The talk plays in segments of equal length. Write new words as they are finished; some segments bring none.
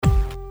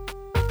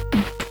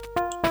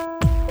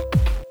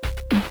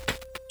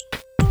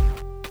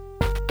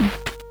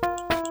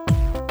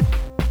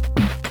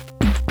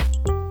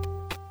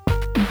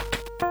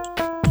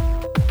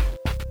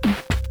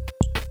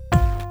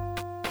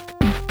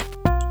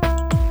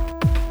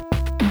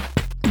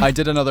I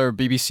did another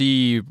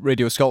BBC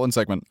Radio Scotland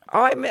segment.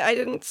 Oh, I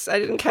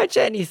didn't catch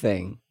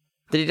anything.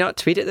 Did he not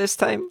tweet it this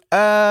time?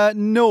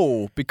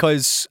 No,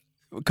 because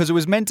it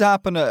was meant to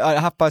happen at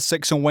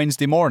 6:30 on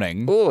Wednesday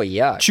morning. Oh,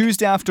 yeah.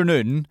 Tuesday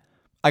afternoon,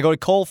 I got a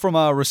call from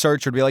a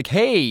researcher to be like,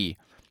 hey,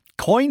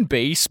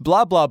 Coinbase,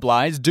 blah, blah,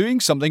 blah, is doing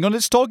something on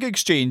its stock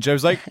exchange. I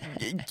was like,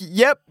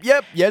 yep,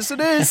 yes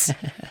it is.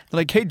 They're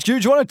like, hey, do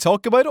you want to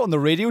talk about it on the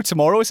radio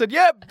tomorrow? I said,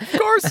 yep, of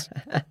course.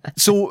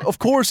 So, of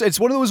course,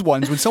 it's one of those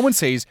ones when someone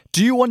says,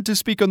 do you want to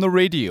speak on the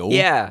radio?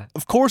 Yeah.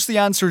 Of course the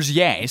answer is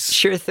yes.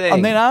 Sure thing.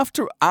 And then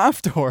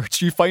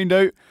afterwards, you find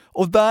out,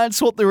 oh,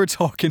 that's what they were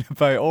talking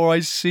about. Oh,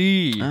 I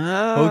see.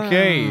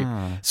 Okay.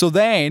 So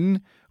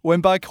then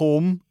went back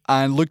home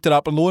and looked it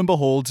up, and lo and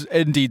behold,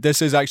 indeed,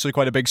 this is actually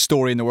quite a big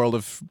story in the world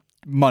of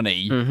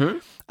money. Mm-hmm.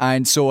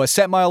 And so I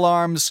set my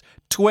alarms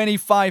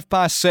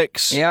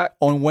 6:25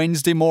 on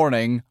Wednesday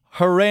morning.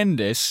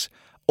 Horrendous.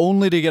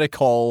 Only to get a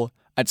call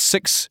at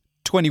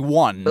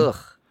 6:21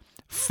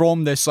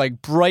 from this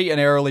like bright and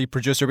early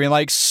producer being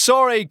like,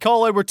 sorry,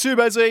 Colin, we're too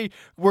busy.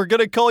 We're going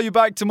to call you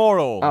back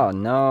tomorrow. Oh,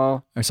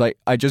 no. I was like,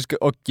 I just go,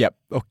 oh, yep,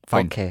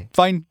 fine. Okay.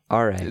 Fine.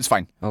 All right. It's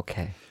fine.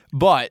 Okay.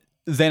 But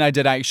then I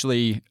did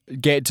actually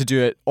get to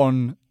do it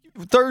on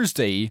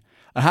Thursday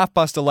at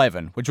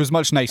 11:30, which was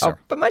much nicer. Oh,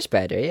 but much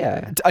better,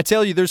 yeah. I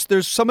tell you,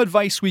 there's some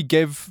advice we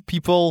give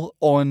people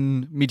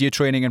on media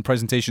training and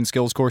presentation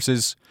skills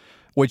courses,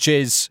 which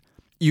is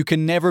you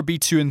can never be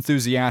too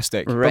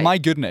enthusiastic. Right. But my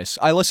goodness,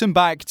 I listened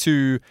back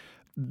to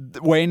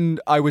when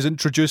I was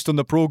introduced on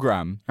the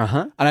program,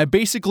 and I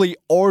basically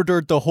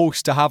ordered the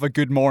host to have a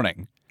good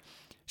morning.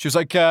 She was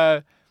like,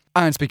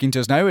 and speaking to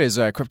us now is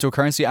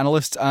cryptocurrency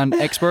analyst and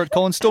expert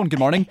Colin Stone. Good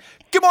morning.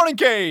 Good morning,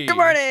 Kate. Good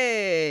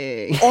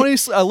morning.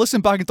 Honestly, I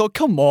listened back and thought,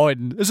 come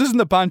on, this isn't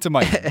the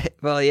pantomime.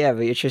 Well, yeah,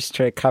 but you're just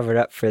trying to cover it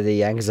up for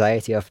the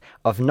anxiety of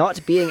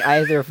not being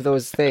either of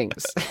those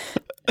things.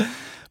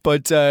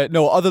 But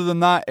no, other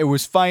than that, it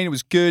was fine. It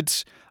was good.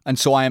 And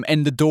so I am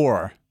in the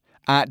door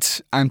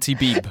at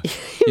Anti-Beeb.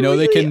 You know,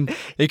 they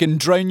can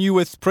drown you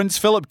with Prince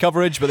Philip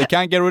coverage, but they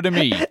can't get rid of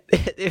me.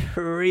 You've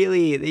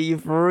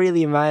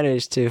really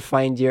managed to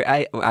find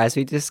as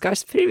we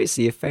discussed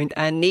previously, you found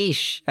a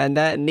niche, and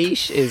that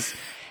niche is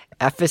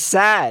a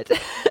facade.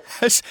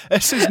 This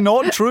is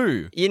not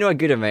true. You know a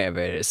good amount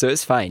about it, so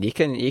it's fine. You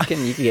can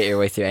get your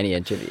way through any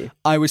interview.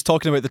 I was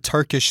talking about the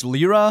Turkish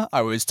lira.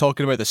 I was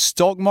talking about the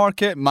stock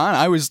market. Man,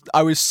 I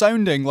was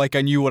sounding like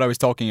I knew what I was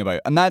talking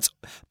about, and that's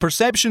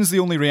perception's the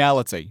only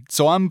reality.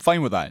 So I'm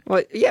fine with that.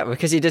 Well, yeah,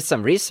 because you did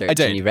some research I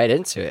did. and you read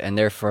into it, and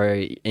therefore,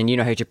 you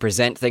know how to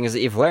present things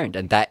that you've learned,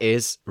 and that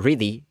is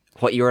really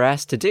what you were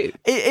asked to do.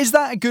 Is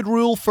that a good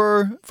rule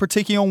for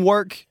taking on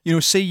work? You know,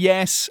 say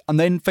yes and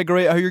then figure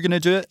out how you're going to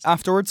do it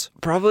afterwards?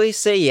 Probably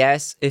say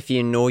yes if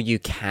you know you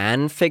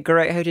can figure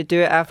out how to do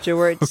it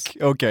afterwards.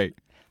 Okay.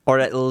 Or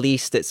at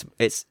least it's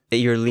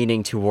you're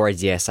leaning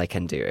towards yes, I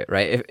can do it,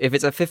 right? If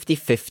it's a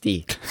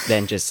 50-50,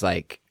 then just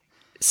like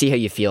see how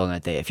you feel on a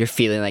day. If you're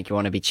feeling like you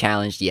want to be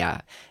challenged,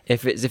 yeah.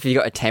 If you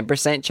got a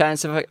 10%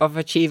 chance of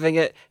achieving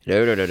it,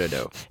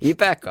 no. You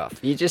back off.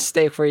 You just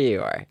stay where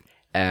you are.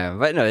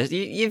 But no,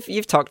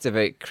 you've talked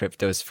about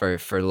cryptos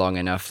for long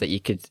enough that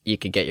you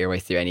could get your way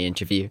through any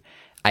interview,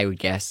 I would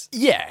guess.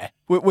 Yeah,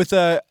 with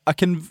a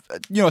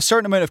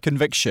certain amount of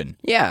conviction.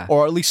 Yeah,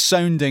 or at least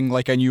sounding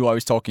like I knew what I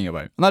was talking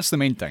about, and that's the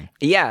main thing.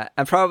 Yeah,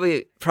 and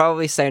probably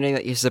sounding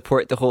that you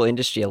support the whole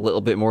industry a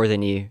little bit more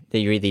than you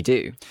really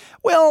do.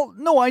 Well,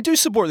 no, I do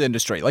support the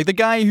industry. Like the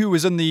guy who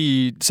was in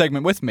the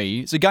segment with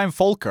me is a guy in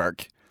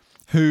Falkirk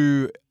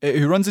who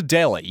runs a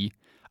deli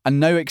and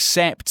now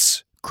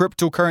accepts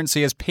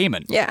cryptocurrency as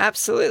payment. Yeah,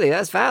 absolutely.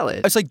 That's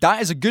valid. It's like,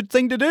 that is a good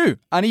thing to do.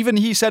 And even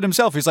he said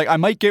himself, he's like, I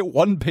might get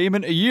one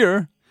payment a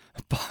year,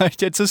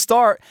 but it's a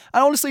start.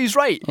 And honestly, he's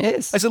right.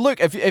 Yes. I said, look,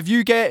 if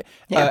you get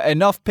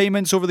enough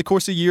payments over the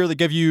course of a year that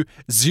give you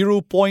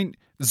 0.05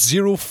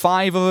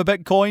 of a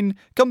Bitcoin,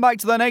 come back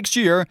to that next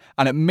year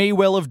and it may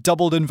well have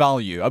doubled in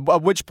value,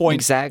 at which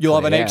point you'll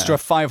have an extra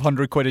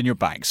 500 quid in your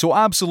bank. So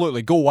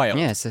absolutely, go wild.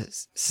 Yeah, it's a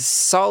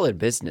solid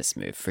business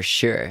move for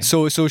sure.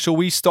 So shall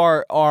we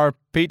start our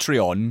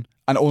Patreon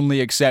and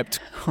only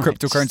accept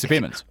cryptocurrency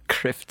payments?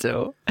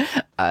 Crypto?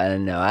 I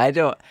don't know. I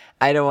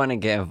don't want to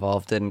get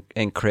involved in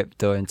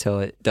crypto until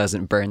it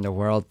doesn't burn the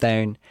world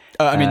down.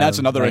 I mean, that's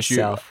another issue.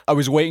 myself. I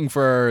was waiting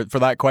for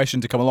that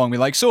question to come along. Be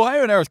like, so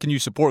how on earth can you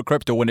support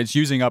crypto when it's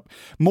using up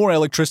more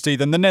electricity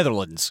than the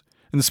Netherlands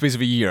in the space of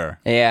a year?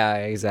 Yeah,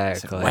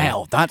 exactly.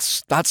 Well,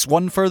 that's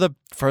one for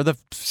the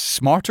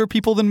smarter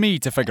people than me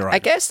to figure out. I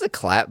guess the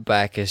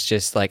clapback is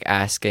just like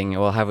asking,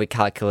 well, have we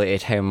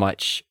calculated how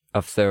much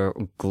of the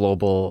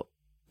global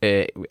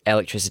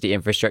electricity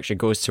infrastructure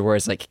goes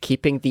towards like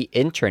keeping the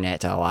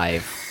internet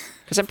alive?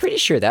 Because I'm pretty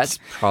sure that's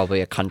probably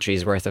a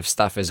country's worth of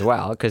stuff as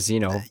well. Because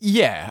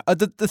Yeah.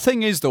 The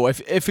thing is though, if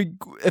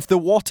the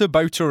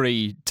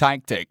whataboutery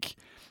tactic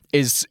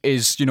is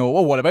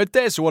oh, what about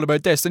this or what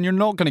about this, then you're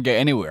not going to get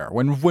anywhere.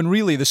 When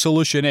really the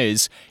solution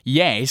is,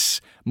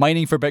 yes,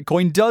 mining for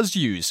Bitcoin does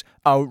use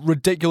a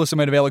ridiculous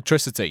amount of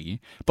electricity,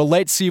 but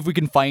let's see if we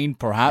can find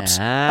perhaps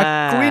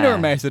a greener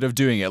method of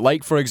doing it.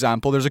 Like, for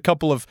example, there's a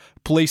couple of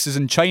places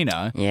in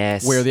China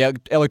where the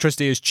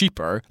electricity is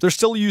cheaper. They're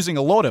still using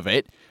a lot of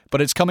it,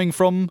 but it's coming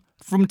from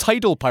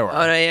tidal power.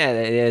 Oh no,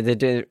 yeah, they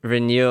do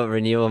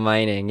renewable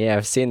mining. Yeah,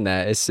 I've seen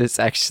that. It's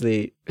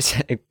actually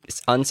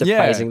it's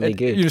unsurprisingly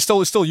good. You're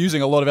still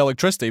using a lot of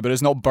electricity, but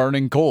it's not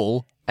burning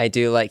coal. I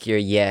do like your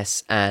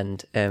yes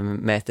and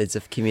methods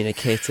of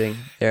communicating.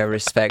 They're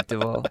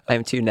respectable.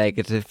 I'm too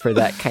negative for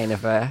that kind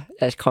of a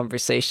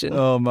conversation.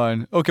 Oh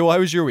man. Okay, well, how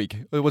was your week?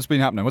 What's been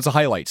happening? What's the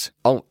highlights?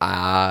 Oh,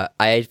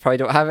 I probably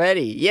don't have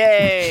any.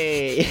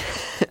 Yay!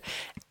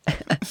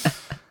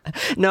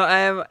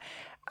 No,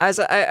 as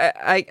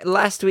I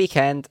last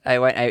weekend I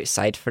went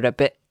outside for a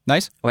bit.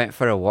 Nice. I went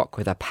for a walk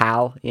with a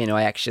pal.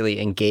 I actually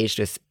engaged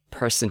with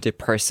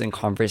person-to-person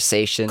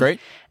conversation. Great.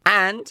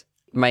 And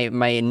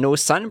my no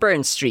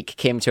sunburn streak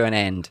came to an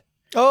end.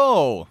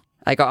 Oh.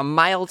 I got a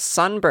mild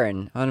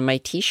sunburn on my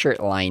t-shirt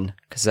line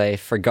because I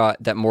forgot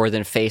that more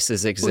than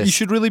faces exist. Well, you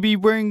should really be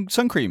wearing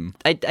sun cream.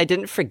 I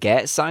didn't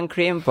forget sun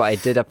cream, but I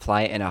did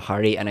apply it in a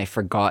hurry and I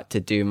forgot to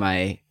do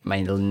my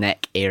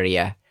neck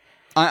area.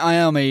 I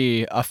am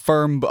a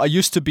firm... I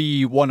used to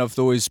be one of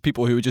those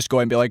people who would just go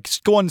and be like,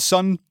 go on,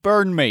 sun,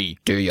 burn me.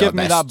 Give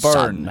me that burn.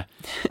 Son.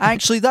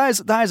 Actually, that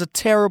is a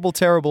terrible,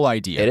 terrible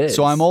idea. It is.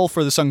 So I'm all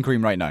for the sun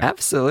cream right now.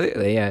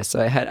 Absolutely, yeah. So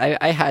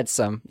I had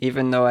some,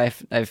 even though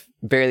I've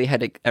barely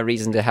had a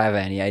reason to have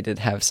any. I did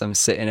have some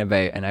sitting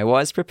about, and I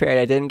was prepared.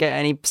 I didn't get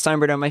any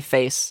sunburn on my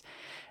face.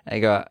 I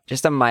got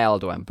just a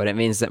mild one, but it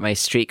means that my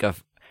streak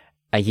of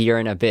a year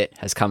and a bit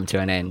has come to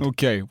an end.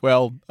 Okay,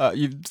 well,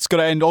 it's got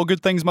to end. All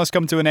good things must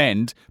come to an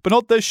end, but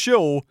not this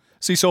show.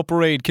 Seesaw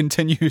Parade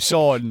continues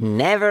on.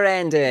 Never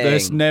ending.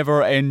 This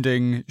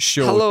never-ending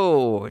show.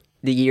 Hello,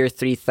 the year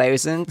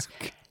 3000.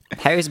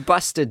 How's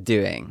Busted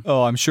doing?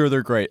 Oh, I'm sure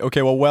they're great.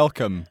 Okay, well,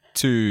 welcome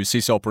to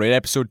Seesaw Parade,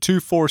 episode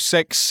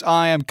 246.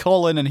 I am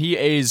Colin, and he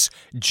is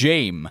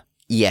James.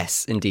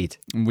 Yes, indeed.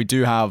 We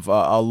do have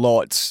a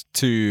lot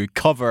to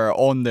cover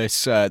on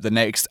this the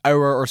next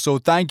hour or so.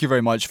 Thank you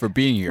very much for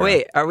being here.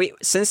 Wait,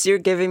 since you're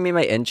giving me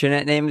my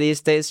internet name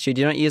these days, should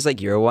you not use like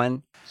your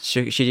one?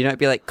 Should you not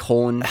be like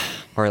Cone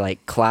or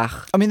like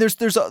Clach? I mean,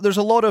 there's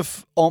a lot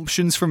of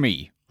options for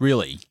me,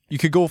 really. You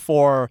could go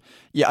for,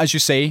 as you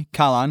say,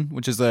 Callan,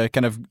 which is a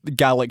kind of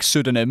Gaelic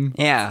pseudonym.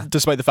 Yeah.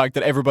 Despite the fact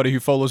that everybody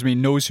who follows me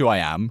knows who I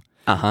am.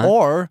 Uh-huh.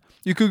 Or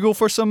you could go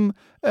for some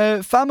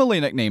family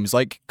nicknames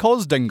like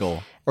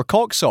Cosdingle or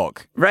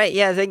Cocksock. Right,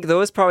 yeah, I think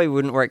those probably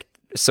wouldn't work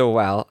so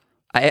well.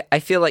 I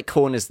feel like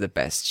Cone is the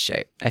best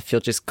shout. I feel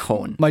just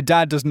Cone. My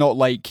dad does not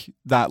like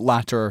that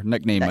latter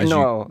nickname, as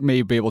you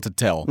may be able to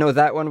tell. No,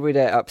 that one would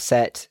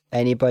upset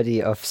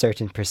anybody of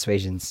certain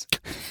persuasions.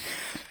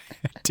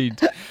 Indeed.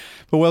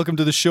 But welcome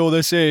to the show.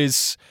 This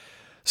is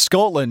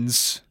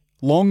Scotland's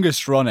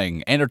longest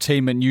running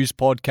entertainment news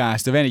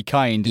podcast of any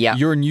kind. Yeah.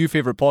 Your new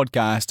favourite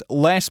podcast,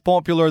 less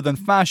popular than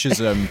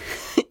fascism.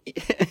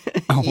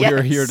 And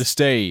we're here to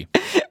stay.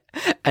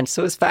 And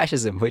so is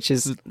fascism, which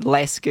is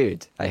less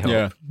good, I hope.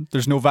 Yeah,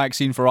 there's no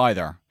vaccine for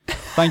either.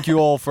 Thank you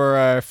all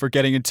for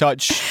getting in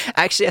touch.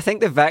 Actually, I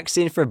think the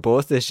vaccine for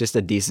both is just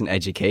a decent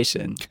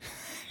education.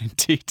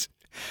 Indeed.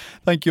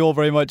 Thank you all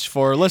very much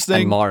for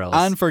listening and morals.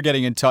 And for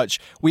getting in touch.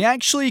 We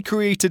actually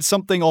created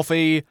something of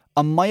a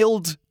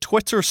mild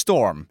Twitter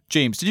storm.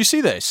 James, did you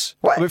see this?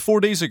 What? About 4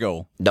 days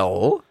ago.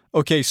 No.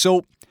 Okay,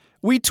 so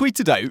we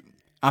tweeted out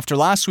after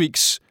last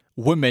week's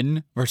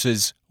women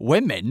versus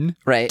women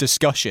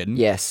discussion.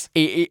 Yes.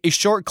 A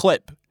short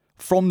clip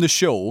from the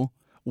show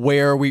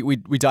where we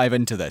dive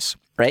into this.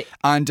 Right.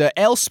 And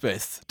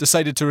Elspeth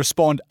decided to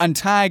respond and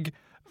tag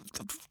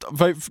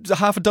about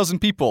half a dozen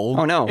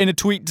people in a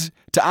tweet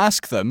to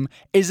ask them,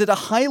 is it a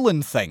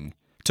Highland thing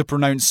to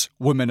pronounce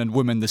women and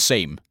women the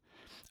same?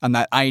 And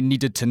that I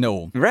needed to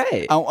know.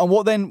 Right. And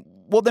what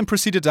then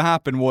proceeded to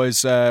happen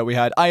was we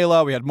had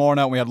Isla, we had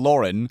Morna, and we had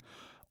Lauren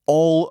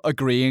all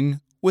agreeing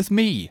with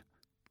me,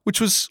 which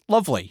was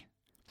lovely.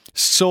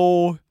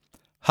 So,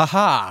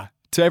 haha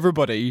to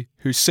everybody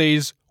who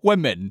says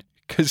women,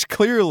 because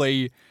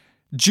clearly,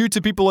 due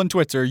to people on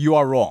Twitter, you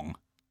are wrong.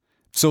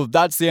 So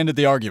that's the end of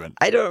the argument.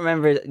 I don't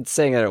remember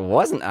saying that it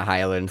wasn't a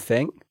Highland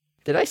thing.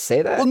 Did I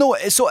say that? Well, no.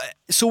 So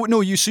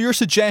your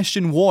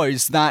suggestion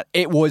was that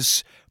it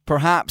was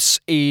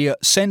perhaps a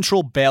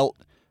Central Belt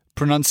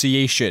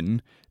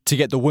pronunciation to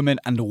get the women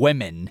and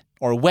women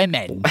or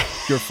women.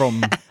 You're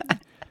from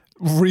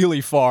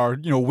really far,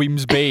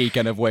 Weems Bay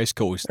kind of West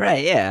Coast,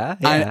 right? Yeah.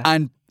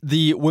 And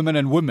the women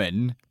and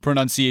women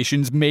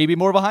pronunciations may be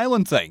more of a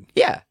Highland thing.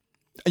 Yeah.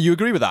 You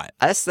agree with that?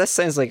 That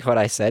sounds like what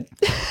I said.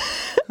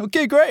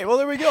 Okay, great. Well,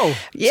 there we go.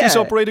 Yeah.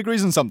 Seesaw Parade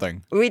agrees on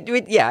something. I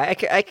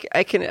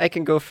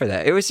can go for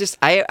that. It was just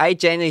I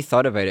genuinely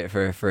thought about it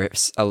for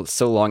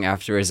so long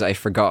afterwards. I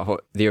forgot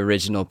what the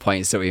original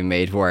points that we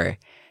made were,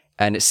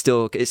 And it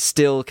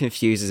still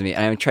confuses me.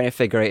 And I'm trying to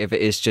figure out if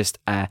it is just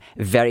a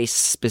very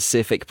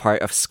specific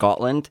part of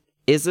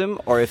Scotland-ism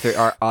or if there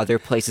are other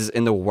places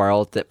in the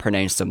world that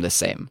pronounce them the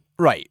same.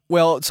 Right.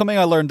 Well, something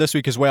I learned this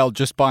week as well,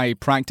 just by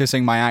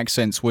practicing my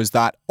accents, was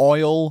that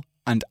oil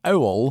and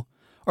owl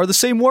are the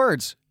same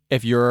words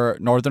if you're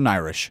Northern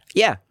Irish.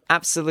 Yeah,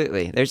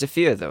 absolutely. There's a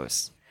few of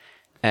those.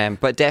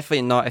 But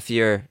definitely not if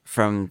you're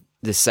from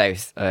the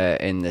south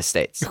in the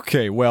States.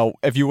 Okay, well,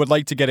 if you would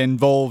like to get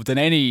involved in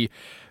any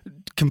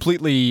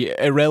completely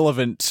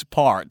irrelevant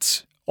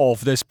part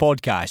of this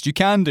podcast, you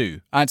can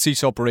do at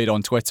CSOPPARADE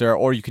on Twitter,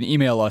 or you can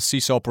email us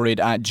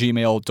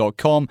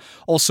csopparade@gmail.com.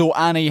 Also,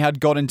 Annie had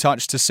got in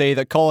touch to say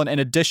that, Colin, in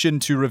addition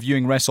to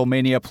reviewing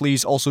WrestleMania,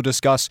 please also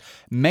discuss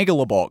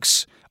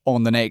Megalobox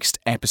on the next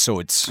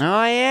episodes.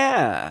 Oh,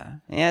 yeah.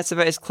 Yeah, it's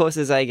about as close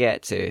as I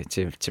get to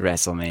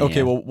WrestleMania.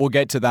 Okay, well, we'll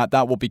get to that.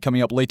 That will be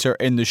coming up later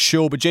in the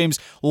show. But James,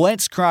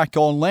 let's crack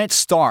on. Let's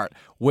start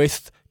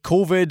with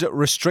COVID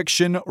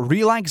restriction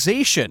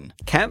relaxation.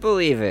 Can't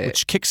believe it.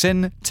 Which kicks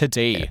in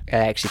today. I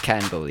actually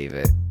can believe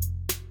it.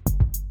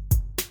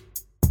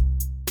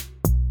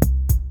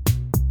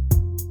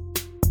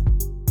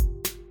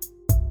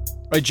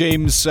 Right,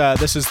 James,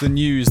 this is the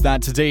news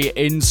that today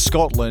in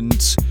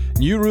Scotland,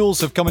 new rules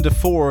have come into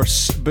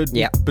force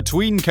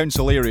between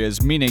council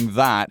areas, meaning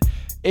that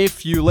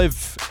if you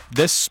live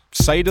this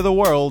side of the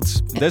world,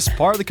 this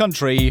part of the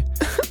country,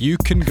 you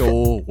can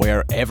go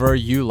wherever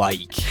you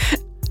like.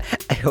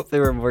 I hope they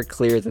were more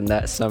clear than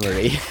that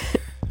summary.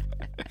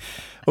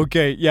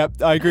 Okay, yeah,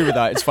 I agree with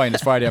that. It's fine.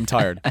 It's Friday. I'm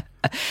tired.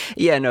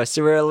 Yeah, no,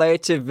 so we're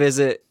allowed to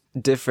visit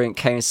different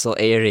council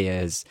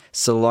areas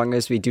so long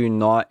as we do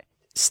not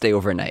stay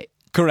overnight.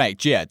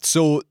 Correct, yeah.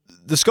 So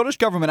the Scottish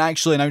Government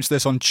actually announced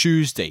this on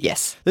Tuesday.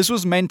 Yes. This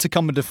was meant to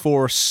come into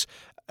force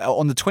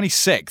on the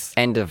 26th.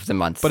 End of the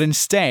month. But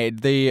instead,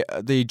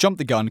 they jumped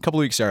the gun a couple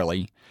of weeks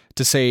early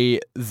to say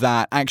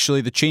that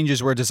actually the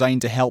changes were designed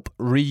to help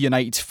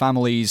reunite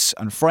families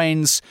and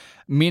friends,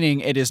 meaning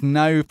it is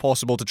now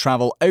possible to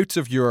travel out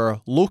of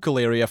your local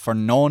area for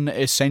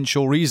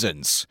non-essential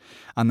reasons,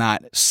 and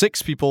that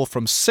 6 people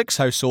from 6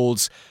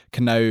 households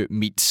can now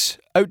meet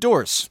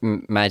outdoors.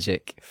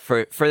 Magic.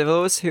 For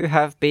those who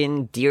have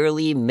been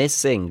dearly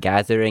missing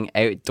gathering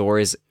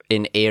outdoors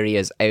in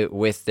areas out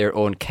with their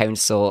own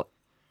council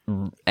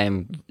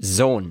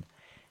zone,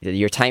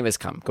 your time has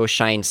come. Go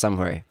shine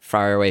somewhere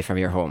far away from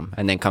your home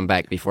and then come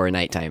back before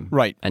nighttime.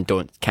 Right. And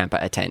don't camp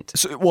at a tent.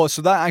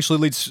 So that actually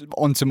leads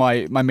on to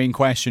my main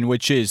question,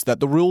 which is that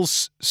the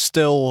rules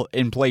still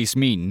in place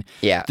mean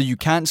that you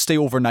can't stay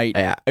overnight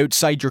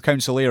outside your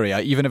council area,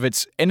 even if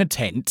it's in a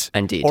tent.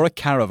 Indeed. Or a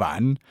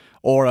caravan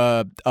or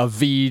a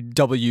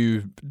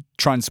VW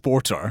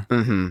transporter.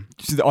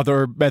 Mm-hmm.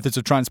 Other methods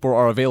of transport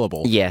are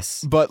available.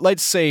 Yes. But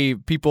let's say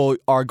people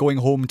are going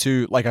home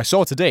to, like I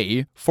saw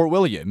today, Fort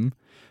William,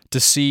 to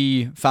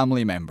see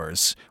family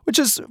members, which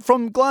is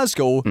from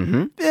Glasgow,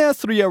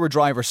 3-hour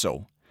drive or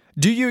so.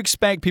 Do you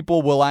expect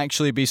people will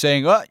actually be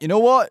saying, you know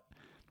what?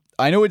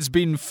 I know it's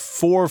been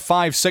 4,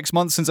 5, 6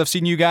 months since I've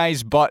seen you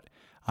guys, but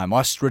I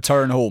must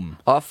return home.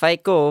 Off I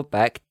go,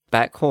 back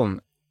home.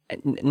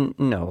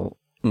 No.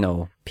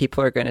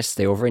 People are going to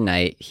stay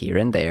overnight here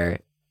and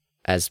there,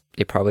 as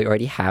they probably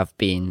already have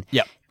been.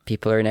 Yep.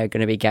 People are now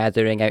going to be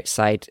gathering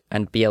outside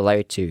and be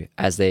allowed to,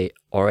 as they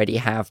already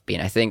have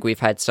been. I think we've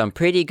had some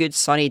pretty good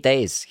sunny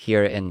days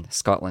here in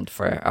Scotland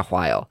for a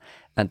while.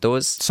 And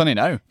those... Sunny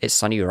now. It's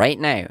sunny right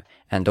now.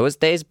 And those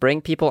days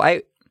bring people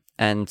out.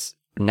 And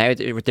now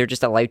they're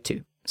just allowed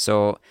to.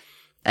 So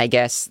I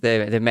guess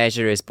the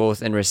measure is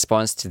both in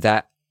response to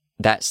that.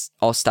 That's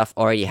all stuff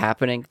already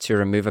happening to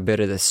remove a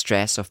bit of the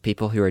stress of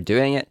people who are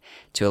doing it,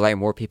 to allow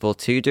more people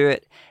to do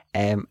it.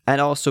 And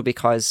also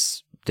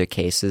because... the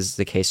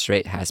case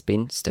rate has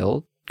been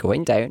still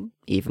going down,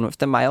 even with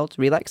the mild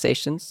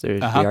relaxations. We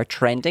are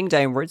trending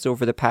downwards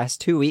over the past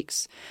 2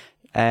 weeks.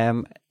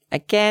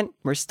 Again,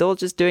 we're still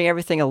just doing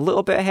everything a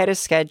little bit ahead of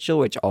schedule,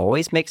 which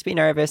always makes me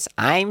nervous.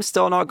 I'm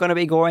still not going to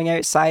be going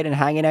outside and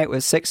hanging out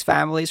with 6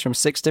 families from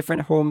 6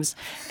 different homes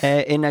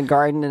in a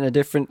garden in a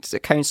different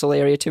council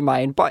area to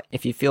mine. But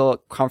if you feel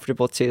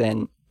comfortable to,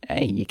 then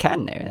hey, you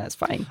can now. That's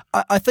fine.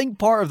 I think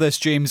part of this,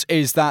 James,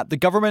 is that the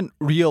government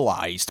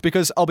realised,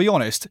 because I'll be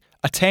honest,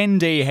 a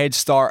 10-day head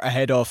start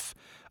ahead of,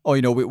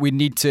 we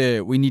need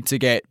to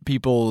get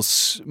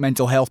people's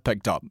mental health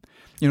picked up.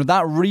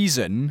 That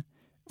reason,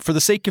 for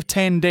the sake of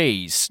 10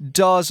 days,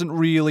 doesn't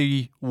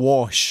really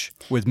wash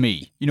with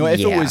me. If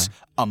it was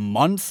a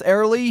month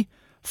early,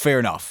 fair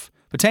enough.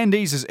 But 10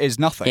 days is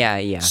nothing.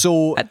 Yeah.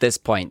 So at this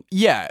point.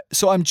 Yeah.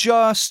 So I'm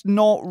just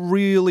not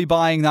really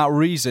buying that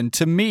reason.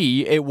 To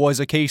me, it was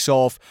a case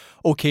of,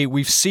 okay,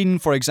 we've seen,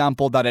 for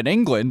example, that in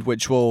England,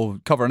 which we'll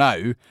cover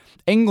now,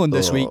 England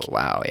this week.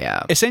 Wow,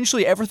 yeah.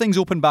 Essentially, everything's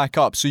opened back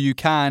up. So you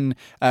can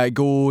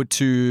go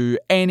to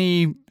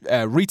any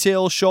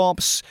retail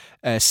shops,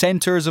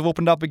 centres have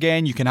opened up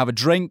again. You can have a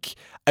drink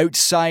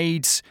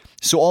outside.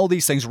 So all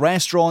these things,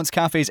 restaurants,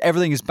 cafes,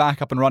 everything is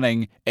back up and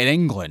running in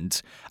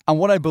England. And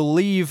what I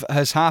believe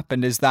has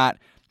happened is that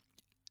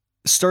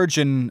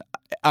Sturgeon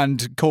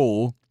and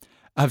Co.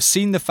 have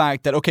seen the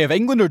fact that, okay, if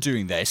England are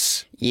doing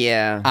this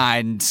Yeah.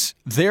 and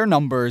their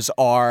numbers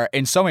are,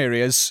 in some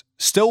areas,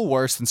 still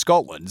worse than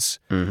Scotland's,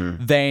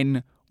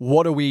 then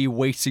what are we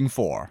waiting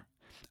for?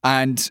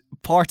 And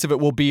part of it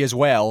will be as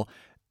well,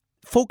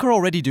 folk are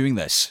already doing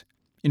this.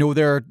 You know,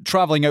 they're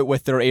travelling out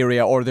with their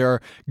area, or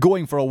they're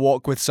going for a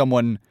walk with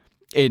someone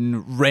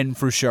in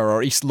Renfrewshire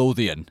or East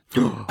Lothian.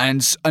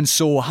 and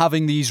so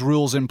having these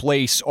rules in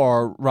place,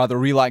 or rather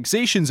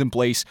relaxations in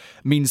place,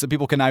 means that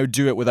people can now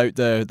do it without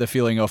the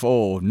feeling of,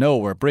 oh no,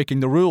 we're breaking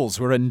the rules,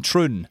 we're in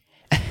Troon.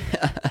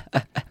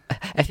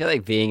 I feel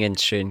like being in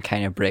Troon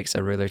kind of breaks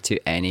a rule or two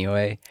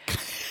anyway.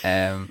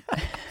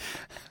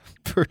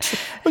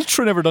 What's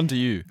Troon ever done to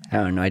you? I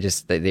don't know.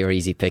 They were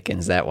easy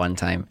pickings that one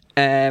time.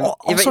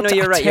 Also, but no,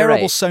 you're right.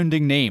 Terrible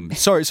sounding name.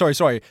 Sorry.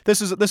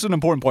 This is an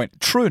important point.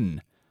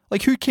 Troon.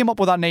 Like, who came up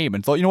with that name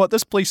and thought, you know what,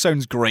 this place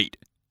sounds great?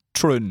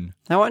 Troon.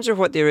 I wonder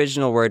what the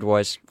original word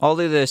was. All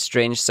of the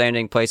strange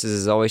sounding places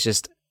is always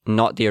just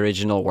not the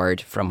original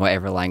word from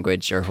whatever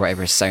language or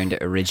whatever sound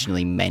it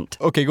originally meant.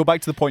 Okay, go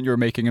back to the point you were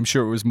making. I'm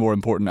sure it was more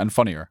important and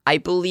funnier. I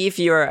believe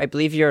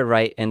you're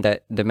right in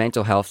that the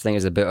mental health thing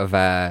is a bit of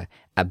a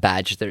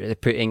badge that they're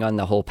putting on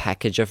the whole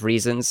package of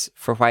reasons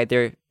for why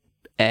they're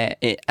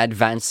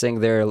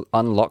advancing their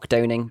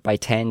unlockdowning by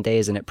 10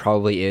 days, and it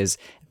probably is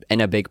in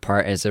a big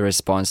part as a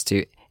response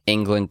to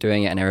England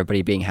doing it and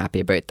everybody being happy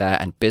about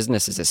that, and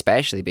businesses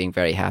especially being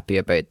very happy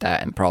about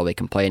that and probably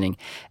complaining,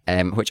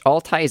 which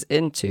all ties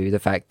into the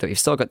fact that we've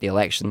still got the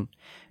election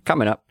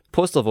coming up.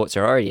 Postal votes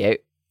are already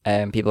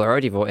out, people are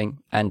already voting,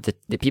 and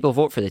the people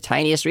vote for the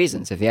tiniest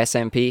reasons. If the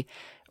SNP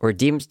were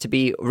deemed to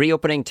be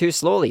reopening too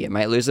slowly, it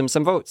might lose them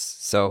some votes.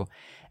 So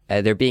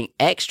they're being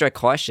extra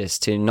cautious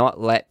to not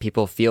let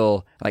people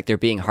feel like they're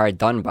being hard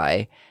done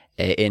by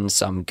in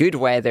some good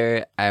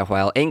weather,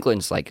 while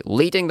England's like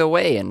leading the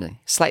way and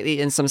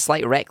in some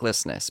slight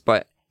recklessness.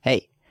 But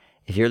hey,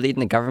 if you're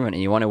leading the government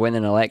and you want to win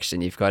an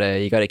election, you got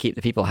to keep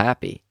the people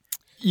happy.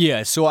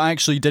 Yeah, so I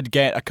actually did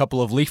get a couple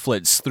of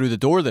leaflets through the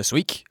door this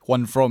week.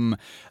 One from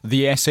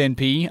the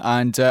SNP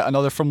and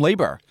another from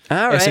Labour.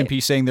 All right.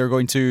 SNP saying they're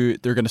going to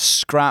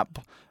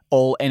scrap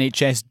all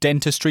NHS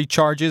dentistry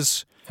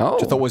charges. Oh.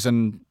 Which I thought was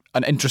an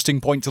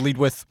interesting point to lead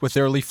with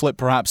their leaflet.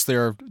 Perhaps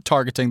they're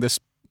targeting this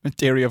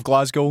area of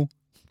Glasgow.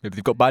 Maybe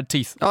they've got bad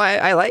teeth. Oh,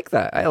 I like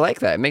that.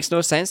 It makes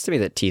no sense to me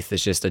that teeth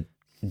is just a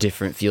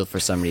different field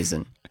for some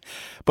reason.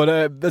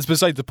 But that's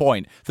beside the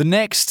point. The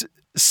next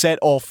set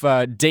of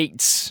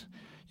dates,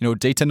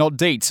 data not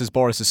dates, as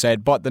Boris has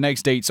said, but the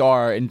next dates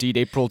are indeed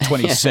April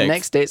 26th. The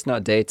next date's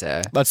not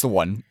data. That's the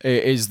one.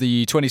 It is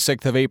the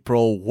 26th of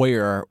April,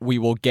 where we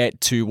will get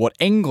to what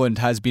England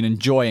has been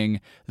enjoying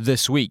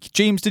this week.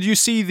 James, did you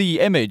see the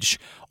image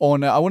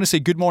on, I want to say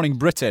Good Morning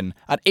Britain,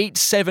 at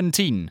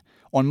 8:17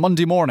 on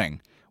Monday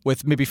morning,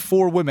 with maybe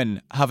 4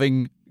 women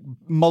having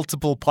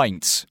multiple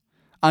pints?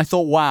 I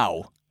thought,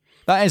 wow,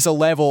 that is a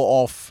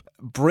level of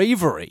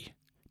bravery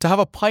to have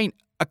a pint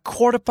at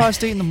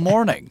 8:15 in the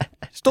morning.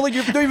 It's not like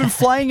you're not even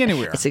flying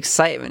anywhere. It's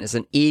excitement. It's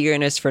an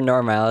eagerness for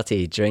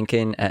normality,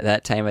 drinking at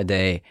that time of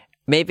day.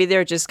 Maybe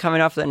they're just coming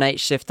off the night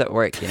shift at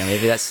work.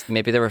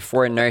 Maybe there were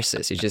 4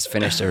 nurses who just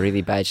finished a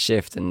really bad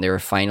shift and they were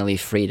finally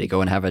free to go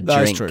and have a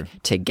drink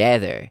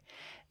together.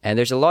 And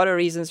there's a lot of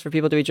reasons for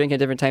people to be drinking at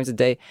different times of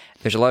day.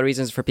 There's a lot of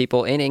reasons for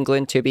people in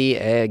England to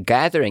be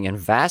gathering in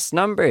vast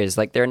numbers,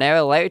 like they're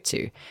now allowed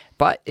to.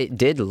 But it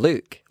did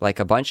look like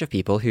a bunch of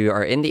people who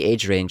are in the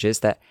age ranges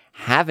that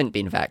haven't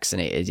been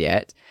vaccinated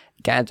yet,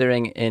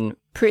 gathering in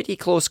pretty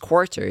close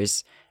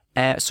quarters.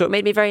 So it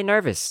made me very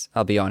nervous,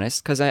 I'll be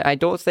honest, because I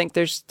don't think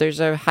there's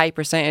a high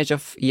percentage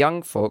of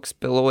young folks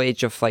below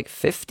age of like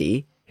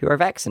 50 who are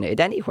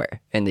vaccinated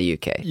anywhere in the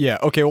UK. Yeah,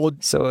 okay, well...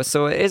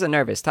 So it is a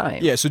nervous time.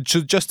 Yeah, so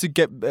just to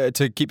get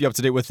to keep you up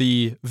to date with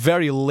the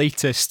very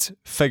latest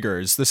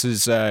figures, this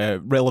is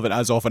relevant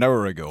as of an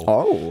hour ago.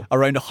 Oh.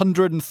 Around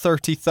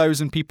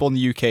 130,000 people in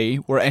the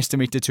UK were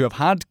estimated to have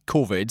had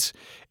COVID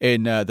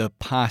in the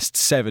past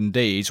 7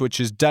 days,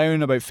 which is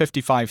down about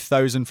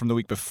 55,000 from the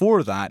week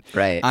before that.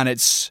 Right. And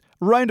it's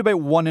round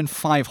about 1 in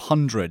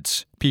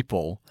 500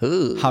 people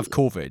have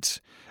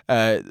COVID.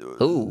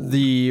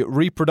 The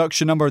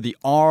reproduction number, the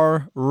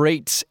R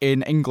rate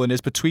in England, is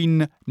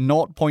between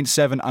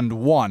 0.7 and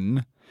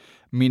 1,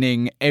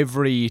 meaning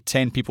every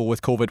 10 people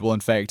with COVID will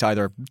infect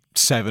either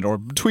 7 or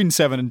between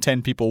 7 and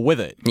 10 people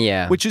with it.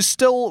 Yeah. Which is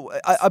still,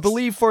 I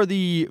believe, for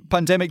the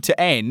pandemic to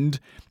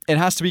end, it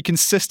has to be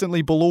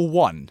consistently below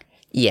 1.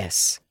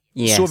 Yes.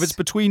 So if it's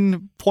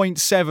between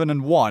 0.7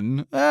 and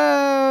 1,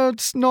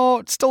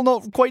 it's still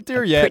not quite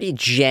there yet. Pretty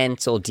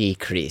gentle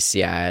decrease,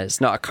 yeah.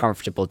 It's not a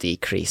comfortable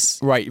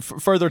decrease. Right.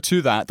 Further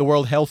to that, the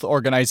World Health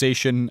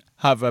Organization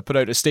have put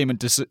out a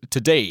statement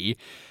today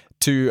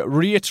to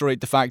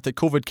reiterate the fact that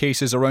COVID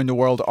cases around the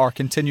world are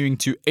continuing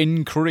to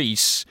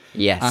increase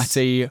at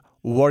a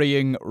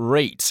worrying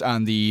rate.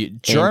 And the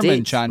German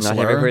Indeed. Chancellor...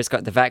 Not everywhere's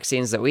got the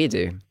vaccines that we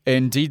do.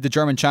 Indeed, the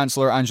German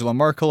Chancellor Angela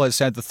Merkel has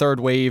said the third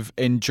wave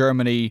in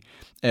Germany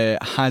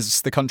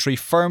has the country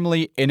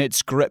firmly in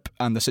its grip,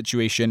 and the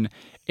situation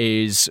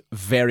is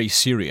very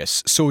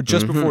serious. So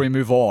just before we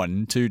move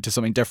on to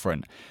something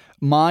different,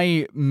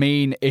 my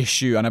main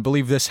issue, and I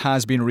believe this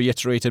has been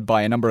reiterated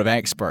by a number of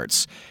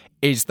experts,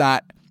 is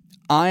that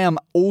I am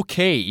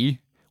okay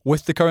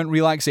with the current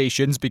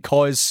relaxations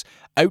because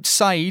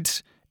outside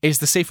is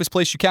the safest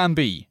place you can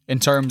be in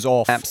terms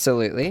of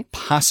Absolutely.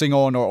 passing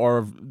on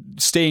or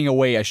staying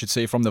away, I should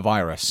say, from the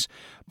virus.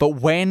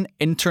 But when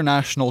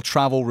international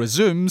travel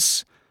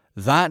resumes,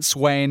 that's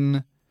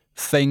when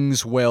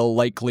things will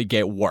likely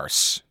get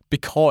worse,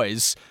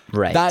 because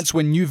that's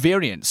when new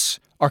variants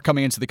are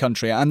coming into the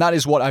country. And that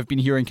is what I've been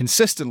hearing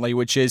consistently,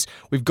 which is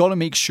we've got to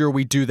make sure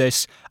we do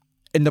this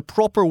in the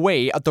proper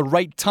way at the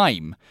right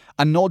time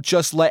and not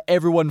just let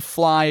everyone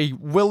fly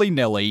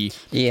willy-nilly,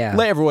 let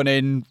everyone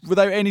in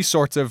without any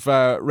sort of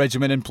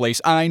regimen in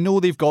place. And I know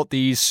they've got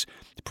these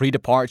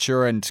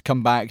pre-departure and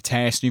come back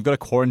tests, and you've got to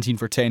quarantine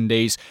for 10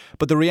 days.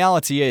 But the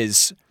reality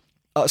is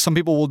some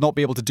people will not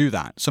be able to do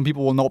that. Some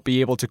people will not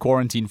be able to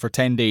quarantine for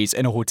 10 days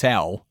in a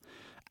hotel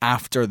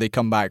after they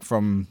come back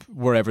from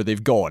wherever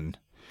they've gone.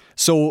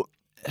 So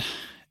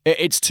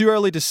it's too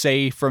early to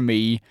say for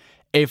me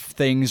if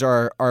things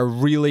are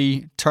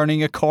really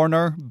turning a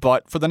corner.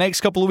 But for the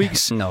next couple of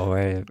weeks... No,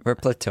 we're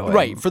plateauing.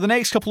 Right. For the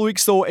next couple of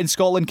weeks, though, in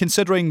Scotland,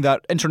 considering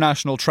that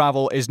international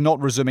travel is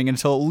not resuming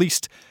until at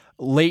least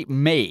late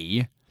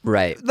May,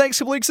 the next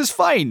couple of weeks is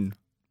fine,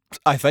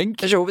 I think.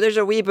 There's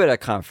a wee bit of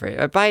comfort.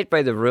 Abide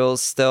by the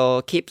rules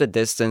still. Keep the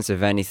distance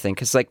if anything.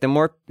 Because like the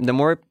more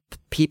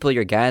people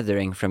you're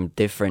gathering from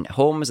different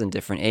homes and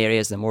different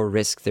areas, the more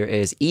risk there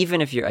is,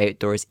 even if you're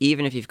outdoors,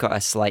 even if you've got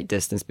a slight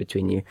distance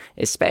between you,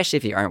 especially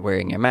if you aren't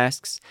wearing your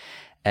masks.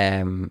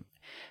 I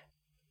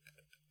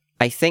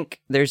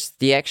think there's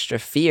the extra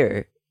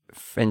fear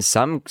in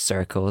some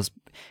circles,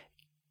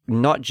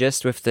 not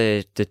just with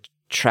the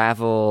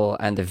travel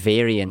and the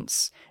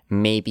variants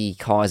maybe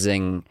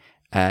causing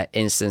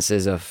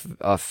instances of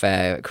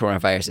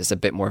coronavirus is a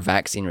bit more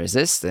vaccine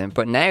resistant,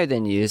 but now the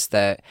news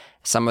that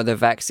some of the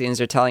vaccines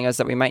are telling us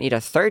that we might need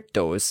a third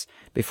dose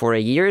before a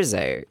year's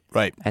out.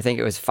 Right. I think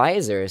it was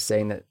Pfizer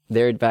saying that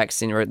their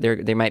vaccine, or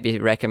they might be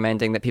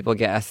recommending that people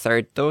get a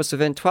third dose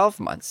within 12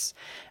 months.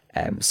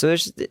 So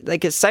there's,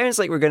 like, it sounds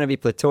like we're going to be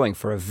plateauing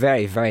for a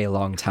very, very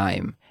long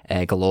time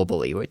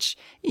globally, which,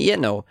 you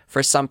know,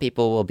 for some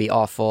people will be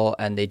awful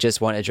and they just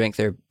want to drink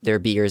their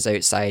beers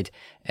outside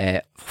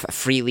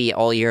freely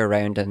all year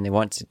round, and they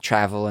want to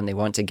travel and they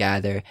want to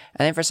gather.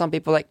 And then for some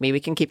people like me, we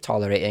can keep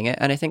tolerating it.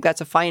 And I think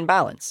that's a fine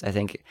balance. I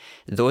think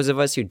those of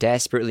us who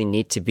desperately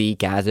need to be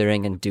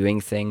gathering and doing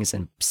things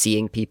and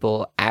seeing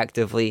people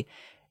actively,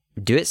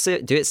 do it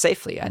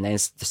safely. And then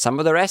some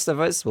of the rest of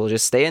us will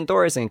just stay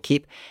indoors and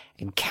keep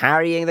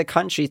carrying the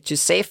country to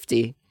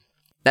safety.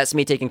 That's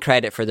me taking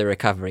credit for the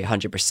recovery,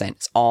 100%.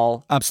 It's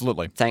all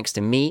absolutely thanks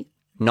to me,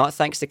 not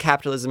thanks to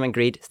capitalism and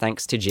greed,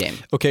 thanks to Jim.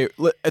 Okay,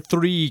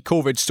 3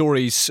 COVID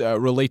stories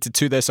related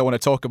to this I want to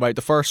talk about.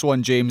 The first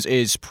one, James,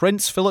 is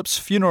Prince Philip's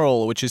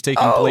funeral, which is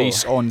taking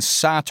place on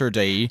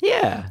Saturday.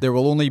 Yeah. There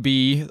will only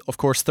be, of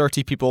course,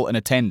 30 people in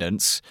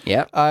attendance.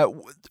 Yeah. I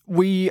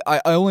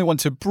only want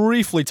to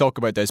briefly talk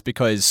about this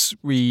because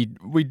we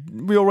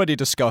already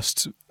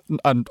discussed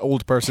an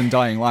old person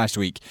dying last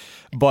week,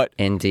 but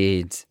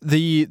indeed,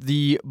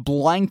 the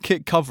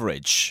blanket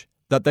coverage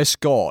that this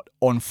got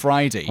on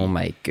Friday. Oh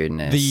my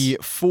goodness. The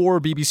 4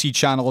 BBC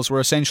channels were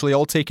essentially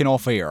all taken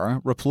off air,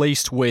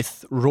 replaced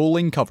with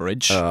rolling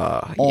coverage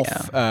of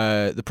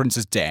the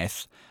prince's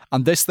death,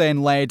 and this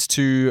then led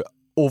to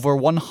over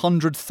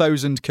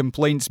 100,000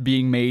 complaints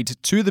being made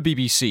to the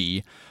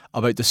BBC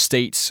about the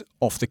state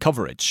of the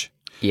coverage.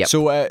 Yep.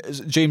 So,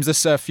 James,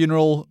 this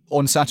funeral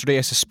on Saturday,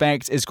 I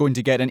suspect, is going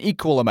to get an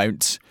equal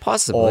amount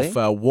of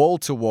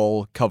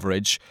wall-to-wall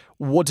coverage.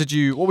 What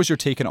was your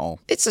take on it all?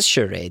 It's a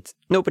charade.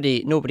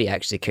 Nobody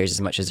actually cares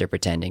as much as they're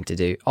pretending to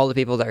do. All the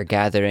people that are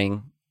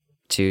gathering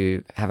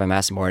to have a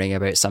mass mourning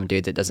about some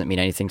dude that doesn't mean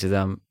anything to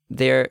them,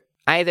 they're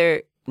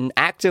either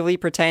actively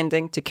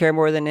pretending to care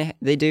more than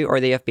they do,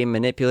 or they have been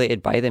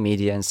manipulated by the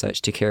media and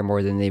such to care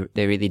more than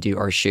they really do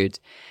or should.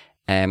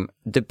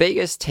 The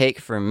biggest take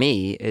for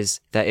me is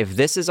that if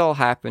this has all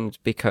happened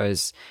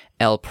because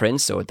El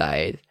Princo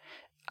died,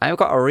 I've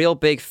got a real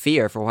big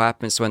fear for what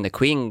happens when the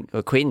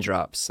Queen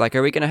drops. Like,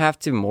 are we going to have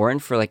to mourn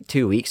for like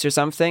 2 weeks or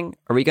something?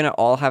 Are we going to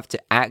all have to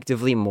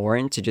actively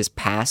mourn to just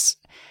pass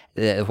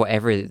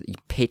whatever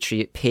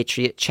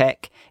patriot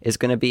check is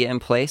going to be in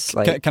place?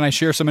 Like, can I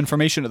share some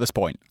information at this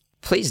point?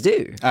 Please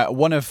do.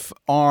 One of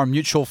our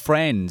mutual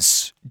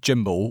friends,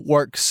 Jimbo,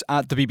 works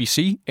at the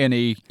BBC in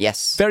a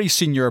very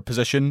senior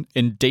position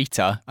in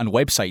data and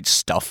website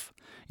stuff.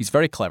 He's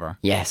very clever.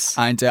 Yes.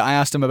 And I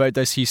asked him about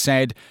this. He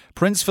said,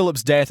 Prince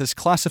Philip's death is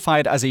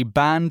classified as a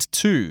band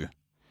 2.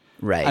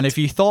 Right. And if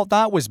you thought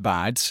that was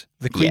bad,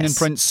 the Queen and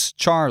Prince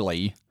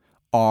Charlie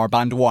are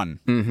band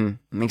one.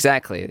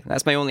 Exactly.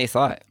 That's my only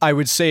thought. I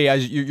would say,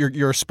 as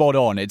you're spot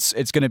on.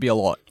 It's going to be a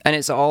lot. And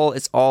it's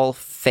all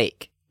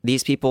fake.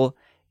 These people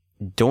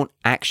don't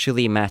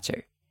actually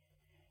matter.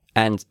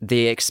 And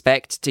they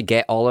expect to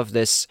get all of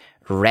this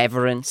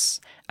reverence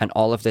and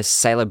all of this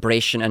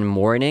celebration and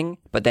mourning,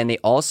 but then they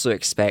also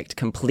expect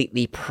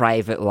completely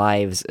private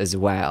lives as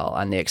well.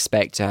 And they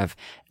expect to have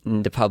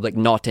the public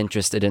not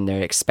interested in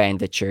their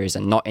expenditures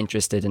and not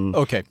interested in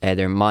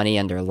their money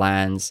and their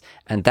lands.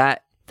 And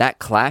that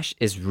clash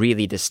is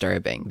really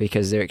disturbing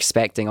because they're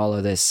expecting all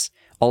of this,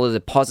 all of the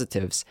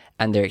positives,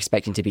 and they're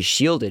expecting to be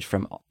shielded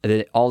from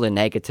all the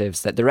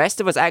negatives that the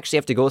rest of us actually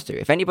have to go through.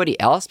 If anybody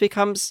else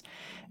becomes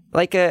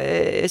like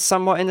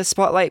somewhat in the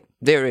spotlight,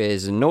 there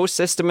is no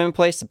system in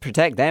place to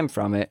protect them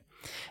from it.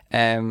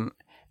 And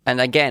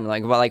again,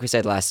 like we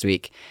said last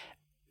week,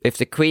 if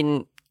the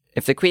queen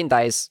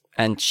dies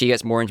and she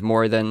gets mourned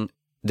more than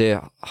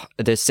the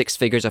 6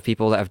 figures of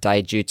people that have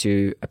died due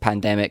to a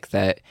pandemic,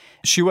 that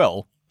she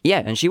will.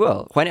 Yeah, and she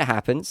will. When it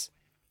happens,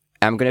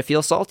 I'm going to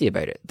feel salty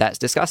about it. That's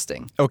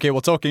disgusting. Okay,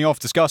 well, talking of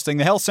disgusting,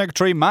 the Health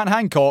Secretary, Matt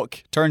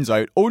Hancock, turns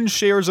out, owns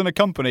shares in a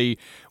company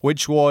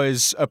which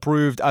was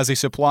approved as a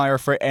supplier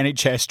for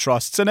NHS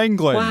trusts in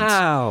England.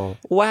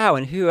 Wow.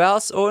 And who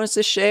else owns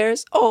the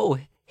shares? Oh,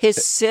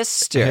 his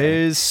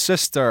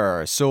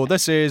sister. So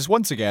this is,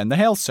 once again, the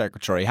Health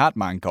Secretary, Matt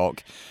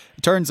Hancock.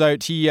 Turns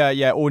out he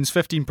owns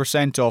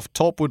 15% of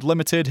Topwood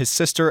Limited. His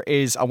sister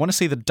is, I want to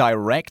say, the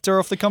director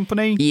of the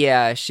company.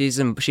 Yeah, she's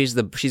one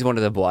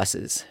of the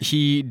bosses.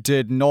 He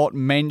did not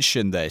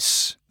mention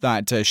this,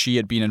 that she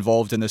had been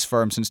involved in this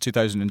firm since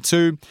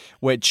 2002,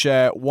 which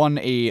won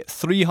a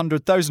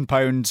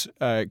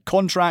 £300,000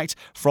 contract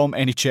from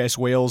NHS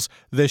Wales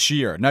this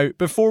year. Now,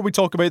 before we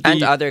talk about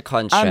and other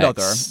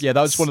contracts, that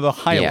was one of the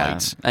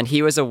highlights. Yeah. And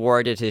he was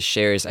awarded his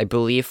shares, I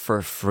believe,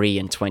 for free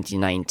in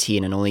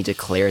 2019, and only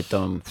declared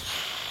them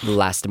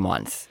last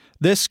month.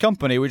 This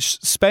company, which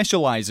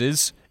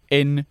specializes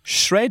in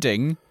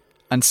shredding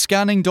and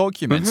scanning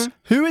documents,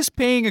 who is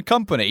paying a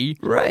company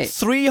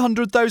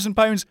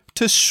 £300,000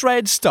 to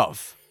shred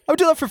stuff? I would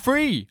do that for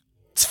free.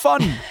 It's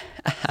fun.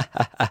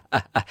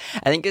 I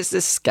think it's the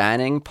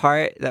scanning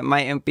part that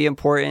might be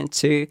important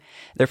too.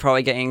 They're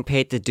probably getting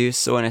paid to do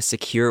so in a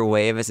secure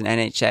way if it's an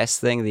NHS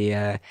thing.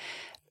 In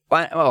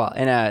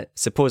a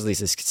supposedly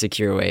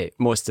secure way.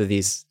 Most of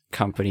these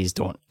companies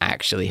don't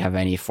actually have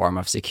any form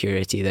of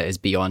security that is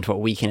beyond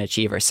what we can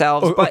achieve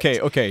ourselves.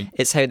 Okay.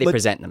 It's how they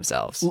present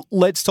themselves.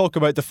 Let's talk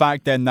about the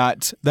fact then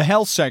that the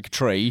Health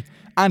Secretary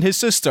and his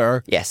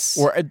sister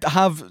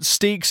have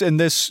stakes in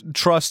this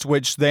trust,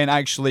 which then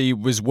actually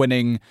was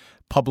winning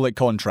public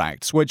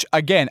contracts, which,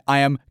 again, I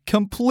am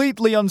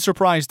completely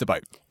unsurprised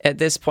about. At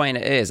this point,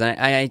 it is. And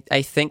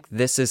I think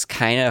this is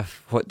kind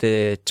of what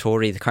the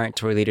current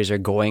Tory leaders are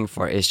going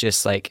for, is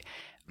just like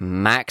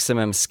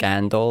maximum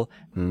scandal,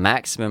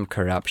 maximum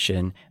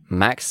corruption,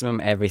 maximum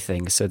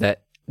everything, so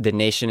that the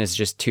nation is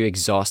just too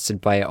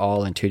exhausted by it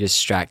all and too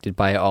distracted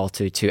by it all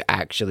to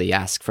actually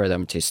ask for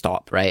them to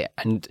stop, right?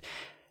 And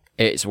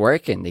it's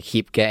working. They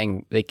keep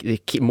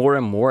more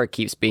and more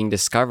keeps being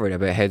discovered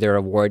about how they're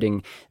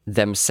awarding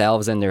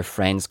themselves and their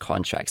friends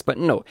contracts. But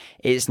no,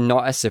 it's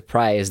not a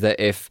surprise that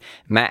if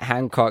Matt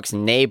Hancock's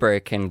neighbor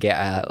can get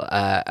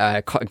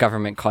a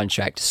government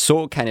contract,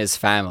 so can his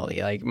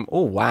family. Like,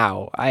 oh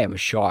wow, I am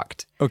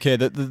shocked. Okay,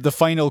 the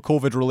final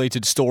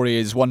COVID-related story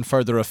is one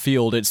further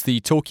afield. It's the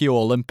Tokyo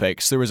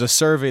Olympics. There was a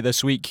survey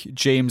this week,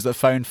 James, that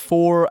found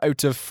 4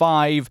 out of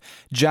 5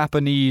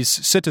 Japanese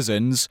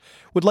citizens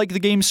would like the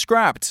games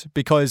scrapped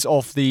because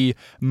of the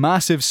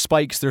massive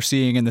spikes they're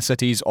seeing in the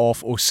cities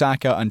of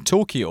Osaka and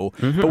Tokyo.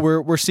 But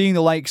we're seeing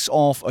the likes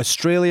of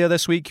Australia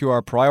this week, who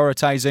are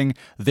prioritising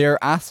their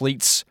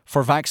athletes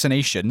for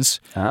vaccinations.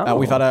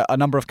 We've had a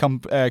number of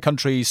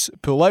countries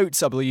pull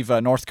out. I believe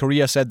North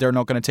Korea said they're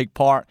not going to take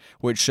part,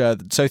 which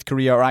South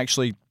Korea are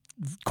actually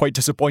quite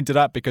disappointed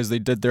at because they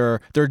did their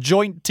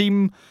joint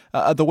team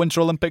at the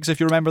Winter Olympics, if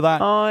you remember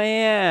that. Oh,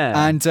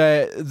 yeah. And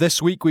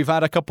this week we've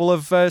had a couple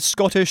of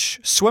Scottish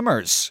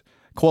swimmers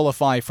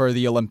qualify for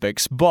the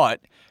Olympics,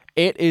 but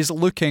it is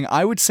looking,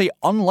 I would say,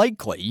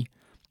 unlikely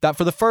that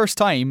for the first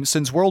time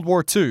since World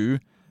War II,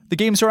 the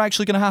games are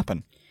actually going to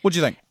happen. What do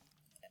you think?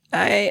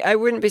 I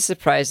wouldn't be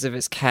surprised if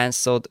it's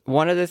cancelled.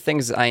 One of the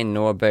things I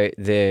know about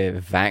the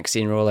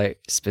vaccine rollout,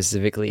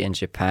 specifically in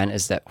Japan,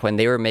 is that when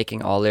they were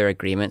making all their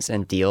agreements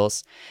and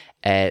deals,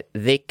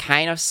 they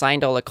kind of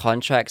signed all the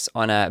contracts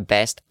on a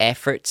best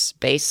efforts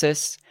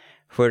basis,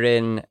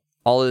 wherein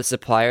all of the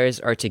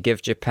suppliers are to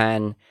give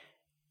Japan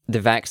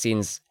the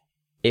vaccines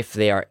if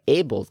they are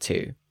able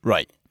to.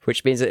 Right.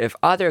 Which means that if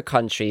other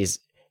countries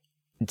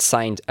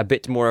signed a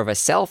bit more of a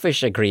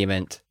selfish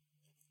agreement,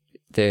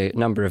 the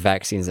number of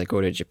vaccines that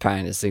go to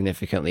Japan is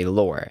significantly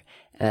lower,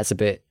 and that's a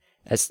bit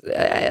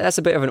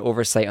of an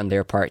oversight on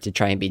their part to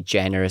try and be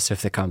generous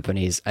with the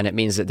companies, and it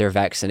means that their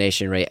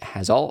vaccination rate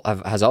has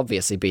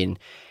obviously been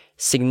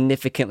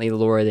significantly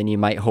lower than you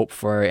might hope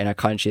for in a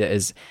country that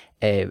is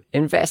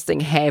investing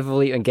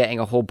heavily on getting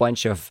a whole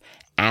bunch of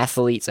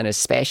athletes and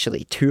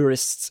especially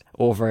tourists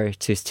over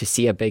to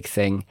see a big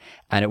thing,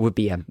 and it would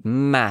be a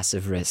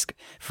massive risk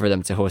for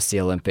them to host the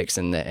Olympics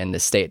in the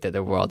state that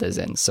the world is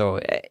in. So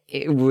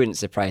it wouldn't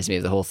surprise me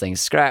if the whole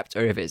thing's scrapped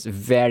or if it's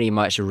very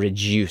much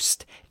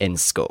reduced in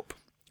scope.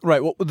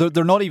 Right, well,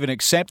 they're not even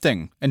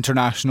accepting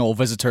international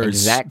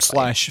visitors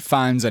 /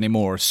 fans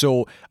anymore.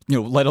 So,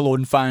 let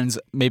alone fans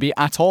maybe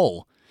at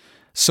all.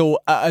 So,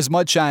 as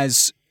much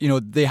as,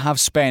 they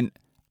have spent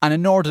an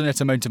inordinate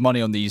amount of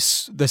money on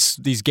these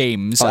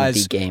games,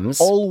 as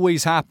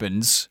always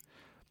happens,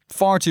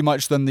 far too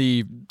much than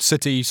the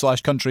city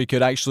 / country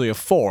could actually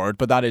afford,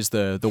 but that is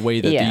the way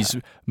that these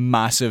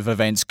massive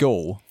events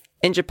go.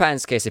 In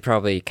Japan's case, they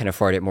probably can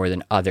afford it more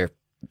than other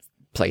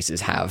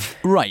places have.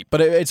 Right,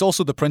 but it's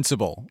also the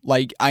principle.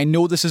 Like, I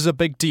know this is a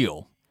big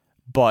deal,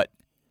 but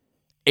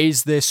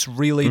is this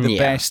really the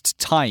best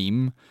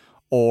time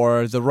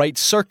or the right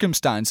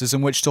circumstances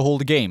in which to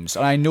hold the games?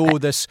 And I know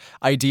this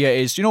idea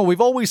is,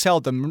 we've always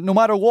held them no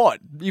matter what.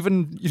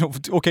 Even,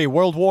 okay,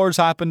 world wars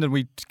happened and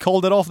we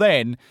called it off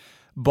then,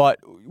 but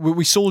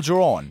we soldier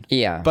on.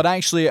 Yeah. But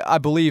actually, I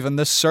believe, and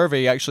this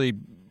survey actually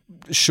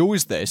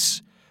shows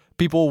this,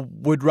 people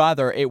would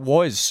rather it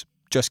was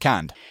just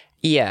canned.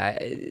 Yeah,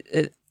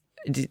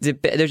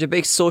 there's a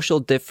big social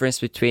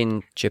difference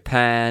between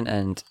Japan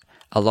and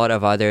a lot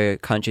of other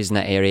countries in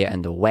that area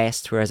and the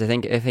West. Whereas I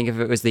think if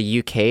it was the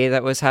UK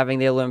that was having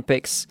the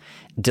Olympics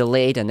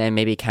delayed and then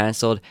maybe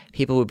cancelled,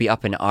 people would be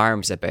up in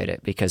arms about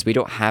it because we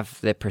don't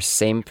have the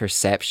same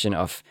perception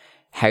of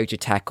how to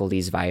tackle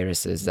these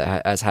viruses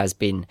as has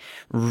been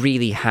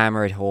really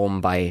hammered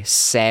home by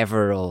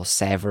several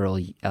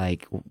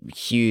like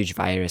huge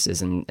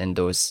viruses in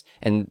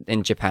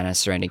Japan and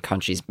surrounding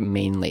countries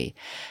mainly.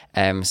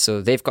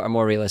 So they've got a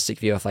more realistic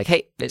view of like,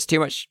 hey, it's too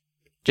much,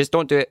 just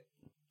don't do it.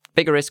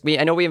 Bigger risk.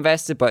 I know we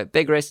invested, but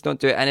big risk, don't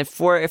do it. And if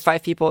 4 or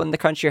 5 people in the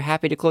country are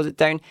happy to close it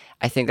down,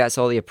 I think that's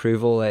all the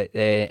approval that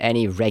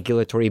any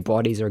regulatory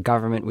bodies or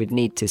government would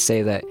need to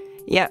say that,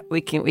 yeah, we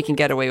can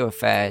get away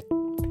with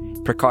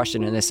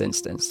precaution in this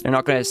instance. They're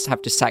not going to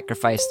have to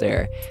sacrifice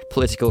their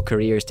political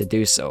careers to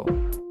do so.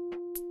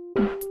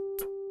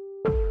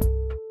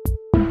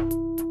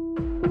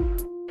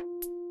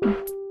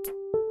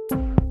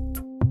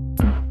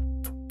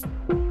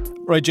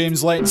 Right,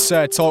 James, let's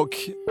talk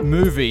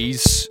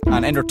movies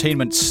and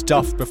entertainment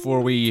stuff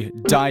before we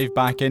dive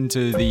back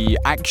into the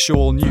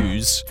actual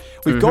news.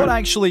 We've got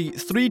actually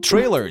 3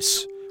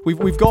 trailers.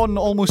 We've gone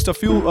almost a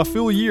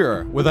full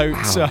year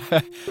without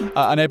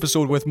an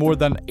episode with more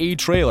than a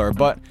trailer,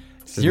 but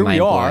here we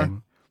are.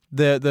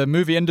 The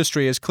movie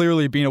industry has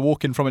clearly been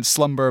awoken from its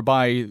slumber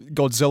by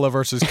Godzilla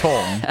vs.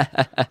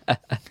 Kong.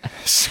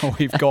 So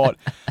we've got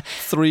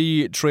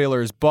 3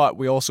 trailers, but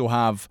we also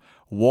have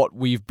what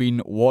we've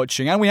been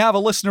watching, and we have a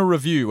listener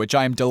review, which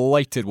I'm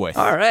delighted with.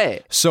 All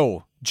right.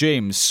 So,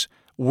 James,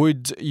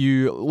 would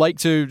you like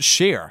to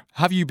share?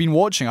 Have you been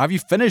watching? Have you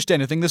finished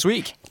anything this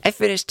week? I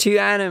finished 2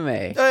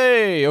 anime.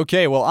 Hey,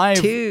 okay. Well,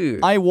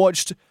 I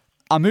watched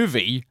a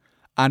movie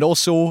and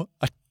also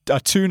a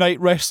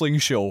 2-night wrestling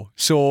show.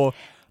 So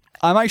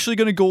I'm actually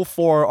going to go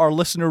for our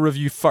listener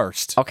review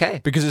first. Okay.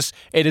 Because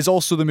it is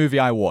also the movie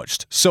I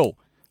watched. So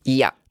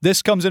yeah,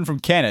 this comes in from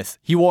Kenneth.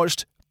 He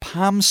watched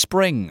Palm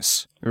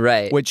Springs.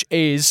 Right. Which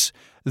is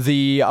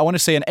I want to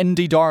say an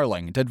indie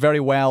darling. Did very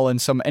well in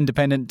some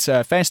independent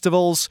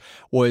festivals,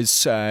 was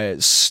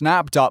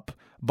snapped up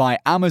by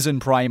Amazon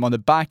Prime on the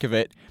back of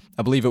it.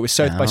 I believe it was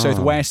South by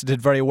Southwest. It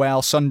did very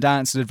well.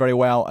 Sundance did very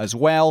well as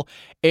well.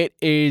 It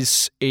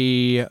is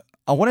I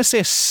want to say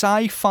a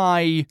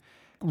sci-fi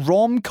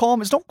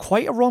rom-com. It's not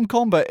quite a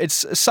rom-com, but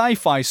it's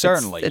sci-fi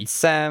certainly.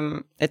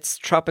 It's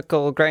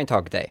Tropical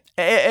Groundhog Day.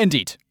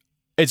 Indeed.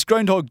 It's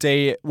Groundhog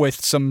Day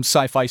with some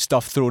sci-fi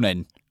stuff thrown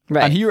in.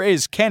 Right. And here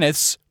is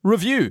Kenneth's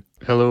review.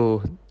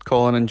 Hello,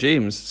 Colin and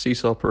James,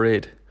 Seesaw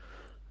Parade.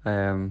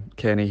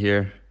 Kenny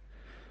here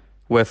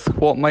with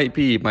what might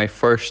be my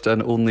first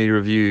and only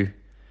review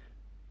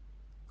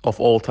of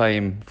all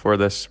time for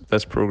this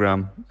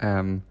program.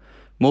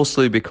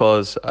 Mostly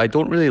because I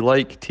don't really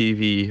like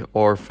TV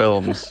or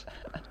films,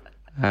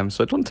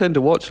 so I don't tend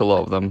to watch a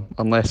lot of them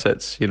unless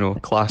it's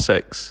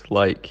classics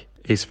like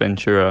Ace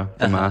Ventura,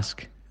 The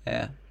Mask,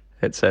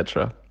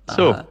 etc.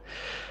 So.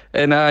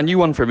 And a new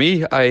one for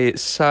me, I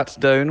sat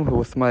down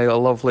with my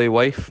lovely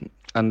wife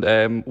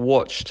and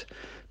watched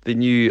the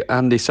new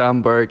Andy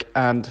Samberg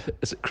and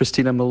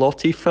Christina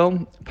Milioti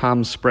film,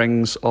 Palm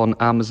Springs, on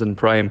Amazon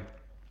Prime.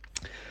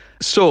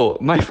 So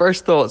my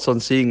first thoughts on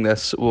seeing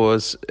this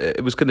was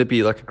it was going to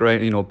be like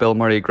a Bill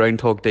Murray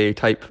Groundhog Day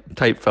type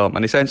film,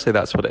 and essentially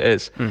that's what it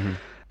is. Mm-hmm.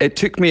 It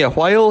took me a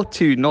while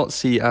to not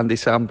see Andy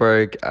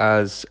Samberg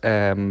as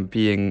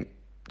being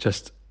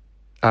just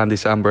Andy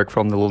Samberg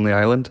from The Lonely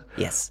Island.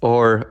 Yes.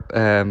 Or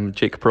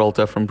Jake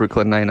Peralta from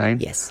Brooklyn Nine-Nine.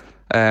 Yes.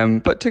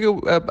 But to go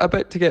a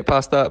bit to get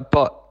past that,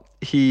 but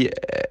he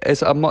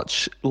is a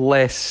much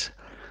less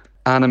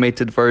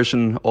animated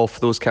version of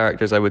those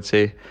characters, I would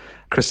say.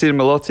 Christina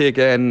Milioti,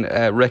 again,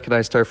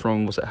 recognised her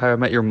from, was it How I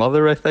Met Your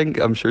Mother, I think?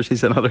 I'm sure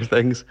she's in other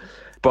things.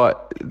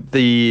 But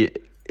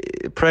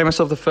premise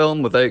of the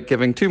film, without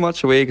giving too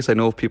much away, because I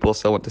know people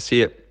still want to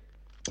see it.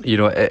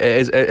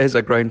 It is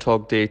a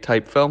Groundhog Day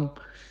type film.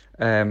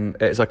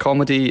 It's a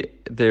comedy.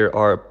 There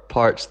are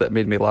parts that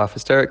made me laugh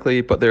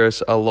hysterically, but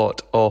there's a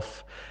lot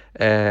of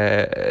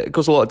it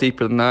goes a lot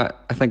deeper than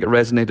that. I think it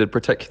resonated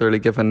particularly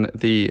given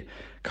the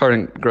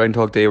current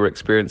Groundhog Day we're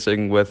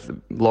experiencing with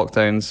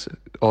lockdowns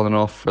on and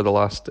off for the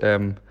last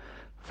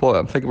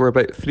I think we're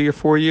about 3 or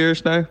 4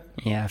 years now.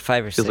 Yeah,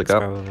 5 or 6 like that.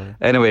 probably.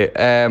 Anyway,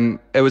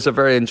 it was a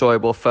very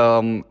enjoyable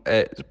film.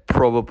 It's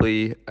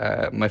probably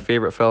my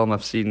favourite film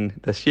I've seen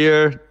this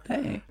year.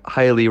 Hey,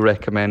 Highly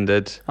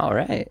recommended. all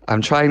right.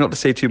 I'm trying not to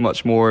say too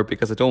much more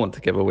because I don't want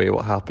to give away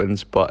what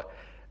happens, but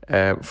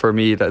for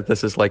me, that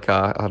this is like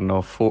a, I don't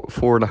know,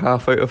 4.5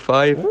 out of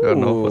 5. I don't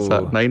know, what's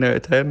that, 9 out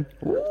of 10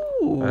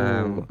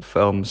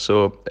 film.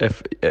 So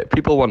if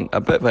people want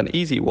a bit of an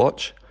easy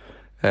watch,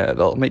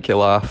 that'll make you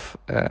laugh,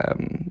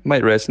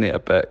 might resonate a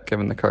bit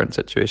given the current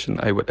situation,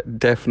 I would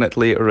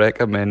definitely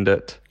recommend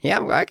it.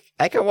 Yeah,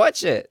 I can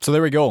watch it. So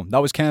there we go. That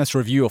was Kenneth's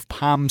review of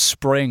Palm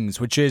Springs,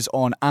 which is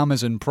on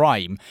Amazon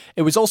Prime.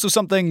 It was also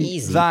something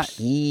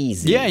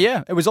Easy.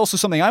 Yeah. It was also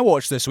something I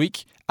watched this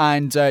week.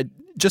 And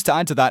just to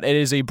add to that, it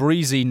is a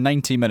breezy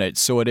 90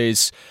 minutes. So it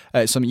is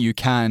something you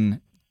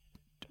can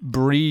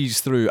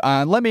breeze through.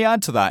 And let me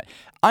add to that.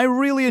 I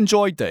really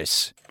enjoyed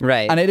this.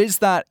 Right. And it is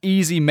that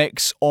easy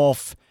mix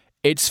of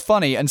it's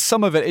funny, and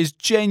some of it is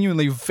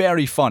genuinely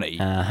very funny.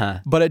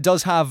 But it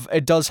does have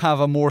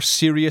a more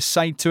serious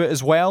side to it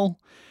as well,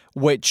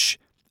 which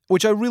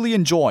I really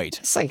enjoyed.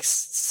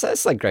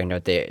 It's like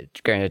Groundhog Day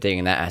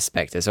in that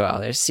aspect as well.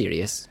 They're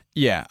serious.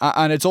 Yeah,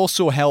 and it's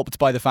also helped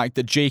by the fact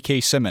that J.K.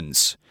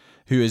 Simmons,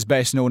 who is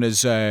best known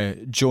as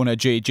Jonah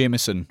J.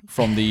 Jameson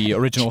from the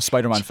original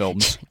Spider-Man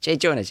films. J.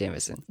 Jonah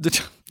Jameson.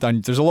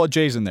 There's a lot of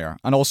J's in there.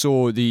 And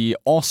also the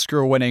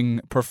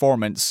Oscar-winning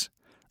performance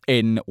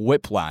in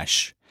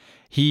Whiplash.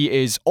 He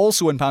is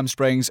also in Palm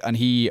Springs, and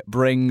he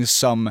brings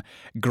some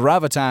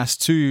gravitas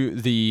to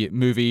the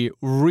movie.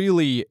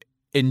 Really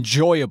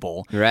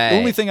enjoyable. Right. The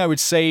only thing I would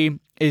say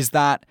is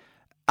that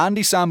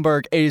Andy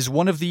Samberg is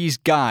one of these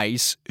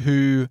guys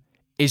who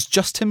is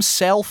just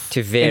himself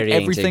To varying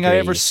in everything I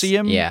ever degrees. see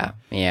him.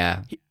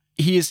 Yeah.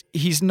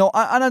 He's not,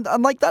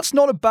 and like that's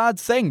not a bad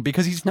thing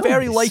because he's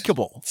very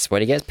likable. It's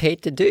what he gets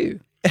paid to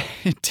do.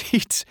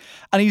 Indeed.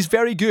 And he's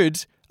very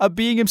good at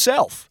being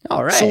himself.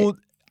 All right. So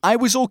I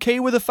was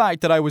okay with the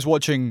fact that I was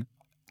watching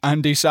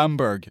Andy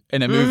Samberg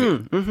in a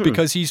movie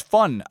because he's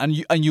fun and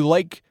you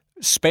like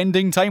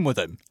spending time with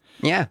him.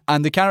 Yeah.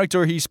 And the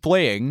character he's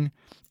playing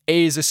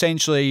is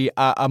essentially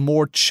a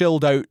more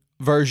chilled out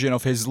version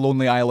of his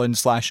Lonely Island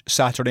 /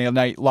 Saturday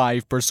Night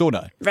Live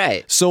persona.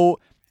 Right. So,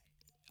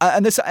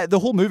 and the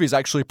whole movie is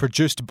actually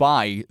produced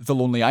by The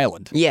Lonely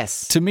Island.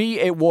 Yes. To me,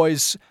 it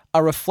was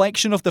a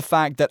reflection of the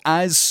fact that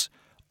as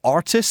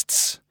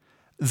artists,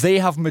 they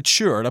have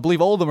matured. I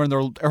believe all of them are in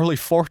their early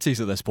 40s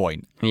at this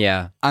point.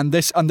 Yeah. And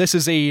this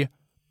is a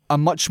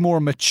much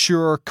more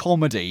mature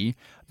comedy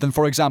than,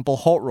 for example,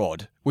 Hot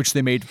Rod, which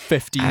they made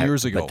 50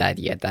 years ago. But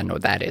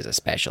that is a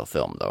special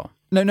film, though.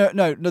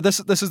 No. This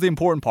is the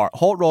important part.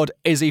 Hot Rod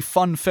is a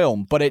fun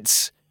film, but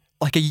it's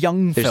like a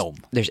young film.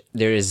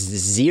 There is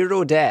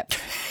zero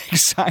depth.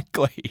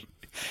 Exactly.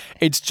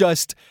 It's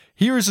just,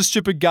 here's a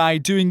stupid guy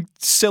doing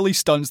silly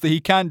stunts that he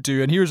can't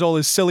do, and here's all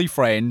his silly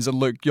friends, and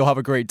look, you'll have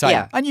a great time.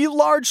 Yeah. And you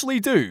largely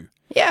do.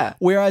 Yeah.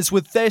 Whereas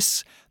with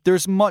this,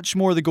 there's much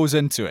more that goes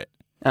into it.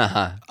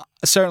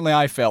 Certainly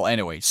I felt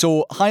anyway.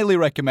 So highly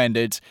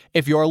recommended.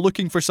 If you are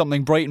looking for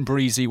something bright and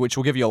breezy, which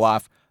will give you a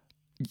laugh,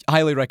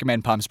 highly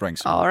recommend Palm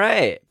Springs. All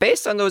right.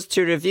 Based on those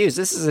 2 reviews,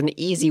 this is an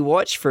easy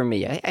watch for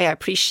me. I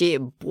appreciate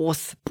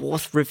both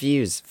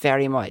reviews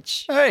very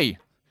much. Hey.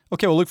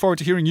 Okay, we'll look forward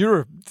to hearing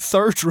your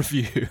 3rd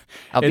review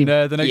in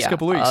the next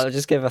couple of weeks. I'll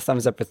just give a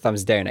thumbs up or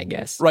thumbs down, I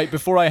guess. Right,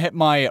 before I hit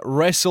my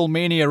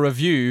WrestleMania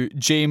review,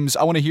 James,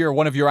 I want to hear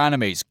one of your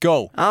animes.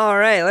 Go. All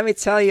right, let me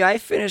tell you, I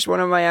finished one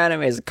of my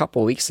animes a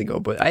couple weeks ago,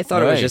 but I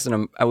thought it was just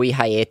a wee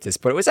hiatus,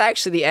 but it was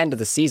actually the end of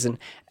the season.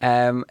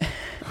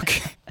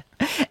 Okay.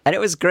 And it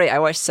was great. I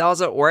watched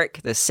Cells at Work,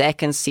 the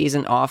 2nd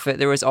season of it.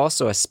 There was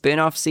also a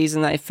spin-off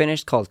season that I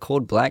finished called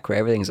Code Black, where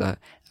everything's a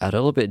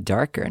little bit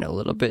darker and a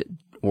little bit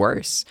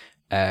worse.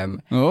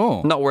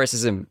 Not worse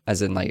as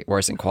in like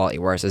worse in quality,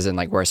 worse as in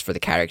like worse for the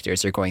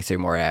characters. They're going through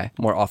more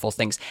awful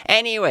things.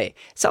 Anyway,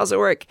 Cells at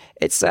Work.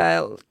 It's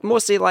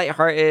mostly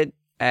lighthearted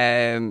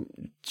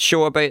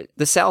show about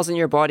the cells in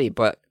your body,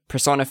 but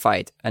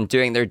personified and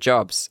doing their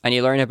jobs. And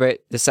you learn about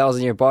the cells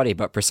in your body,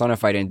 but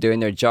personified and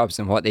doing their jobs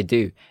and what they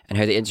do and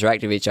how they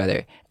interact with each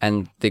other.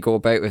 And they go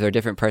about with their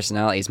different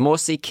personalities,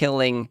 mostly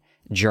killing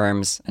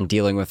germs and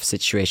dealing with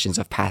situations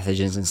of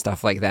pathogens and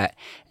stuff like that.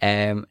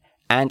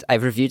 And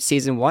I've reviewed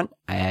season 1.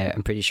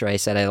 I'm pretty sure I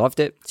said I loved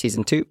it.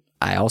 Season 2,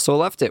 I also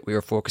loved it. We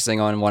were focusing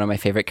on one of my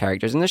favorite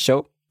characters in the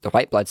show, the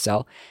white blood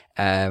cell,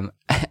 and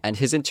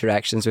his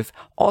interactions with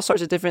all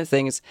sorts of different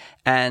things.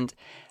 And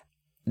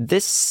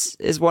this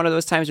is one of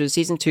those times where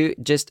season 2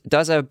 just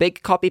does a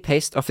big copy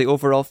paste of the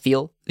overall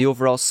feel, the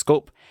overall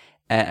scope,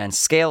 and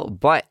scale,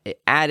 but it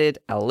added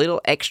a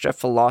little extra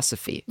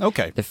philosophy.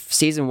 Okay. The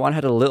season 1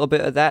 had a little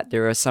bit of that.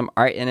 There was some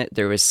art in it.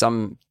 There was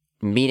some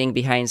meaning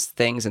behind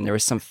things, and there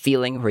was some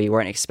feeling where you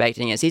weren't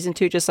expecting it. Season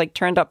 2 just like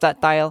turned up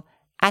that dial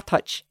a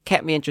touch,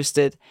 kept me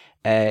interested,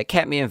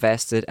 kept me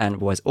invested,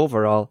 and was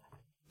overall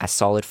a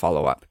solid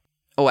follow-up.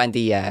 Oh, and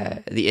the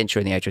intro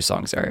and the outro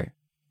songs are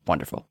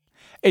wonderful.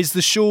 Is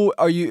the show?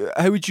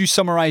 How would you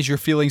summarize your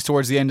feelings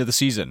towards the end of the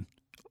season?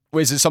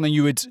 Is it something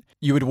you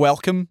would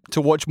welcome to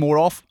watch more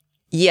of?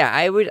 Yeah,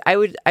 I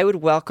would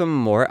welcome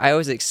more. I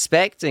was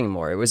expecting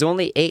more. It was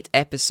only 8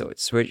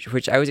 episodes,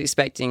 which I was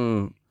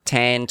expecting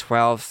 10,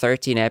 12,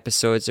 13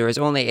 episodes. There was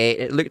only 8.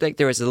 It looked like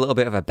there was a little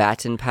bit of a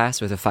baton pass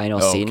with the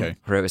final scene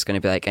where it was going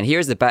to be like, and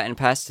here's the baton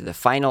pass to the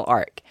final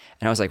arc.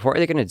 And I was like, what are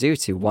they going to do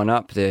to one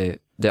up the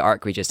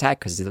arc we just had?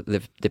 Because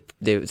the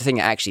thing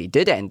that actually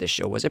did end the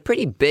show was a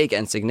pretty big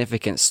and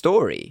significant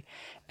story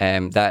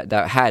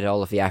that had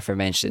all of the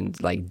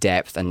aforementioned like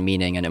depth and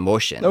meaning and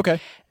emotion.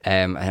 Okay.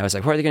 And I was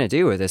like, what are they going to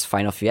do with this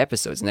final few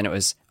episodes? And then it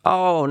was,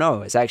 oh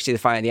no, it's actually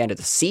the end of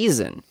the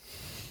season.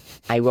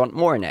 I want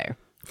more now.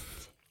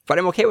 But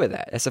I'm okay with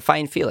that. It's a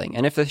fine feeling.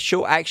 And if the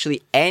show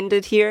actually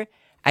ended here,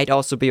 I'd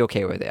also be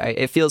okay with it.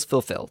 It feels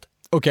fulfilled.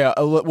 Okay,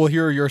 we'll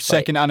hear your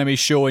second anime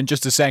show in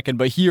just a second,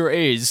 but here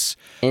is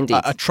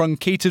a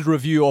truncated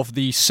review of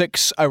the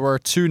 6-hour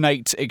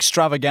 2-night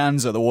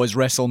extravaganza that was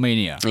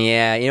WrestleMania.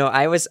 Yeah,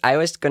 I was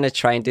going to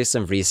try and do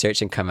some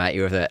research and come at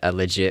you with a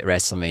legit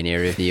WrestleMania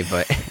review,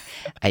 but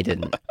I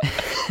didn't.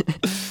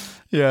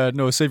 Yeah,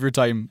 no, save your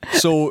time.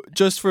 So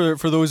just for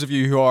those of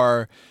you who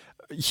are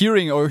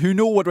hearing or who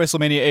know what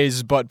WrestleMania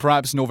is but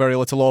perhaps know very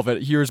little of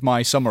it, here's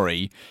my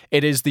summary.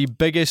 It is the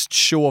biggest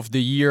show of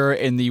the year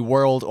in the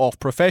world of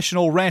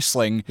professional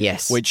wrestling,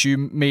 yes, which you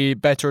may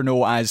better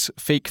know as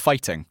fake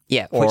fighting.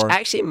 Yeah, which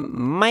actually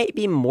might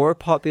be more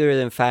popular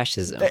than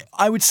fascism.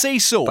 I would say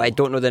so. But I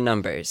don't know the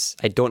numbers.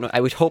 I don't know.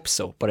 I would hope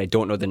so, but I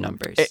don't know the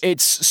numbers.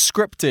 It's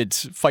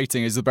scripted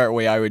fighting is the better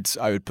way I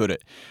would put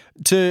it.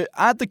 To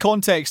add the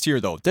context here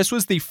though, this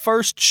was the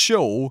first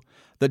show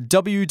that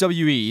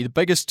WWE, the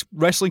biggest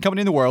wrestling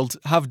company in the world,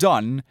 have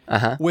done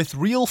with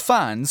real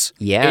fans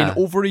in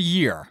over a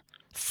year.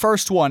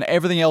 First one,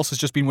 everything else has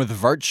just been with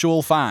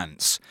virtual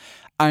fans.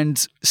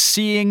 And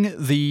seeing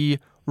the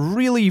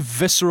really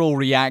visceral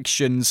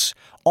reactions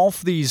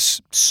of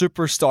these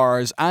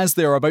superstars as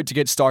they're about to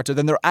get started,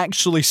 and they're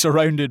actually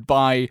surrounded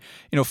by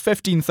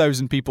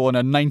 15,000 people in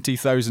a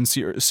 90,000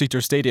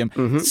 seater stadium.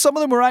 Mm-hmm. Some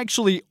of them were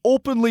actually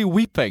openly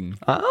weeping.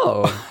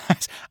 Oh,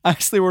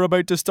 as they were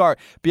about to start.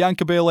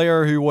 Bianca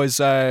Belair, who was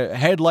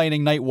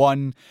headlining night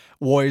one,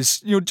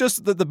 was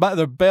just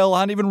the bell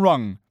hadn't even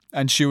rung,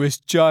 and she was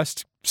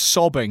just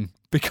sobbing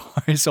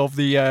because of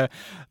the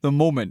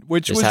moment,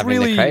 which just was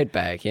really the crowd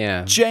back,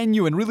 yeah,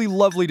 genuine, really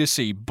lovely to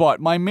see.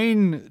 But my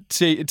main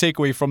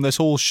takeaway from this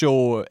whole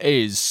show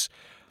is,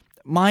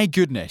 my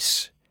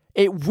goodness,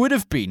 it would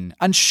have been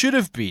and should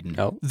have been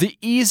the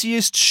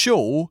easiest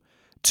show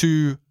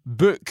to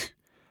book,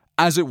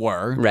 as it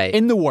were,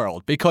 in the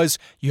world, because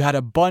you had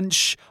a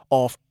bunch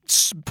of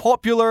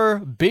popular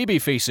baby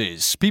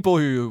faces, people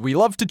who we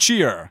love to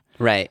cheer,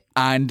 right?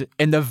 And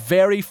in the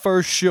very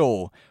first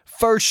show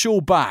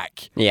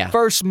back,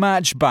 first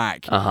match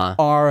back,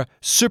 our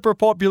super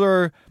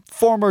popular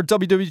former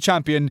WWE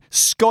champion,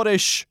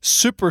 Scottish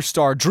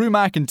superstar Drew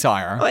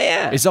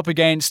McIntyre is up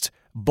against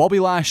Bobby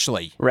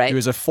Lashley, who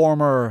is a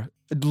former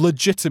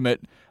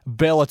legitimate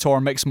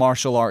Bellator mixed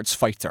martial arts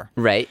fighter.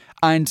 Right.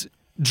 And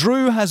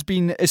Drew has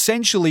been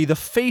essentially the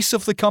face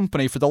of the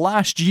company for the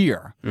last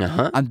year.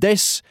 And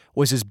this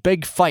was his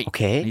big fight.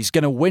 Okay. He's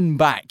going to win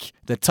back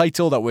the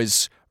title that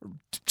was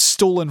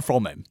stolen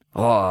from him.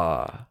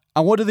 Oh.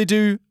 And what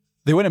do?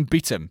 They went and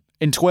beat him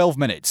in 12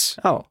 minutes.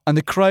 Oh. And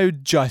the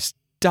crowd just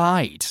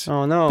died.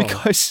 Oh, no.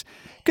 Because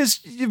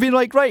you've been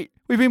like, right,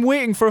 we've been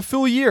waiting for a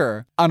full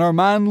year and our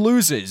man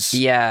loses.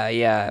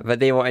 Yeah. But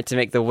they wanted to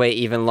make the wait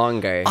even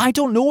longer. I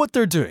don't know what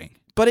they're doing.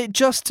 But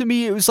to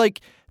me, it was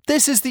like,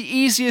 this is the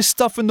easiest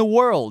stuff in the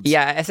world.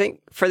 Yeah, I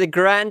think for the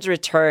grand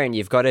return,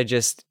 you just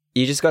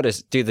got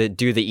to do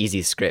the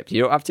easy script.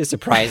 You don't have to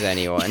surprise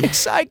anyone.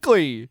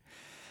 Exactly.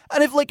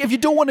 And if you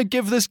don't want to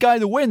give this guy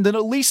the win, then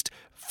at least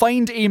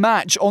find a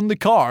match on the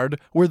card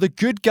where the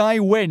good guy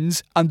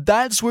wins, and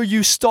that's where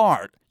you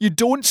start. You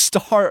don't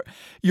start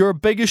your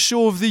biggest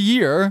show of the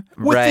year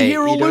with the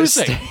hero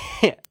losing.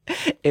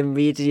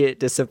 Immediate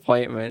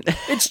disappointment.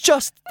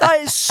 That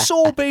is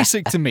so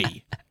basic to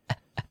me.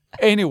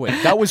 Anyway,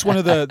 that was one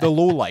of the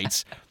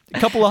lowlights. A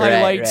couple of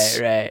highlights.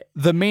 Right.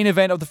 The main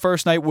event of the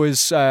first night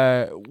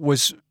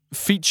was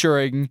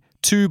featuring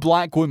 2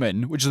 black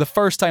women, which is the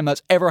first time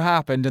that's ever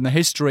happened in the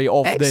history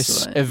of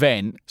this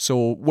event.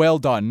 So well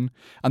done.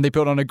 And they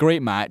put on a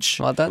great match.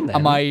 Well done then.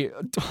 And my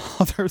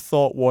other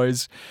thought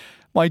was,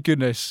 my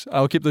goodness,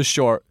 I'll keep this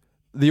short.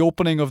 The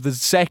opening of the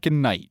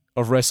second night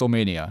of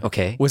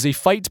WrestleMania was a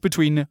fight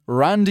between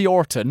Randy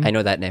Orton. I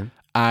know that name.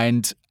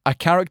 And a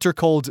character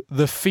called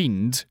The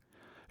Fiend,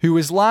 who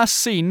was last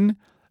seen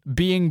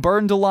being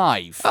burned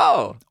alive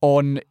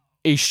on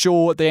a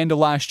show at the end of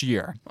last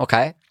year.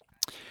 Okay.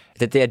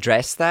 Did they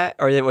address that,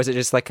 or was it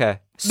just like a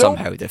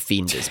somehow the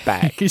Fiend is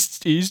back?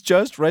 He's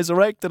just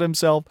resurrected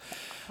himself.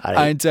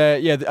 Alright.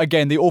 And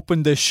again, they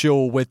opened this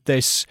show with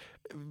this.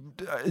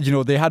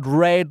 They had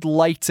red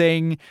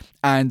lighting,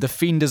 and the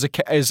Fiend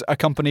is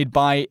accompanied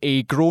by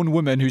a grown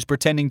woman who's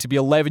pretending to be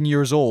 11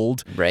 years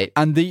old. Right.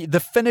 And the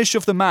finish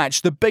of the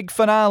match, the big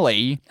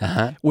finale,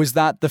 was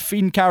that the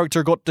Fiend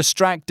character got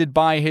distracted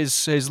by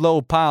his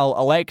little pal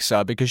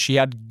Alexa because she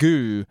had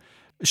goo.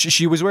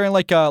 She was wearing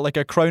like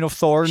a crown of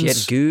thorns. She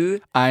had goo,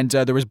 and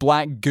there was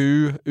black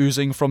goo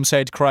oozing from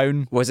said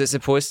crown. Was it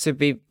supposed to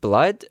be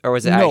blood, or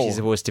was it No. actually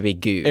supposed to be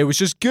goo? It was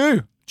just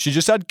goo. She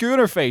just had goo on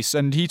her face,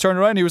 and he turned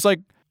around and he was like,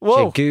 She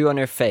whoa. had goo on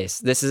her face.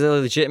 This is a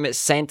legitimate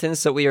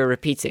sentence that we are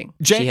repeating.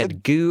 She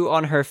had goo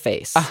on her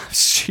face.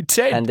 She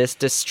did. And this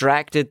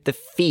distracted the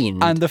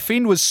Fiend. And the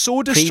Fiend was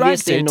so previously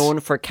distracted. known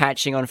for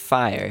catching on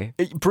fire.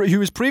 He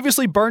was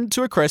previously burned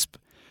to a crisp.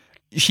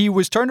 He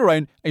was turned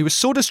around. He was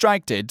so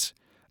distracted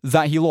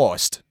that he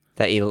lost.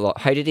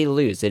 How did he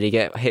lose? Did he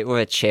get hit with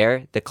a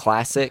chair? The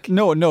classic?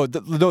 No.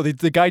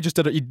 The guy just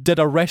did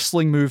a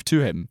wrestling move to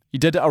him. He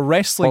did a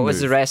wrestling move. What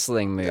was the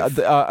wrestling move?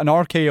 An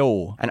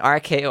RKO. An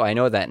RKO, I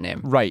know that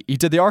name. Right. He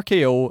did the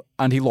RKO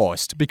and he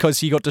lost because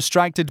he got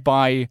distracted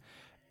by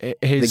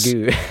his...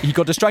 The goo. He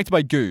got distracted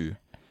by goo.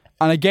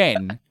 And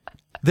again,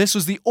 this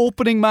was the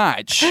opening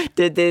match.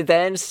 Did they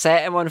then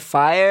set him on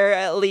fire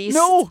at least?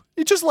 No,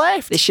 he just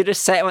left. They should have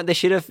set him. They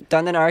should have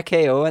done an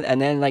RKO and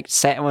then like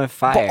set him on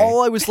fire. But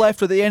all I was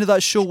left at the end of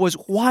that show was,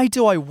 why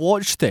do I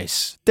watch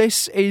this?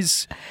 This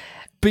is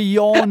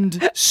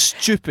beyond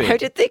stupid. How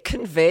did they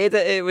convey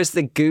that it was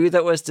the goo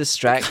that was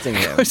distracting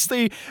him? Because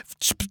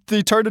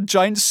they turned a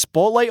giant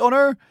spotlight on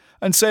her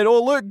and said,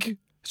 "Oh look,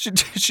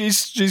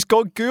 she's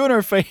got goo on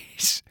her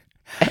face."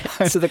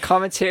 So the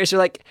commentators are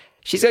like,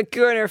 "She's got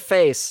goo on her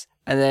face,"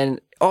 and then,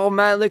 "Oh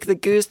man, look, the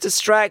goo's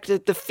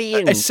distracted the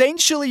Fiend."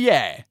 Essentially,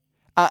 yeah.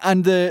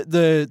 And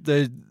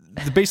the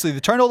basically they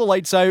turned all the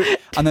lights out,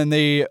 and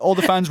then all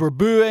the fans were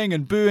booing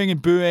and booing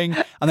and booing,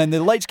 and then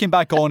the lights came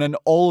back on, and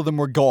all of them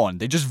were gone.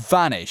 They just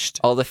vanished.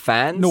 All the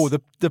fans? No,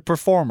 the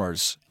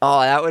performers.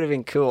 Oh, that would have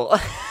been cool.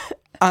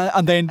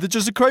 And then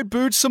the crowd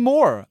booed some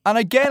more. And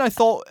again, I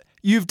thought,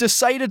 you've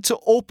decided to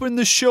open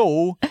the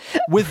show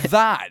with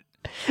that.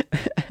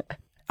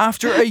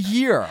 After a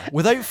year,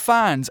 without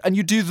fans, and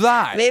you do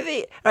that.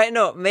 Maybe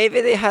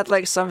they had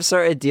like some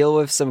sort of deal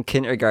with some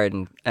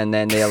kindergarten, and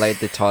then they allowed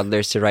the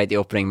toddlers to write the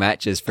opening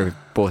matches for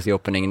both the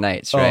opening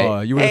nights, right?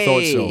 Oh, you would have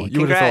thought so.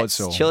 You would have thought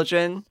so.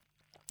 Children.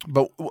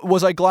 But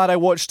was I glad I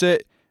watched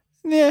it?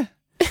 Yeah.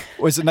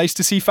 Was it nice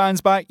to see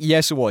fans back?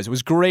 Yes, it was. It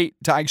was great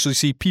to actually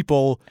see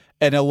people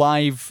in a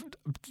live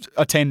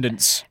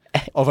attendance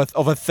of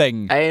a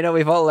thing. I know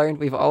we've all learned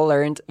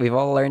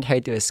how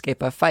to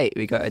escape a fight.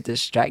 We got to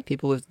distract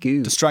people with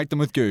goo. Distract them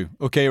with goo.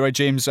 Okay, right,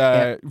 James.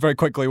 Very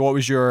quickly, what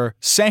was your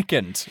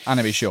second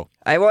anime show?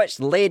 I watched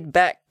Laid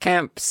Back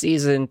Camp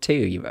season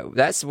 2.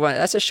 That's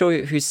a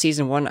show whose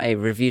season 1 I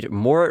reviewed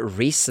more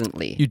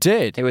recently. You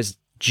did. It was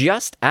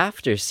just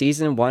after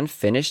season 1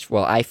 finished.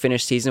 Well, I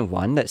finished season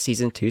 1 that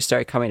season 2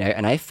 started coming out,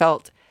 and I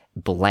felt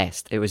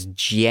blessed. It was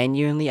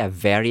genuinely a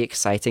very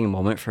exciting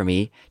moment for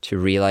me to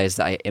realize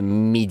that I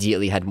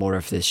immediately had more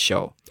of this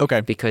show.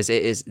 Okay. Because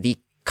it is the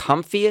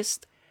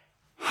comfiest,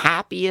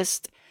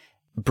 happiest,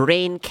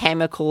 brain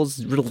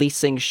chemicals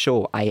releasing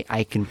show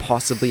I can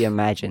possibly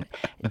imagine.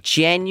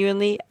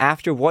 Genuinely,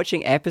 after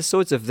watching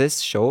episodes of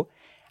this show,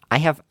 I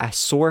have a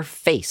sore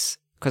face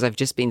because I've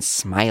just been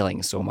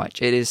smiling so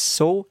much. It is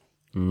so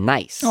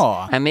nice.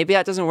 Aww. And maybe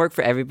that doesn't work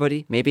for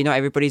everybody. Maybe not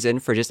everybody's in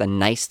for just a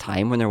nice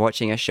time when they're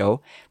watching a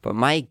show. But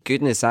my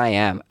goodness, I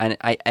am.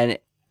 And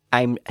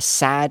I'm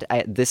sad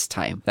at this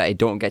time that I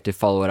don't get to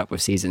follow it up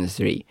with season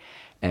 3.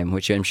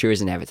 Which I'm sure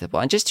is inevitable.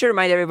 And just to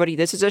remind everybody,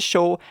 this is a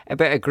show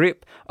about a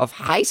group of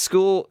high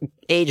school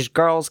aged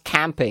girls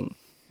camping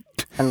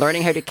and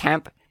learning how to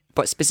camp,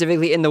 but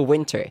specifically in the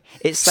winter.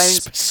 It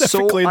sounds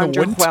so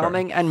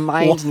underwhelming and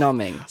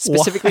mind-numbing.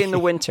 Specifically in the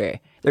winter.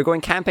 They're going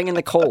camping in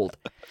the cold,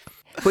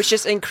 which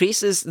just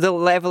increases the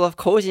level of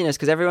coziness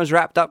because everyone's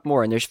wrapped up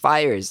more and there's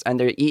fires and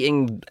they're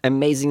eating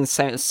amazing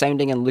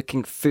sounding and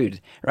looking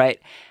food, right?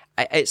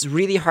 It's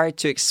really hard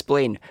to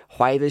explain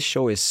why this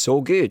show is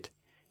so good,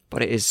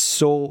 but it is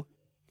so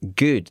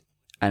good.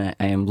 And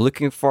I am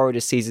looking forward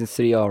to season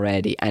 3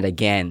 already. And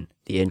again,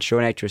 the intro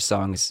and outro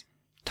songs,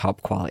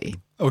 top quality.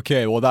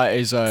 Okay, well that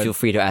is... Feel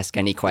free to ask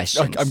any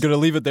questions. I'm going to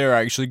leave it there,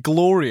 actually.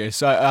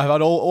 Glorious. I've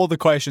had all the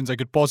questions I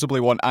could possibly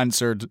want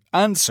answered.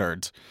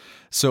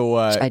 So,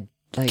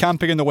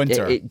 camping in the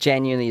winter. It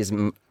genuinely is...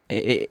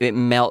 It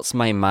melts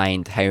my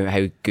mind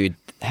how good...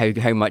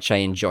 How much I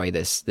enjoy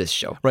this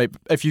show. Right.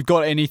 If you've got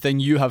anything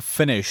you have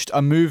finished,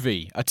 a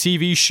movie, a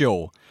TV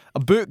show, a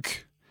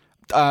book,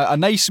 a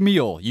nice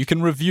meal, you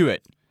can review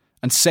it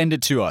and send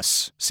it to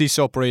us,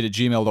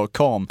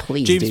 seesawparade@gmail.com.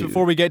 Please James, do.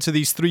 before we get to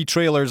these 3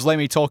 trailers, let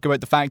me talk about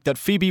the fact that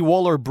Phoebe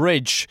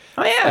Waller-Bridge,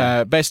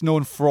 best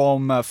known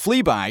from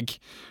Fleabag,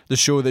 the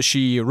show that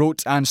she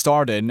wrote and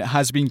starred in,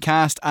 has been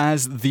cast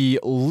as the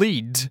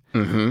lead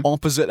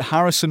opposite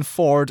Harrison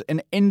Ford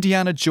in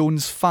Indiana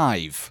Jones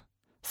 5.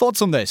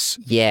 Thoughts on this?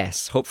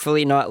 Yes,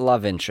 hopefully not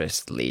love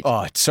interest lead. Oh,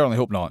 I certainly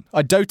hope not.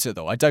 I doubt it,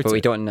 though. I doubt But it.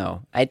 we don't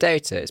know. I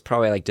doubt it. It's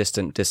probably like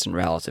distant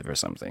relative or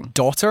something.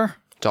 Daughter?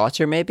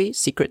 Daughter, maybe?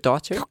 Secret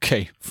daughter?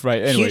 Okay,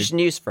 right, anyway. Huge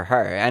news for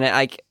her. And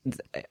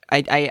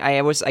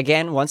I was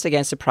once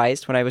again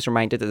surprised when I was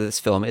reminded that this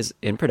film is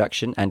in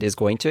production and is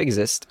going to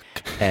exist,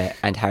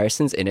 and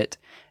Harrison's in it.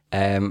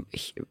 And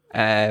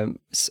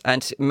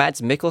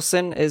Mads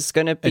Mikkelsen is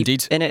going to be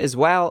Indeed. in it as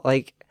well.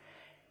 Like,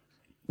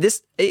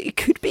 this, it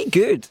could be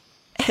good.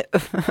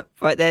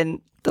 But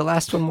then the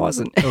last one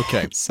wasn't.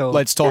 Okay, So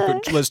let's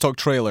talk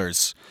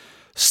trailers.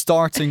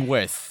 Starting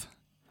with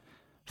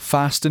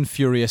Fast and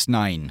Furious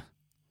 9.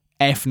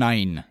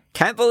 F9.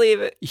 Can't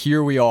believe it.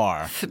 Here we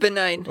are.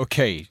 Benign.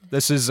 Okay,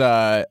 this is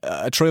a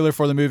trailer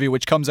for the movie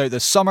which comes out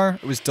this summer.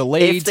 It was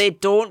delayed. If they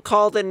don't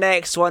call the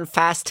next one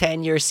Fast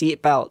 10 Year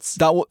Seatbelts,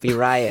 That will- be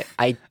riot.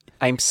 I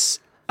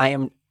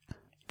am.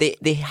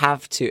 They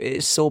have to.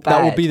 It's so bad.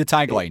 That will be the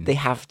tagline. They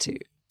have to.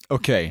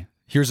 Okay,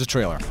 here's a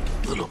trailer.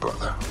 Little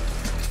brother,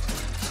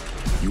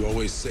 you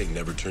always say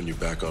never turn your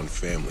back on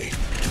family,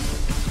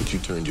 but you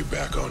turned your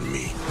back on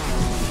me.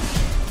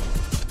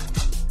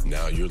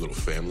 Now your little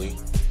family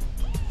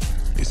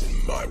is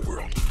in my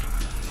world.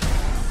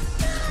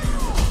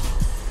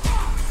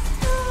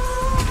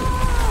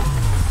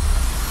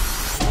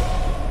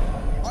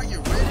 Are you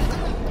ready?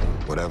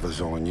 Whatever's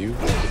on you,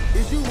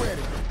 Is you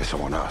ready? it's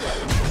on us.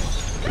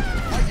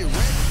 Are you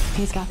ready?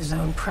 He's got his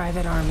own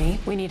private army.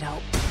 We need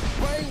help.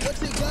 Bring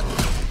what you got.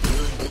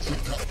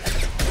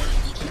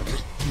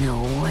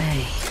 No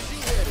way.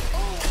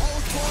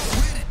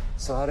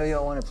 So how do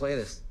y'all want to play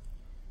this?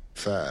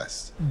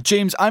 Fast.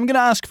 James, I'm going to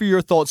ask for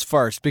your thoughts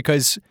first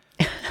because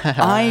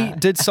I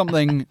did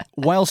something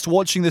whilst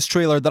watching this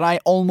trailer that I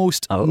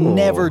almost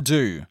never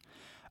do.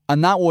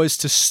 And that was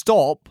to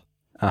stop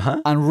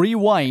and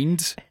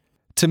rewind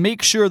to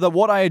make sure that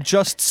what I had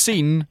just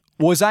seen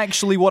was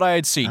actually what I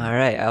had seen. All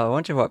right. I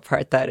wonder what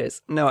part that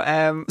is.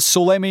 No.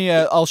 So let me,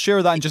 I'll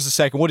share that in just a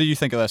second. What do you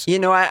think of this? You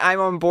know, I'm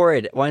on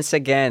board. Once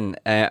again,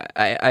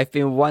 I've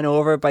been won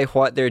over by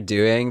what they're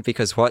doing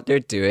because what they're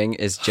doing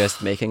is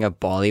just making a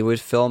Bollywood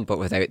film, but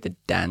without the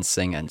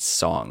dancing and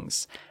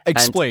songs.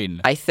 Explain.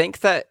 And I think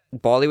that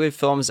Bollywood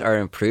films are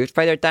improved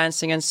by their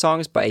dancing and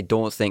songs, but I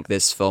don't think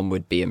this film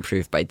would be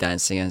improved by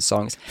dancing and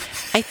songs.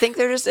 I think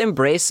they're just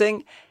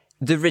embracing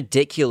the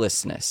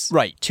ridiculousness.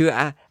 Right.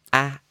 To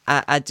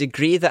a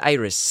degree that I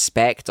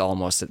respect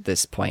almost at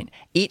this point.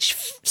 Each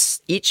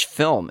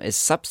film is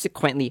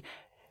subsequently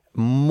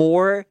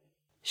more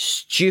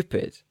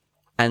stupid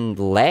and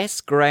less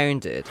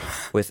grounded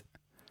with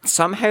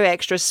somehow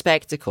extra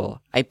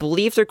spectacle. I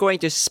believe they're going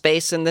to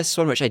space in this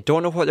one, which I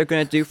don't know what they're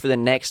going to do for the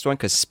next one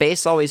because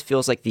space always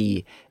feels like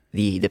the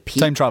peak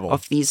Time travel.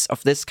 of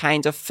this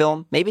kind of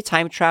film. Maybe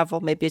time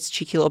travel, maybe it's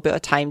cheeky little bit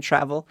of time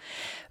travel.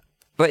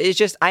 But it's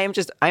just I'm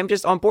just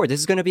on board. This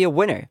is going to be a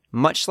winner,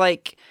 much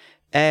like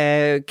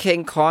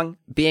King Kong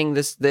being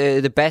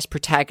the best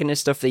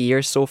protagonist of the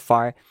year so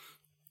far.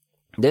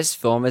 This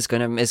film is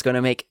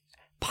gonna make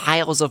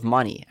piles of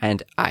money,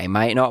 and I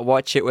might not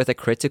watch it with a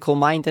critical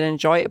mind and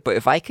enjoy it, but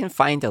if I can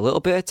find a little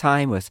bit of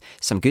time with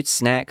some good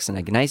snacks and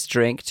a nice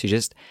drink to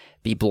just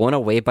be blown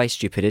away by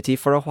stupidity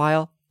for a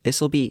while, this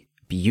will be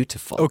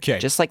beautiful. Okay.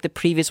 Just like the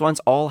previous ones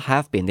all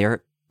have been.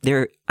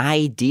 They're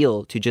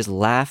ideal to just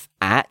laugh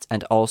at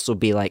and also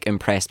be like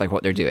impressed by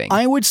what they're doing.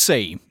 I would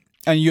say,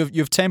 and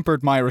you've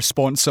tempered my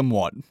response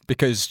somewhat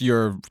because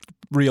you're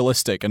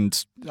realistic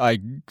and I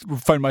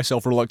found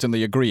myself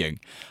reluctantly agreeing.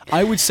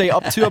 I would say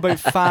up to about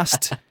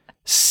Fast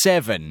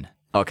 7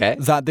 Okay.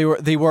 that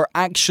they were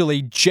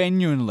actually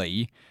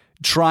genuinely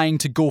trying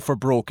to go for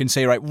broke and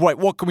say, right,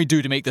 what can we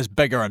do to make this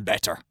bigger and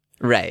better?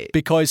 Right.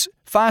 Because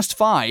Fast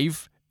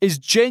 5 is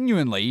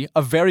genuinely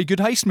a very good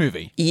heist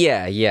movie.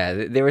 Yeah.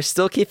 They were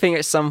still keeping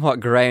it somewhat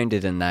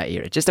grounded in that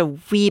era. Just a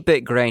wee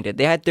bit grounded.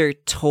 They had their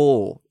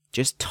toe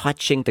just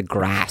touching the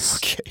grass.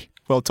 Okay.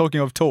 Well,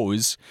 talking of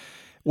toes,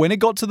 when it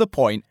got to the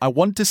point, I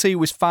want to say it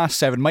was Fast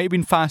 7, might have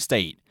been Fast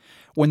 8,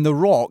 when The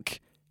Rock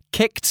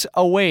kicked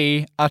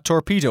away a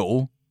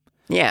torpedo.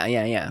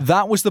 Yeah.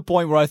 That was the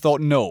point where I thought,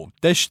 no,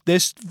 this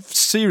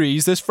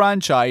series, this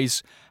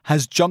franchise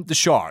has jumped the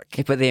shark.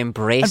 Okay, but they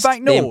embraced. In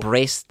fact, They no.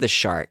 embraced the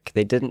shark.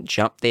 They didn't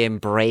jump. They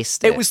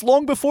embraced it. It was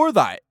long before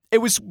that. It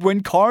was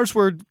when cars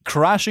were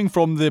crashing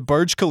from the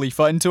Burj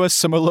Khalifa into a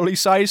similarly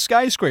sized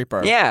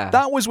skyscraper. Yeah.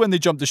 That was when they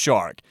jumped the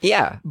shark.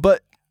 Yeah.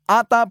 But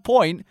at that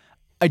point,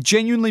 I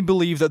genuinely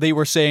believe that they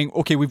were saying,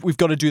 okay, we've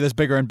got to do this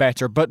bigger and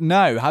better. But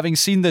now, having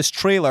seen this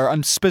trailer,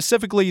 and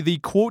specifically the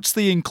quotes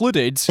they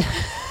included,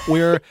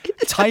 where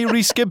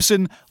Tyrese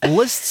Gibson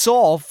lists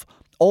off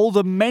all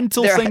the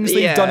mental things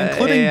they've done,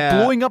 including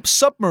blowing up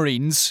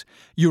submarines,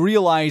 you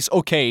realise,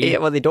 okay, Yeah.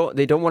 Well, they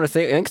don't want to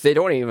think. They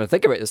don't even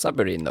think about the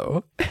submarine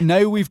though.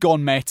 now we've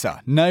gone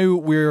meta. Now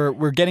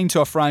we're getting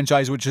to a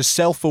franchise which is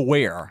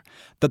self-aware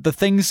that the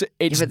things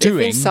it's but they've been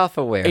doing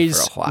self-aware for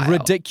is a while.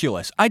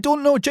 ridiculous. I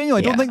don't know,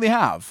 genuinely, I don't Yeah. think they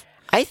have.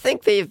 I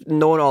think they've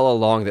known all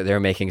along that they're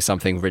making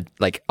something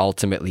like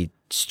ultimately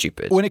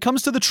stupid. When it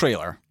comes to the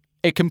trailer,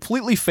 it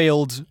completely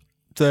failed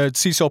the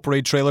Seesaw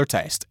Parade trailer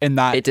test in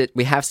that It did.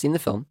 We have seen the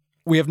film.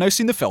 we have now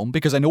seen the film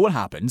because I know what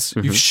happens.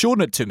 You've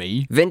shown it to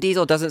me. Vin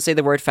Diesel doesn't say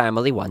the word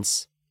family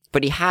once,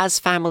 but he has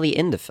family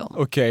in the film.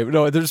 Okay,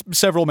 no, there's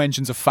several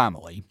mentions of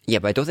family. Yeah,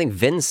 but I don't think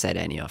Vin said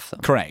any of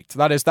them. Correct.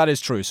 That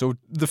is true. So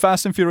the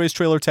Fast and Furious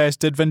trailer test,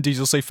 did Vin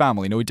Diesel say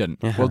family? No, he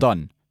didn't. Well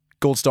done.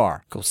 Gold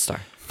star. Gold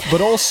star.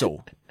 But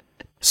also,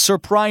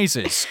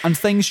 surprises and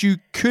things you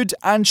could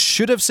and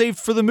should have saved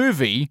for the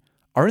movie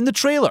are in the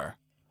trailer.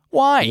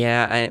 Why?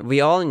 Yeah,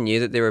 we all knew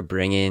that they were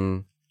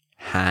bringing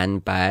Han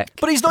back.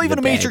 But he's not from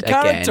even the a major dead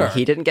again. character.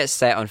 He didn't get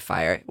set on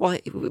fire. Well,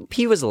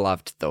 he was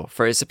loved, though,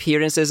 for his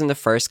appearances in the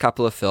first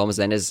couple of films,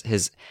 then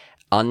his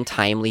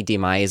untimely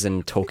demise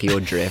in Tokyo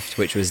Drift,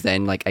 which was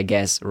then, like, I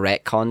guess,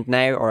 retconned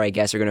now, or I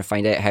guess we're going to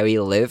find out how he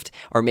lived,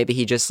 or maybe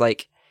he just,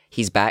 like,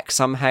 he's back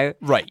somehow.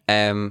 Right.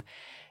 And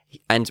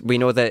we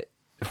know that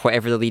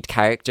whatever the lead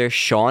character,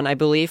 Sean, I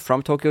believe,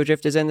 from Tokyo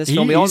Drift is in this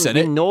film. He's in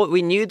it.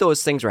 We knew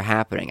those things were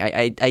happening.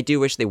 I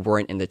do wish they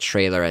weren't in the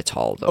trailer at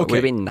all, though. It would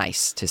have been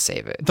nice to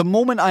save it. The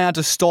moment I had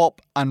to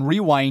stop and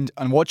rewind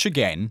and watch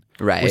again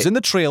Right. was in the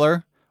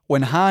trailer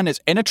when Han is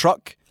in a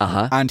truck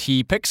and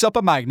he picks up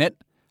a magnet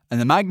and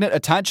the magnet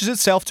attaches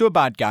itself to a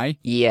bad guy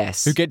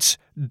Yes. who gets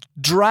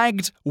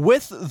dragged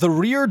with the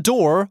rear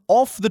door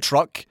off the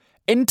truck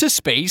into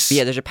space.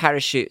 Yeah, there's a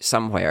parachute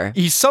somewhere.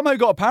 He's somehow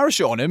got a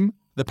parachute on him.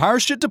 The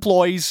parachute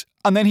deploys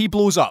and then he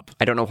blows up.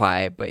 I don't know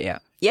why, but yeah.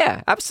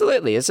 Yeah,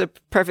 absolutely. It's a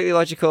perfectly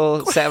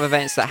logical set of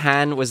events that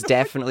Han was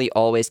definitely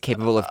always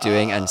capable of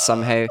doing, and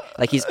somehow,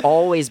 like, he's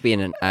always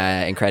been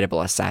an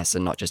incredible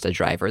assassin, not just a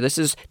driver. This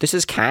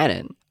is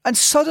canon. And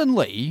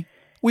suddenly,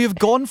 we have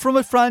gone from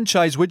a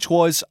franchise which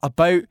was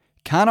about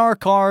can our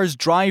cars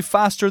drive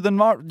faster than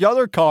the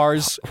other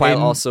cars? While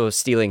in- also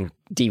stealing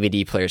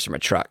DVD players from a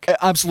truck.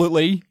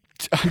 Absolutely.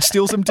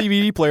 Steal some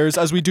DVD players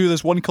as we do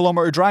this 1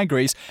 kilometer drag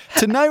race,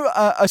 to now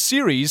a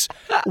series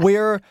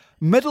where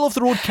middle of the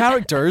road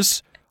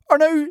characters are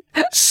now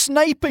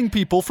sniping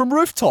people from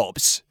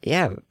rooftops.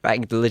 Yeah,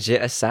 like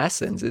legit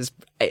assassins.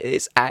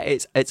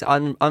 It's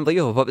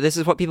unbelievable. But this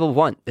is what people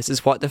want. This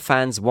is what the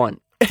fans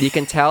want. You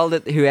can tell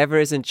that whoever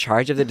is in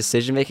charge of the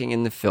decision making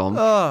in the film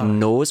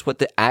knows what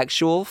the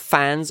actual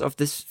fans of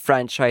this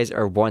franchise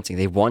are wanting.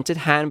 They wanted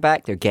Han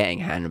back, they're getting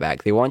Han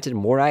back. They wanted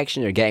more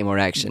action, they're getting more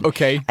action.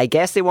 Okay. I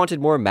guess they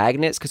wanted more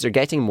magnets because they're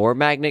getting more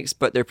magnets,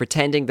 but they're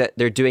pretending that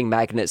they're doing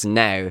magnets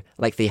now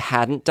like they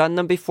hadn't done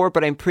them before,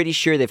 but I'm pretty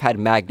sure they've had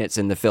magnets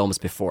in the films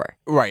before.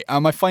 Right,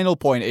 and my final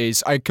point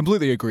is I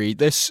completely agree.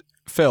 This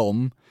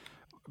film,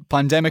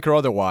 pandemic or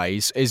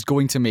otherwise, is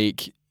going to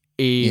make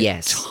a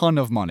ton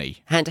of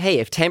money. And hey,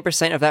 if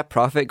 10% of that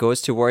profit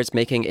goes towards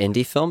making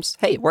indie films,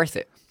 hey, worth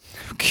it.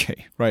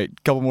 Okay, right.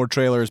 Couple more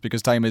trailers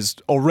because time is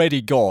already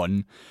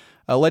gone.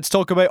 Let's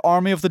talk about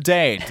Army of the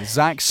Dead,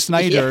 Zack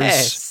Snyder's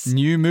Yes.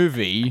 new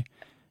movie.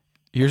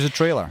 Here's a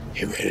trailer.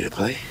 You ready to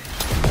play?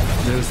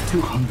 There's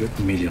 $200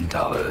 million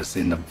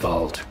in the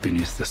vault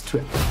beneath the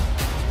strip.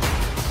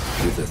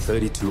 With a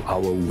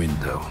 32-hour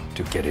window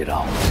to get it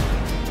out.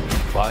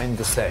 Find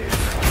the safe.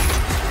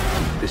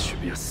 This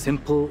should be a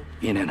simple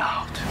in and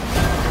out.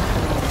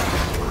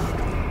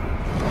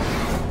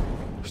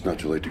 It's not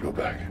too late to go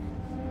back.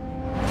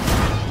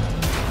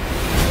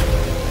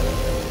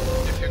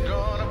 If you're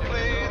gonna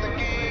play the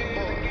game,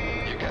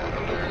 boy, you gotta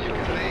learn to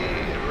play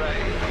it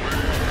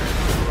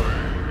right.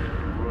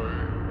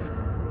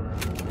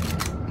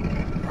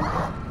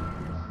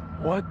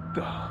 What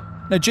the?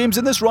 Now, James,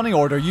 in this running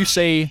order, you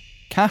say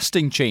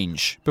casting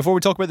change. Before we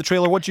talk about the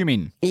trailer, what do you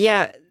mean?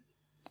 Yeah,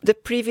 the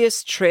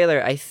previous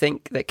trailer, I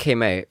think, that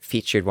came out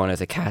featured one of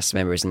the cast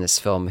members in this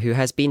film who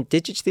has been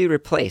digitally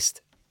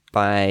replaced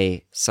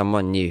by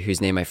someone new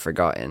whose name I've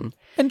forgotten.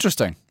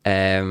 Interesting.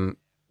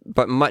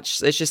 But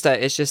it's just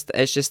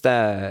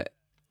a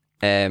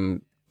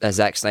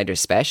Zack Snyder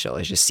special.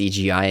 It's just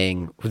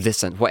CGIing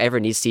this and whatever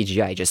needs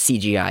CGI, just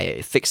CGI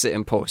it, fix it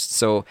in post.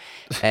 So,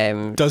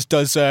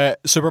 Does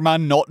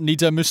Superman not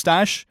need a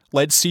mustache?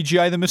 Let's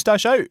CGI the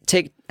mustache out.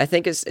 I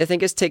think it's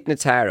Tig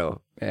Notaro.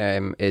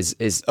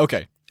 Is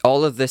Okay.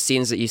 all of the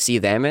scenes that you see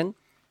them in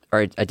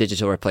are a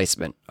digital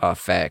replacement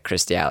of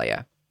Chris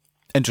D'Elia,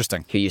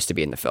 Interesting. who used to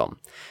be in the film.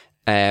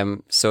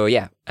 So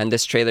yeah, and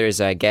this trailer is,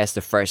 I guess,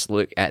 the first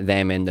look at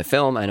them in the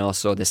film, and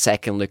also the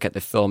second look at the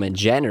film in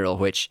general,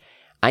 which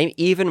I'm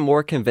even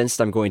more convinced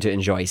I'm going to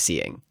enjoy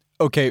seeing.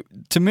 Okay,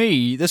 to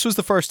me, this was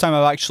the first time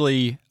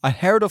I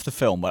heard of the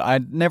film, but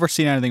I'd never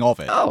seen anything of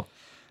it. Oh,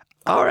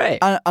 all right.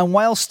 And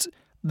whilst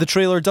the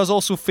trailer does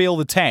also fail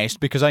the test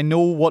because I know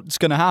what's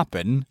going to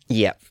happen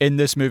Yeah, in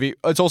this movie,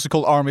 it's also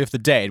called Army of the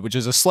Dead, which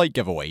is a slight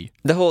giveaway.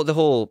 the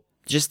whole,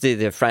 just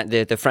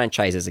the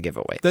franchise is a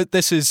giveaway.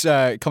 This is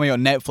coming out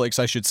on Netflix,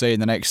 I should say, in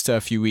the next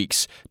few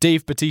weeks.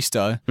 Dave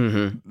Bautista,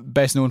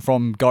 best known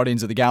from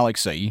Guardians of the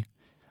Galaxy,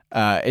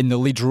 in the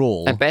lead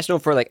role. And best known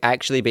for like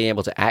actually being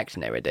able to act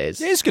nowadays.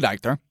 He's a good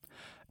actor.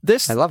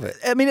 I love it.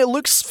 I mean, it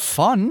looks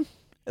fun.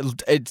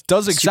 It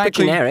does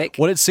exactly generic.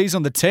 what it says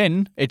on the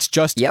tin. It's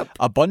just Yep.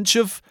 a bunch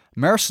of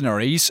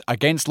mercenaries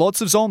against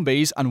lots of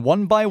zombies, and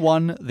one by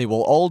one, they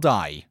will all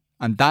die.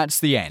 And that's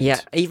the end. Yeah,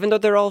 even though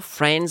they're all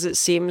friends, it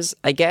seems,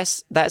 I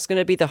guess that's going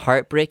to be the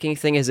heartbreaking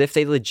thing, is if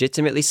they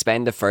legitimately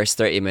spend the first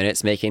 30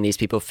 minutes making these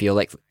people feel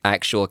like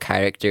actual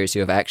characters who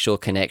have actual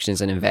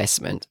connections and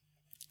investment.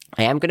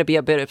 I am going to be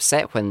a bit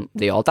upset when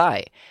they all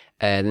die.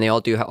 And they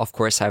all do, of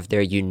course, have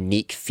their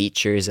unique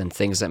features and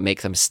things that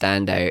make them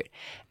stand out.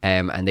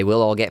 And they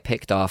will all get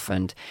picked off,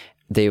 and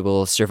they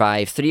will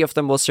survive. 3 of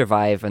them will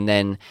survive, and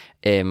then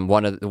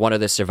one of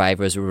the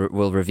survivors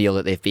will reveal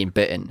that they've been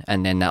bitten,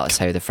 and then that is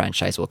how the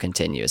franchise will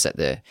continue. Is that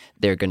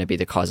they're going to be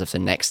the cause of the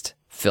next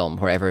film,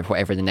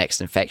 whatever the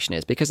next infection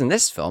is. Because in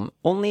this film,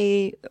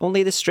 only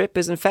the Strip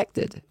is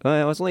infected.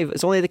 It's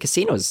only the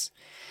casinos.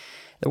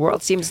 The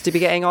world seems to be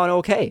getting on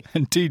okay.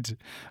 Indeed.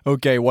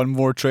 Okay, one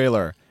more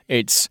trailer.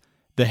 It's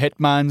The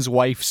Hitman's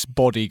Wife's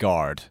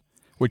Bodyguard,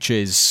 which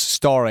is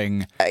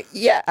starring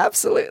Yeah,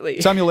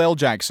 absolutely. Samuel L.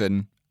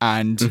 Jackson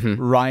and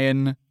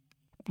Ryan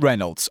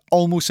Reynolds.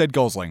 Almost said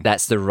Gosling.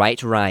 That's the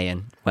right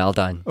Ryan. Well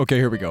done. Okay,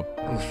 here we go.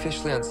 I'm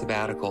officially on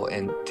sabbatical,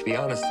 and to be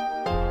honest,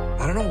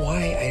 I don't know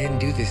why I didn't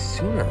do this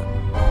sooner.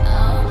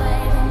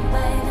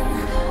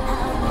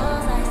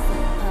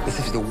 As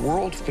if the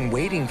world's been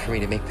waiting for me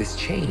to make this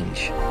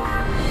change.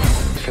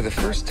 For the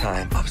first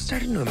time, I'm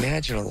starting to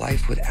imagine a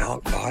life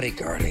without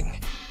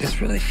bodyguarding.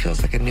 This really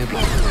feels like a new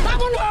beginning.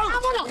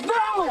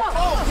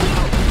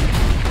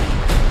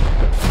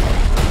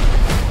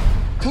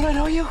 Don't I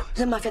know you?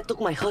 The mafia took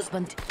my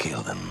husband.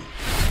 Kill them.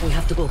 We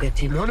have to go get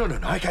him. No.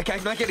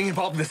 I'm not getting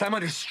involved in this. I'm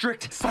under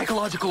strict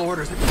psychological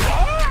orders.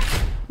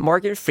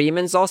 Morgan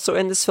Freeman's also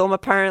in this film,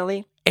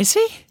 apparently. Is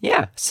he?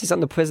 Yeah, his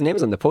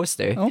name's on the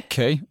poster.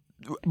 Okay.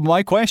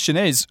 My question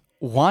is,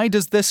 why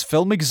does this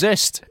film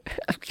exist?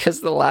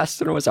 Because the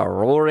last one was a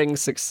roaring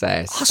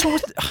success. That's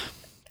what-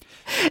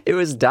 It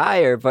was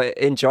dire, but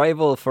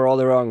enjoyable for all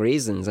the wrong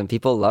reasons, and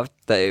people loved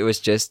that it was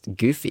just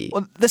goofy.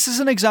 Well, this is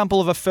an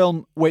example of a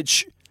film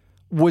which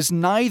was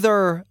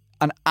neither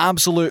an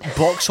absolute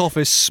box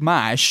office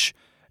smash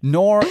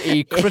nor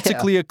a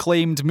critically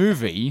acclaimed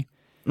movie.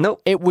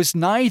 Nope. It was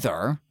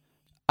neither.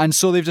 And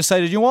so they've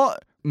decided, you know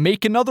what?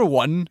 Make another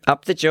one.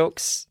 Up the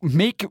jokes.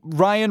 Make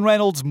Ryan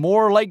Reynolds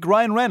more like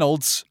Ryan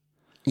Reynolds.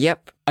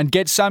 Yep. And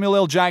get Samuel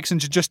L. Jackson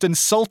to just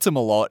insult him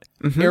a lot.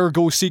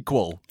 Ergo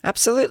sequel.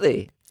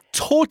 Absolutely.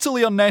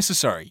 Totally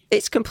unnecessary.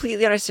 It's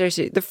completely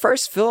unnecessary. The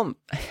first film,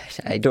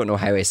 I don't know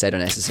how I said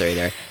unnecessary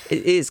there.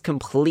 It is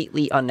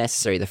completely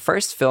unnecessary. The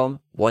first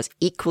film was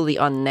equally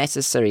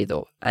unnecessary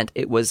though, and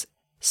it was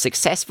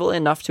successful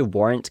enough to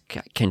warrant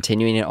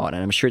continuing it on.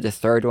 And I'm sure the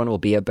third one will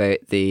be about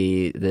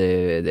the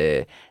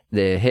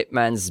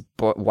hitman's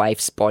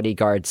wife's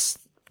bodyguard's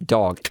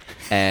dog,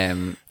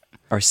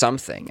 or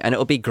something, and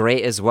it'll be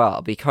great as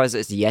well because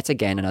it's yet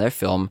again another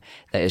film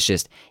that is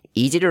just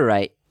easy to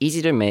write,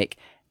 easy to make.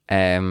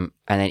 And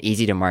then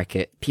easy to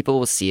market. People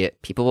will see it.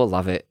 People will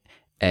love it.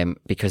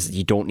 Because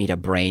you don't need a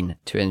brain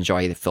to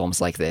enjoy the films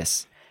like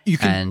this. You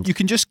can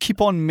just keep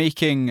on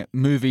making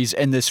movies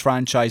in this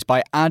franchise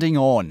by adding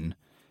on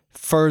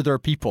further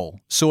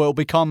people. So it'll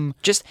become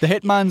just the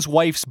hitman's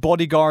wife's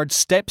bodyguard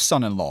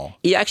stepson-in-law.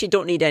 You actually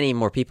don't need any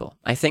more people.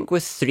 I think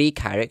with 3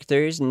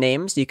 characters'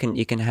 names, you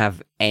can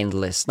have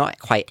endless, not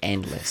quite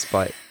endless,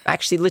 but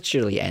actually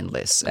literally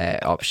endless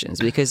options.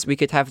 Because we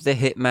could have the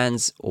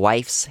hitman's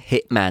wife's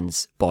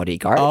hitman's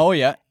bodyguard. Oh,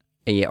 yeah.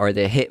 Or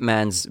the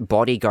hitman's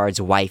bodyguard's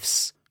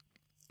wife's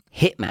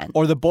hitman.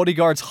 Or the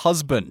bodyguard's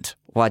husband.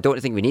 Well, I don't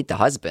think we need the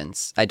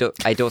husbands. I don't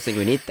think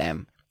we need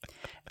them.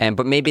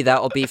 But maybe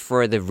that'll be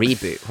for the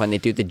reboot when they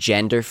do the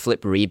gender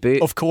flip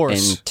reboot. Of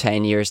course, in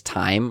 10 years'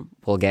 time,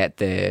 we'll get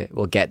the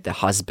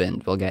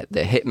husband, we'll get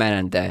the hitman,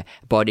 and the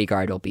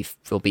bodyguard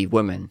will be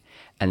women,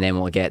 and then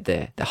we'll get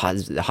the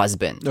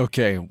husband.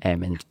 Okay.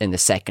 In the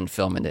second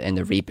film in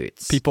the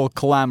reboots. People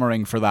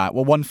clamoring for that.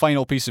 Well, one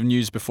final piece of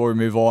news before we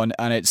move on,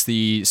 and it's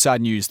the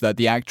sad news that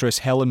the actress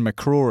Helen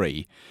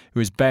McCrory, who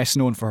is best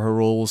known for her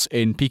roles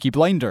in Peaky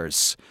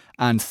Blinders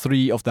and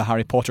 3 of the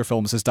Harry Potter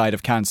films, has died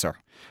of cancer.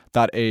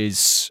 That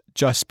is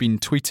just been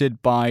tweeted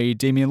by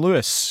Damian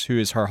Lewis, who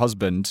is her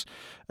husband,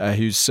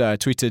 who's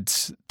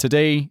tweeted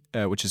today,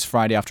 which is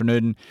Friday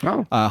afternoon,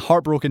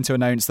 heartbroken to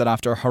announce that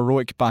after a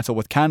heroic battle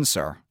with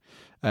cancer,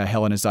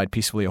 Helen has died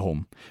peacefully at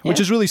home. Which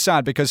is really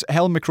sad because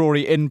Helen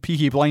McCrory in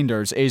Peaky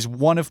Blinders is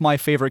one of my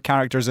favourite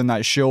characters in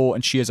that show,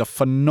 and she is a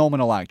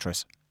phenomenal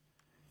actress.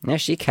 Yeah,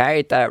 she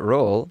carried that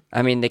role.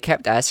 I mean, they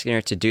kept asking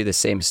her to do the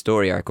same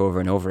story arc over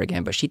and over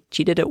again, but she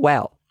did it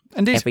well.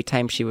 Indeed. Every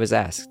time she was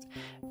asked.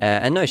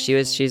 And no, she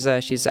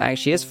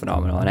is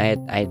phenomenal, and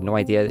I had no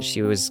idea that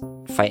she was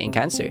fighting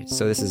cancer.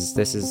 So this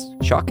is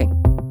shocking.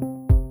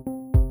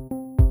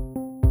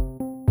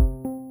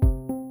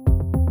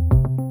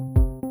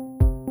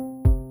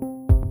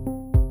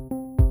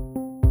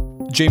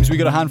 James, we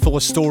got a handful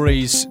of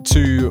stories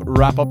to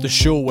wrap up the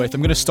show with.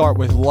 I'm going to start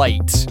with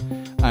light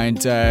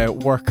and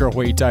work our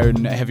way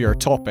down heavier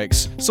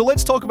topics. So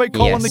let's talk about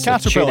Colin the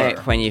Caterpillar. Tune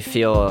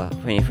out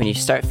when you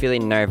start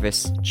feeling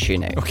nervous.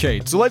 Tune out.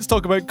 Okay, so let's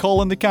talk about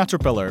Colin the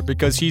Caterpillar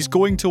because he's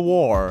going to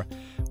war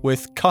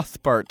with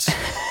Cuthbert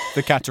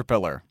the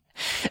Caterpillar.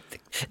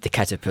 The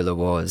caterpillar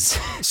was.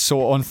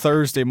 So on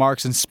Thursday,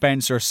 Marks and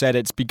Spencer said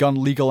it's begun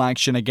legal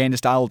action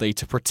against Aldi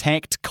to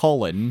protect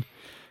Colin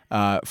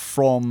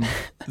from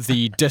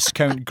the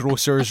discount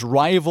grocer's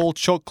rival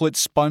chocolate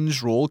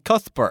sponge roll,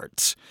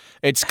 Cuthbert.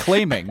 It's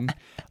claiming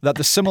that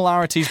the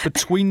similarities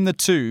between the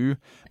two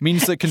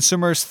means that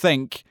consumers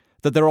think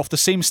that they're of the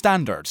same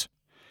standard.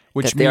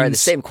 Which That they means, are the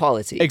same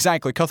quality.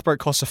 Exactly. Cuthbert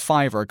costs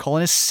 £5.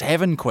 Colin is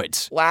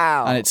 £7.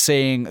 Wow. And it's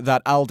saying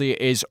that Aldi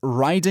is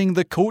riding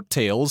the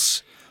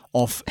coattails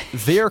of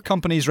their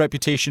company's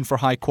reputation for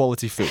high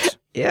quality food.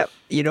 Yep.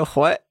 You know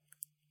what?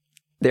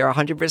 They're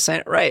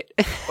 100% right.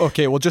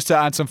 Okay, well, just to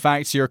add some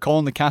facts here,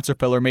 Colin the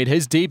Caterpillar made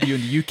his debut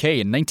in the UK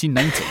in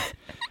 1990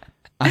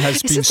 and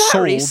has been Isn't that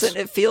sold. recent?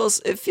 It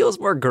feels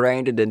more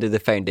grounded into the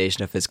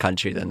foundation of his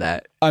country than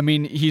that. I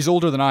mean, he's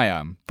older than I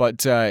am, but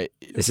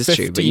This is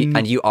true.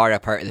 But you are a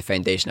part of the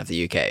foundation of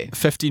the UK.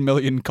 15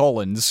 million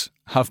Collins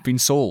have been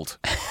sold.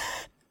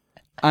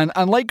 and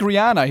like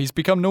Rihanna, he's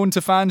become known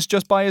to fans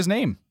just by his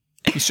name.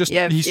 He's just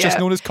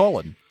known as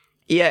Colin.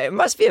 Yeah, it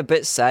must be a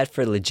bit sad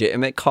for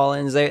legitimate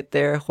Collins out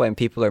there when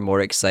people are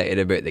more excited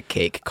about the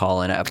cake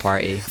Colin at a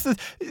party.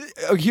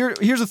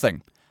 Here's the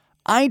thing.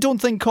 I don't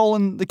think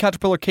Colin the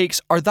Caterpillar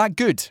cakes are that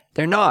good.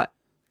 They're not.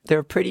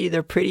 They're pretty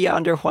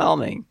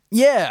underwhelming.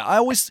 Yeah,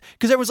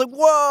 because everyone's like,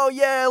 whoa,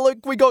 yeah,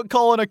 look, we got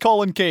Colin a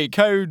Colin cake.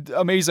 How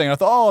amazing. And I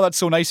thought, oh, that's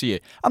so nice of you.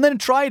 And then I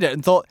tried it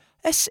and thought,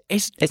 it's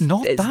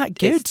not that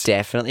good. It's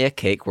definitely a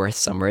cake worth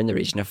somewhere in the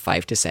region of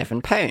 £5 to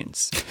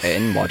 £7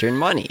 in modern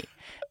money.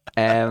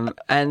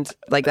 And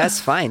like that's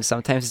fine.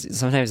 Sometimes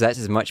that's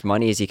as much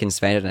money as you can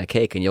spend on a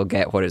cake, and you'll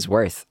get what it's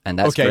worth, and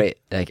that's great.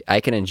 Like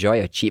I can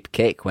enjoy a cheap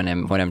cake when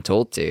I'm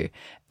told to.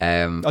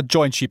 I'd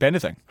join cheap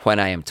anything. When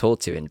I am told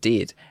to,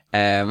 indeed.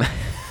 But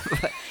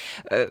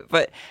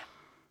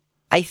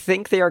I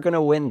think they are going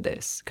to win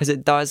this because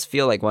it does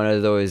feel like one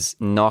of those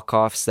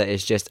knockoffs that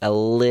is just a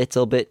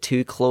little bit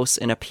too close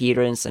in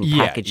appearance and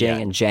packaging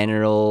and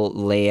general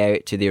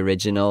layout to the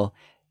original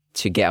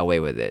to get away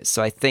with it.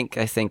 So I think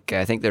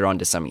they're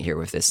onto something here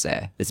with this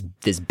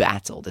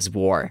battle, this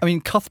war. I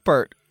mean,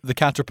 Cuthbert the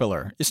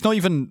Caterpillar, it's not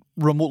even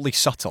remotely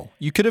subtle.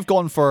 You could have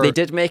gone for They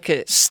did make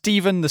it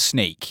Stephen the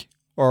Snake,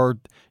 or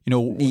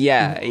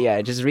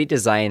just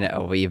redesign it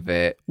a wee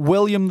bit.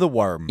 William the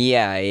Worm.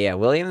 Yeah,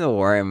 William the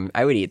Worm.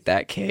 I would eat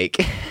that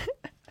cake.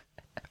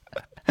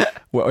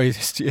 Well,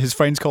 his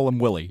friends call him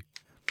Willy.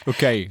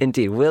 Okay.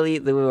 Indeed, Willy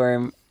the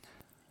Worm.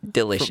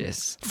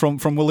 Delicious. From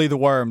Willy the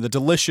Worm, the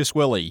delicious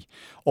Willy,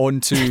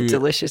 onto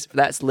delicious.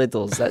 That's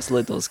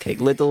Lidl's cake.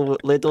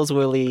 Lidl's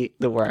Willy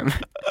the Worm.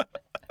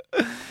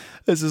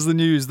 This is the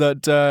news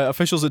that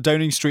officials at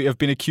Downing Street have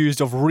been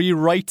accused of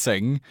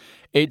rewriting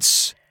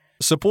its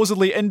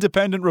supposedly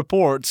independent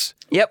report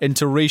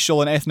into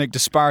racial and ethnic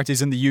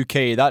disparities in the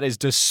UK. That is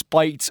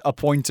despite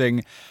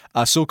appointing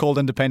a so-called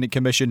independent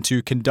commission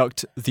to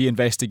conduct the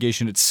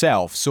investigation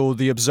itself. So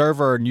the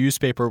Observer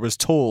newspaper was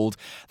told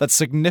that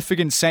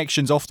significant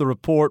sections of the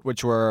report,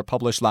 which were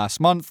published last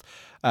month,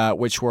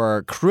 which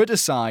were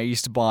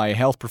criticised by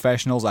health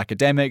professionals,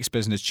 academics,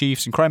 business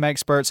chiefs and crime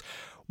experts,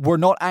 were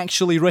not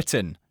actually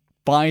written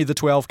by the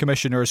 12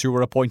 commissioners who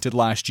were appointed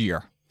last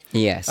year.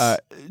 Yes.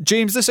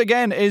 James, this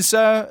again is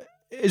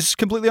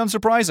completely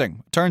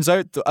unsurprising. Turns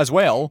out as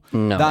well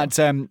that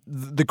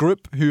the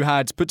group who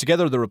had put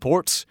together the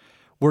reports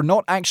were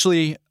not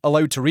actually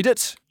allowed to read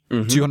it,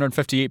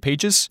 258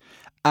 pages,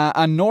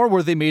 and nor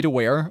were they made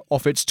aware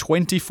of its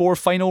 24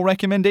 final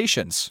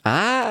recommendations.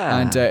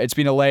 And it's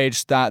been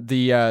alleged that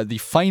the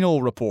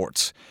final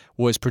report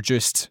was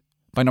produced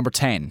by number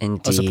 10,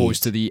 Indeed. as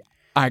opposed to the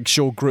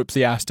actual group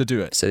they asked to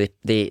do it. So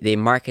they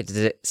marketed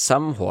it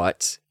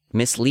somewhat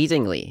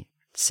misleadingly,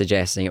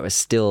 suggesting it was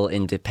still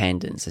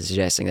independent,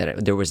 suggesting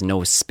that there was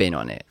no spin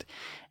on it.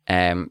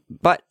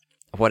 But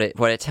what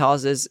it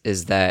tells us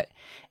is that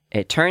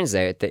it turns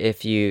out that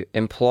if you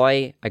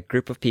employ a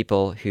group of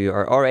people who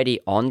are already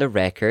on the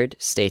record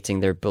stating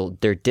their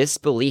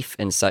disbelief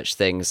in such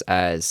things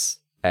as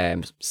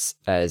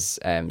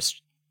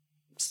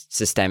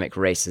systemic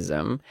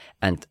racism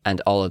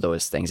and all of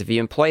those things, if you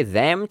employ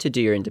them to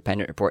do your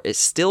independent report, it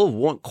still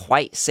won't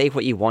quite say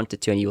what you want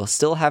it to, and you will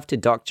still have to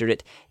doctor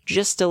it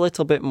just a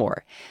little bit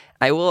more.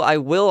 I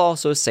will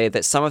also say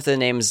that some of the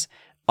names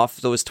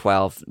of those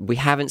 12, we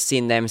haven't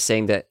seen them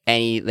saying that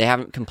they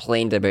haven't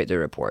complained about the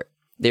report.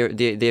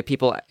 The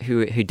people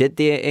who did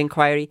the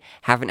inquiry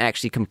haven't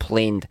actually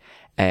complained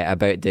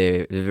about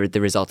the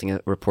resulting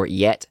report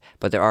yet,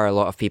 but there are a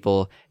lot of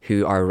people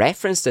who are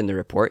referenced in the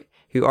report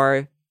who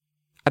are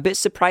a bit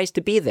surprised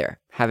to be there,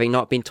 having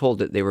not been told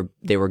that they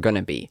were going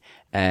to be.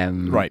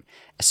 Right.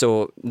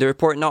 So the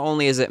report, not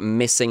only is it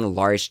missing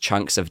large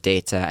chunks of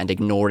data and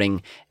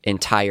ignoring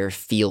entire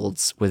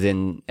fields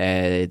within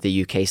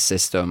the UK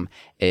system,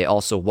 it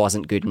also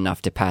wasn't good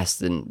enough to pass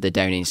the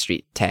Downing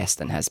Street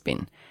test and has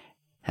been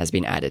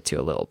added to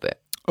a little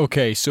bit.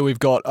 Okay, so we've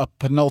got a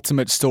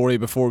penultimate story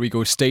before we go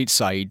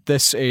stateside.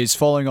 This is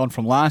following on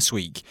from last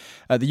week.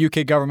 The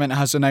UK government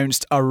has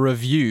announced a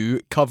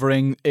review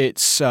covering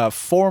its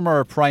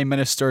former Prime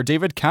Minister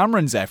David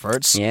Cameron's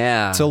efforts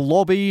to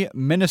lobby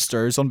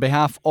ministers on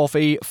behalf of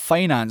a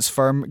finance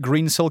firm,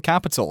 Greensill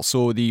Capital.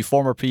 So the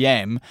former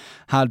PM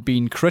had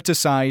been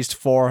criticised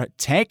for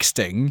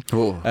texting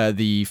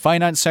the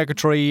Finance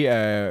Secretary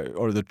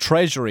or the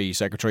Treasury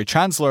Secretary,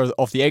 Chancellor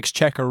of the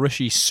Exchequer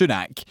Rishi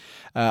Sunak,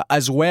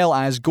 as well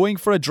as going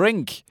for a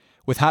drink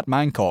with Hat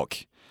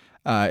Mancock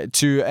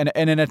in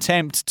an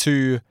attempt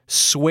to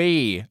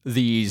sway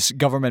these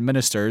government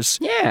ministers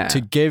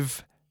to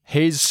give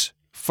his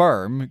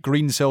firm,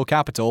 Greensill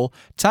Capital,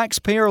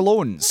 taxpayer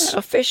loans.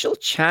 Official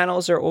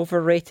channels are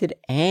overrated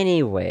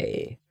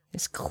anyway.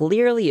 This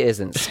clearly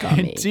isn't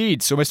scummy.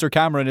 Indeed. So Mr.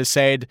 Cameron has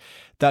said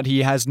that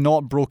he has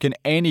not broken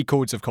any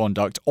codes of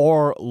conduct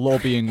or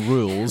lobbying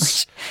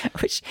rules.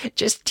 Which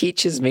just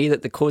teaches me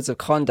that the codes of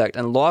conduct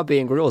and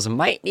lobbying rules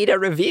might need a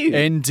review.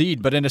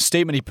 Indeed. But in a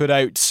statement he put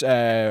out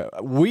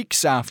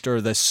weeks after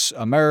this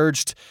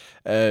emerged,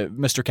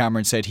 Mr.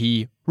 Cameron said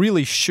he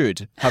really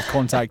should have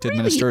contacted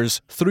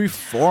ministers through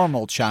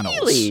formal channels.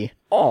 Really?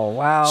 Oh,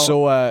 wow.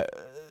 So,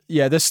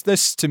 yeah, this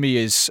to me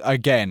is,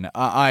 again,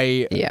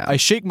 I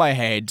shake my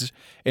head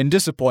in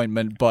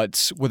disappointment,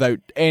 but without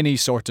any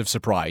sort of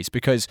surprise,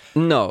 because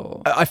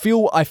I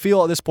feel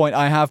at this point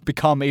I have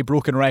become a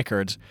broken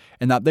record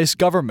in that this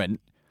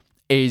government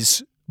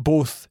is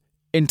both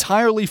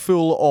entirely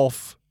full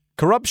of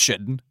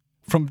corruption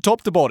from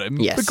top to bottom,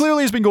 but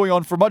clearly has been going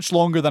on for much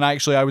longer than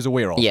actually I was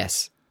aware of.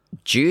 Yes.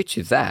 Due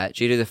to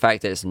the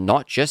fact that it's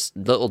not just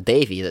little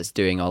Davy that's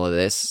doing all of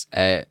this,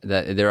 that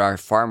there are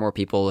far more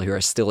people who are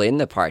still in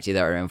the party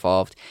that are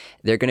involved.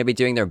 They're going to be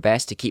doing their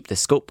best to keep the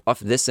scope of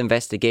this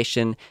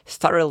investigation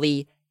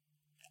thoroughly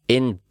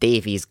in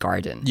Davy's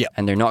garden. Yeah.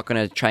 And they're not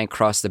going to try and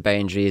cross the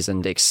boundaries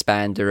and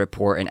expand the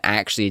report and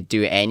actually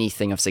do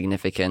anything of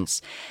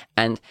significance.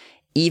 And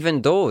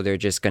even though they're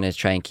just going to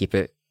try and keep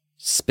it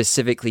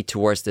specifically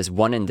towards this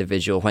one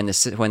individual, when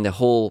the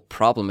whole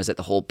problem is that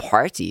the whole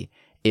party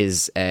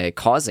is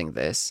causing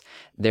this,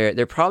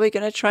 they're probably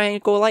going to try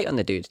and go light on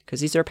the dude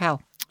because he's their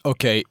pal.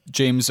 Okay,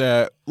 James,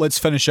 let's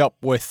finish up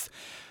with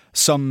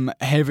some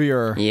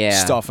heavier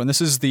stuff. And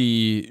this is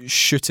the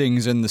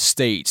shootings in the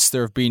States.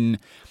 There have been,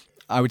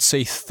 I would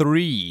say,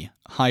 3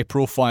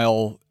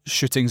 high-profile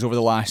shootings over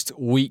the last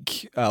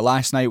week.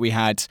 Last night we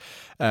had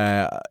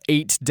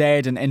 8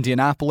 dead in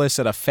Indianapolis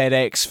at a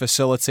FedEx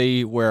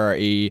facility where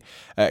a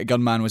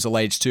gunman was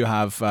alleged to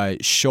have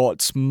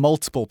shot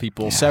multiple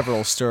people,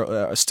 several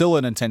still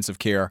in intensive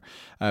care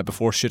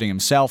before shooting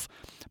himself.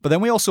 But then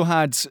we also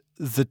had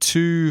the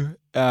 2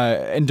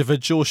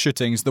 individual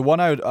shootings. The one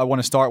I want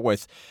to start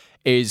with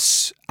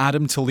is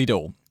Adam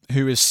Toledo,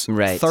 who is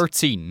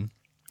 13.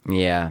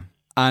 Yeah.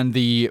 And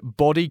the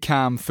body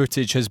cam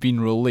footage has been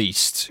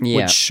released,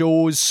 which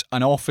shows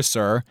an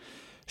officer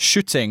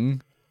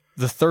shooting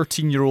the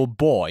 13-year-old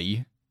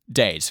boy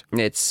dead.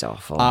 It's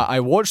awful. I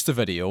watched the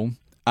video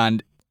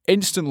and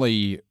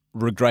instantly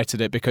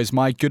regretted it because,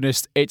 my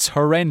goodness, it's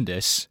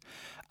horrendous.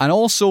 And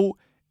also,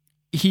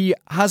 he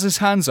has his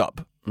hands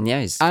up.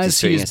 Yeah, he's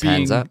just putting his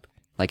hands up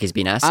like he's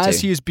been asked to.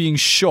 As he is being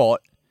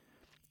shot,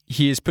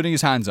 he is putting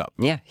his hands up.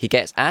 Yeah, he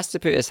gets asked to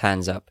put his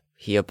hands up.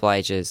 He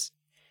obliges.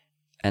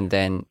 And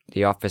then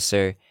the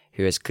officer,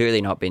 who has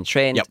clearly not been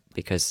trained,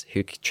 because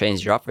who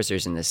trains your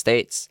officers in the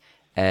States,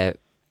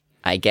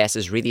 I guess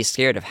is really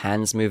scared of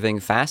hands moving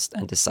fast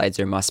and decides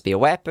there must be a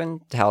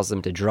weapon, tells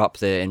them to drop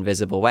the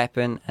invisible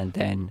weapon, and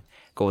then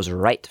goes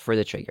right for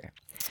the trigger.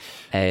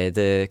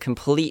 The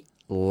complete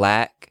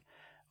lack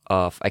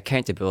of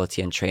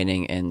accountability and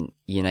training in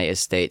United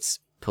States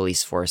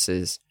police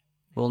forces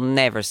will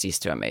never cease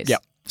to amaze. Yeah.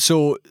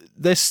 So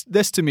this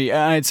to me,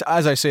 and it's,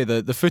 as I say,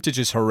 the footage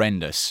is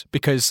horrendous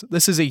because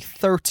this is a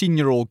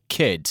 13-year-old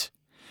kid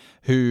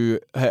who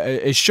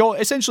is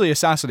shot, essentially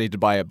assassinated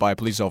by a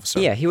police officer.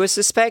 Yeah, he was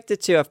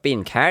suspected to have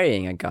been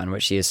carrying a gun,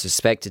 which he is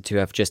suspected to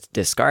have just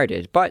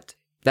discarded, but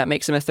that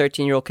makes him a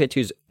 13-year-old kid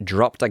who's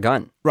dropped a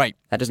gun. Right.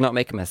 That does not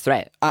make him a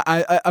threat.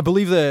 I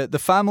believe the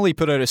family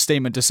put out a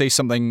statement to say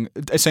something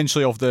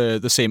essentially of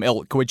the same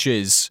ilk, which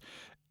is,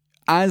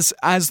 as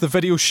the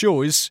video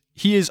shows,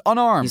 he is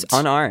unarmed. He's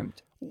unarmed.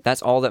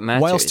 That's all that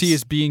matters. Whilst he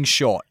is being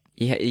shot.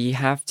 You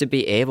have to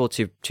be able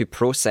to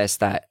process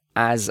that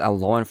as a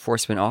law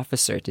enforcement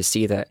officer to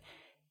see the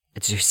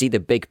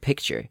big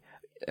picture.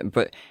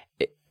 But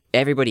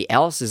everybody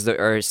else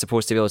are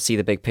supposed to be able to see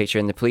the big picture,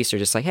 and the police are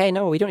just like, hey,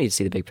 no, we don't need to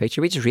see the big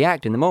picture. We just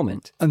react in the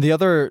moment. And the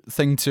other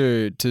thing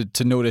to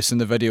notice in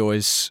the video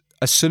is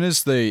as soon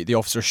as the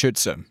officer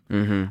shoots him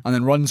and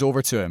then runs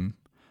over to him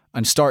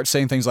and starts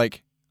saying things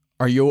like,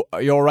 Are you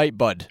all right,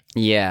 bud?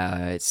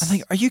 Yeah, it's. I'm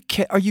like, are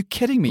you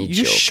kidding me? You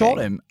just shot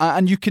him,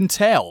 and you can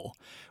tell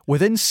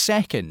within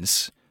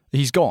seconds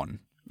he's gone.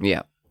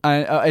 Yeah,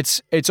 and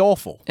it's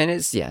awful. And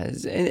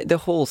the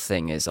whole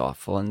thing is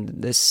awful, and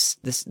the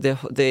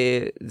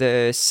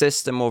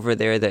system over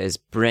there that is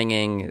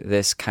bringing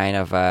this kind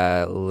of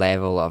a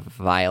level of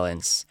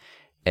violence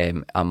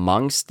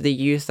amongst the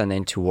youth and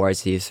then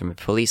towards the youth from the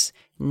police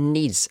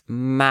needs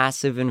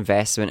massive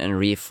investment and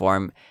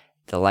reform,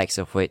 the likes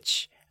of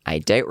which I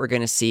doubt we're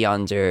going to see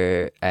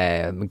under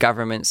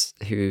governments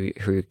who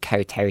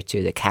kowtow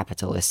to the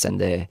capitalists and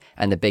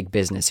the big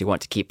business who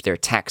want to keep their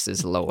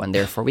taxes low, and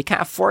therefore we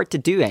can't afford to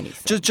do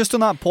anything. Just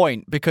on that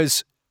point,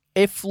 because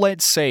if,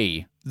 let's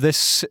say,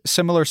 this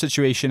similar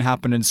situation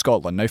happened in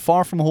Scotland, now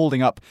far from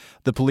holding up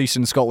the police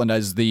in Scotland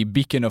as the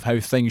beacon of how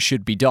things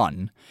should be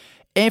done,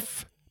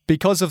 if,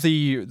 because of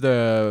the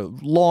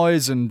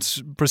laws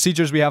and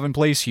procedures we have in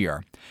place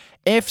here,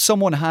 if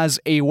someone has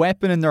a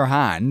weapon in their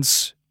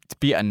hands,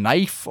 be it a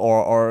knife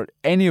or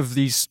any of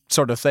these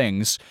sort of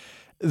things,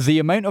 the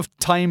amount of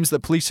times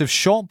that police have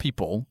shot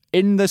people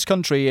in this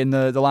country in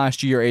the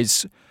last year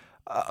is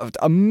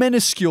a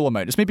minuscule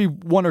amount. It's maybe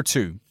one or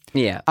two.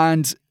 Yeah.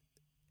 And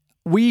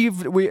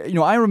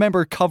I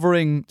remember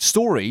covering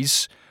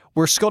stories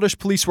where Scottish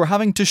police were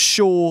having to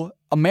show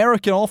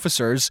American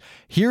officers,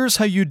 here's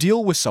how you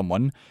deal with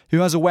someone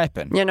who has a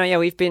weapon.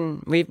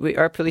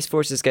 Our police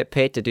forces get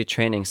paid to do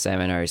training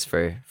seminars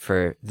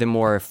for the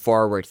more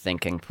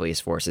forward-thinking police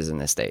forces in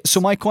the States. So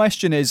my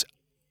question is,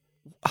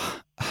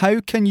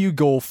 how can you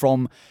go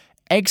from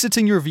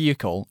exiting your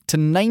vehicle to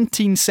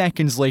 19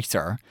 seconds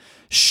later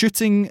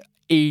shooting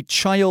a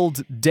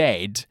child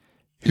dead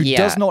who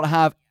does not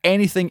have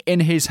anything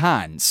in his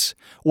hands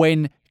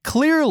when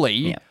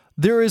clearly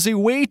there is a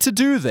way to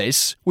do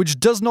this which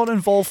does not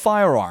involve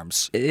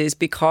firearms? It is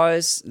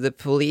because the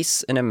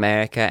police in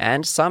America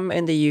and some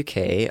in the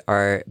UK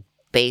are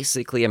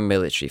basically a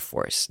military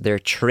force. Their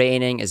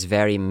training is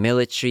very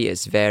military.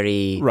 It's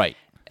very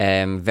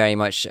very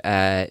much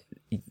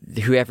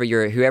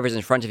whoever's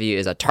in front of you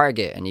is a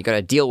target, and you got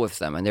to deal with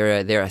them, and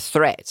they're a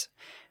threat.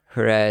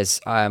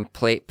 Whereas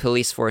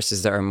police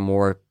forces that are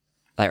more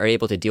are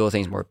able to deal with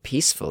things more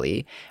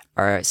peacefully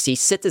see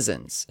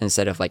citizens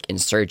instead of like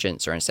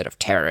insurgents or instead of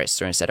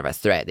terrorists or instead of a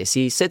threat. They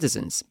see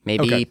citizens,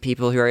 maybe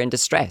people who are in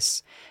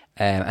distress.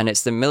 And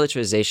it's the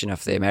militarization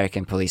of the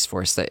American police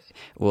force that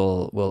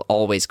will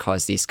always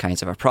cause these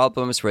kinds of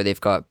problems, where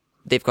they've got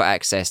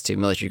access to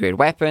military grade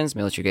weapons,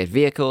 military grade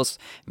vehicles,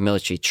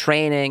 military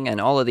training, and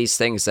all of these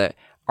things that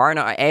are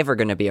not ever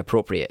going to be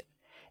appropriate.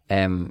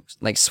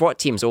 Like SWAT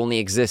teams only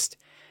exist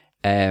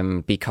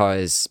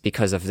because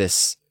of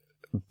this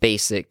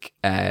basic.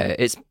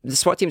 The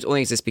SWAT teams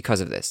only exist because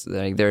of this.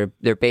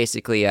 They're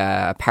basically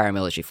a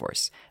paramilitary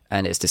force,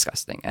 and it's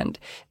disgusting. And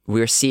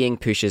we're seeing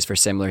pushes for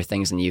similar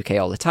things in the UK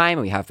all the time.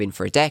 We have been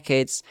for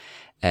decades,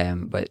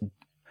 but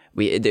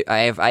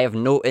I have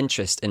no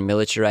interest in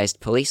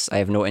militarized police. I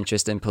have no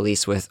interest in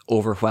police with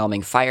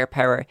overwhelming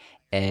firepower.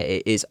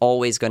 It is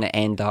always going to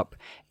end up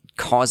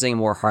causing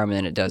more harm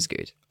than it does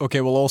good.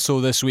 Okay, well, also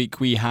this week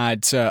we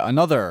had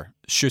another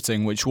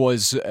shooting which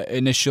was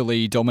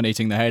initially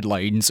dominating the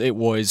headlines. It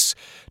was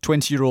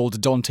 20-year-old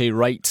Dante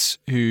Wright,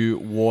 who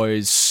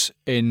was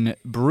in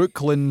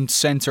Brooklyn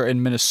Center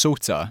in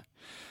Minnesota.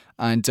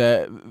 And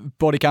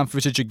body cam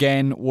footage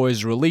again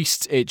was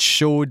released. It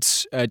showed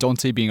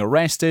Dante being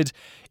arrested.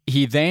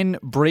 He then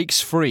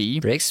breaks free,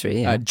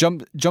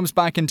 jumps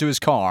back into his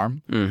car,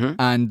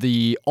 and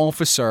the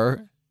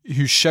officer,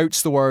 who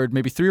shouts the word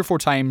maybe 3 or 4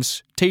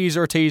 times,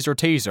 taser, taser,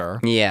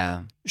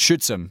 taser,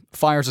 shoots him,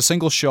 fires a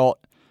single shot,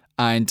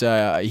 and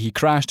he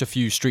crashed a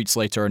few streets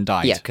later and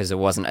died. Yeah, because it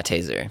wasn't a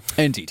taser.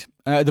 Indeed.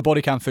 The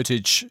body cam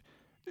footage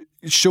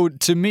showed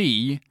to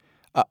me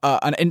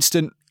an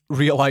instant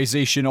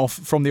realization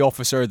from the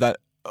officer that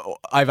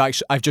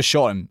I've just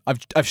shot him.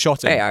 I've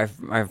shot him. Hey,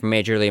 I've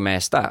majorly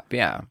messed up.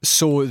 Yeah.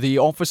 So the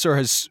officer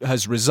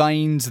has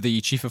resigned.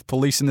 The chief of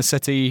police in the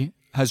city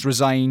has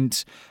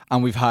resigned,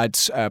 and we've had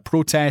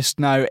protest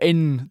now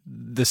in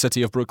the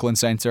city of Brooklyn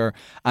Center,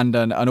 and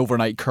an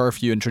overnight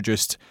curfew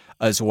introduced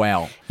as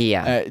well.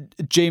 Yeah.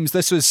 James,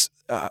 this was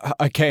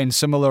again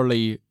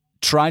similarly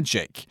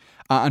tragic,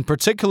 and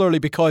particularly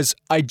because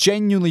I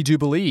genuinely do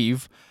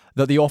believe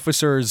that the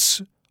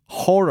officer's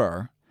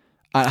horror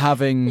at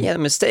having the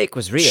mistake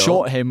was real.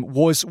 Shot him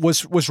was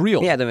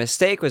real. Yeah, the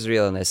mistake was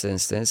real in this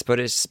instance, but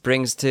it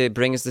brings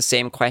the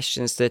same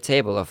questions to the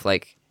table of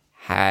like,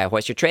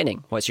 what's your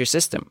training? What's your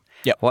system?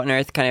 Yep. What on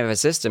earth kind of a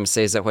system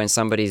says that when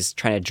somebody's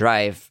trying to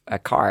drive a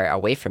car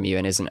away from you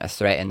and isn't a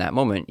threat in that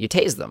moment, you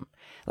tase them?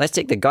 Let's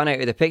take the gun out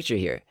of the picture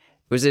here.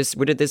 Would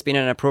this be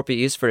an appropriate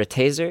use for a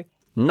taser?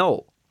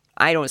 No.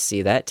 I don't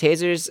see that.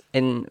 Tasers,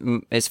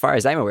 as far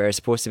as I'm aware, are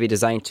supposed to be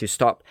designed to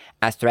stop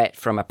a threat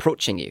from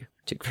approaching you,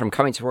 from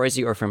coming towards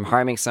you, or from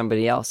harming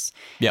somebody else.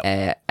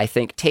 Yep. I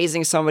think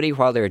tasing somebody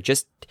while they're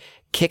just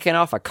kicking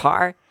off a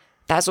car,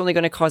 that's only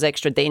going to cause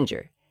extra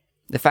danger.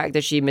 The fact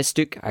that she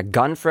mistook a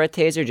gun for a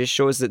taser just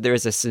shows that there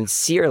is a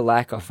sincere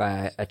lack of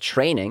a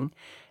training.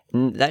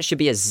 That should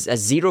be a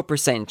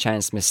 0%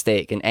 chance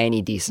mistake in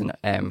any decent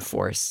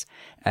force.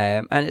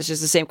 And it's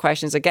just the same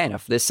questions again.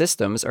 If the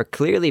systems are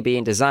clearly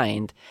being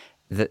designed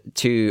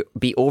to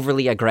be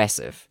overly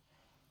aggressive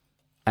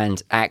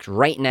and act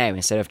right now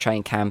instead of try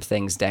and calm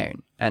things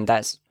down. And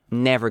that's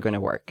never going to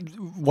work.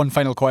 One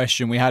final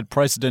question. We had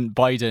President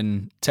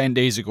Biden 10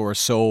 days ago or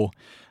so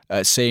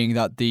saying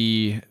that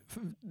the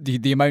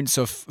amounts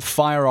of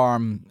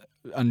firearm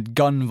and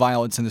gun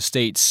violence in the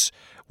States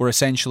were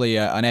essentially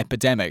an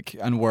epidemic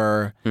and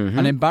were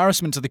an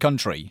embarrassment to the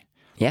country.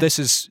 Yeah. This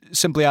is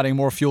simply adding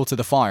more fuel to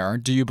the fire.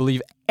 Do you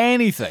believe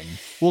anything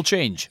will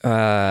change?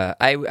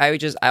 I would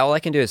just, all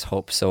I can do is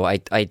hope so. I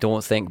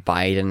don't think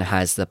Biden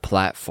has the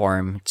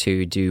platform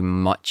to do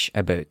much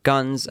about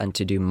guns and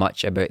to do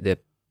much about the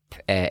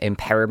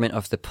empowerment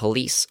of the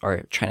police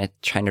or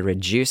trying to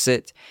reduce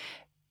it,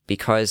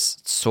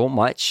 because so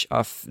much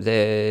of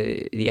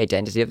the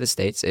identity of the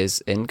states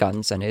is in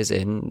guns and is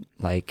in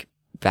like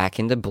back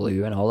in the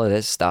blue and all of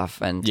this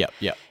stuff. And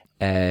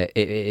it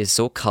is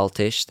so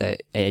cultish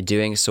that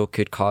doing so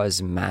could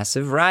cause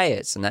massive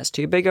riots, and that's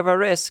too big of a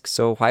risk.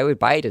 So why would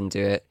Biden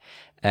do it?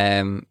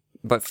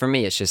 But for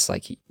me, it's just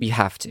like you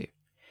have to.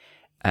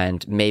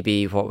 And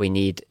maybe what we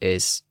need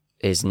is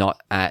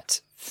not at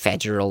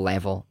federal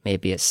level,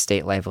 maybe at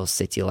state level,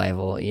 city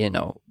level,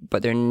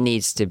 but there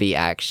needs to be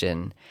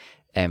action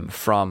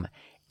from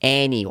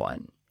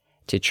anyone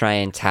to try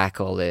and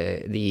tackle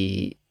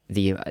the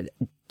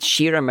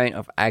sheer amount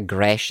of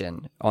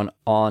aggression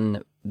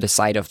on the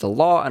side of the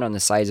law and on the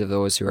sides of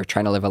those who are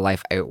trying to live a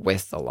life out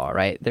with the law,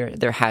 right?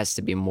 There has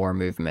to be more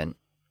movement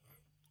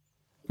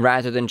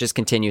rather than just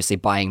continuously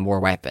buying more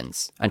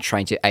weapons and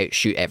trying to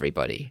outshoot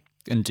everybody.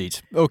 Indeed.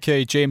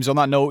 Okay, James, on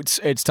that note,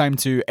 it's time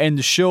to end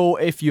the show.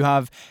 If you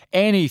have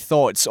any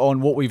thoughts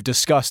on what we've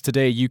discussed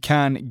today, you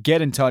can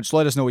get in touch.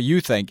 Let us know what you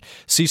think.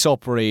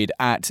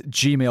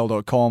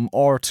 seesawparade@gmail.com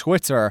or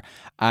Twitter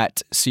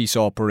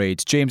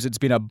 @seesawparade. James, it's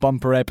been a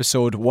bumper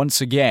episode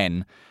once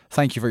again.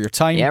 Thank you for your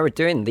time. Yeah, we're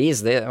doing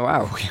these.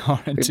 Wow. We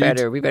are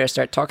indeed. We better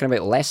start talking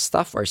about less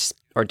stuff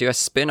or do a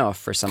spin-off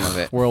for some of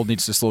it. World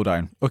needs to slow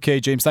down. Okay,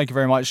 James, thank you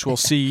very much. We'll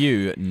see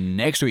you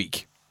next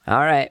week. All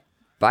right.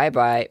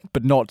 Bye-bye.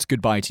 But not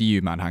goodbye to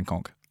you, Man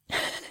Hancock.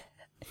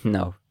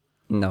 No,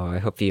 I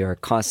hope you are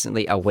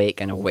constantly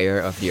awake and aware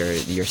of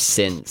your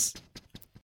sins.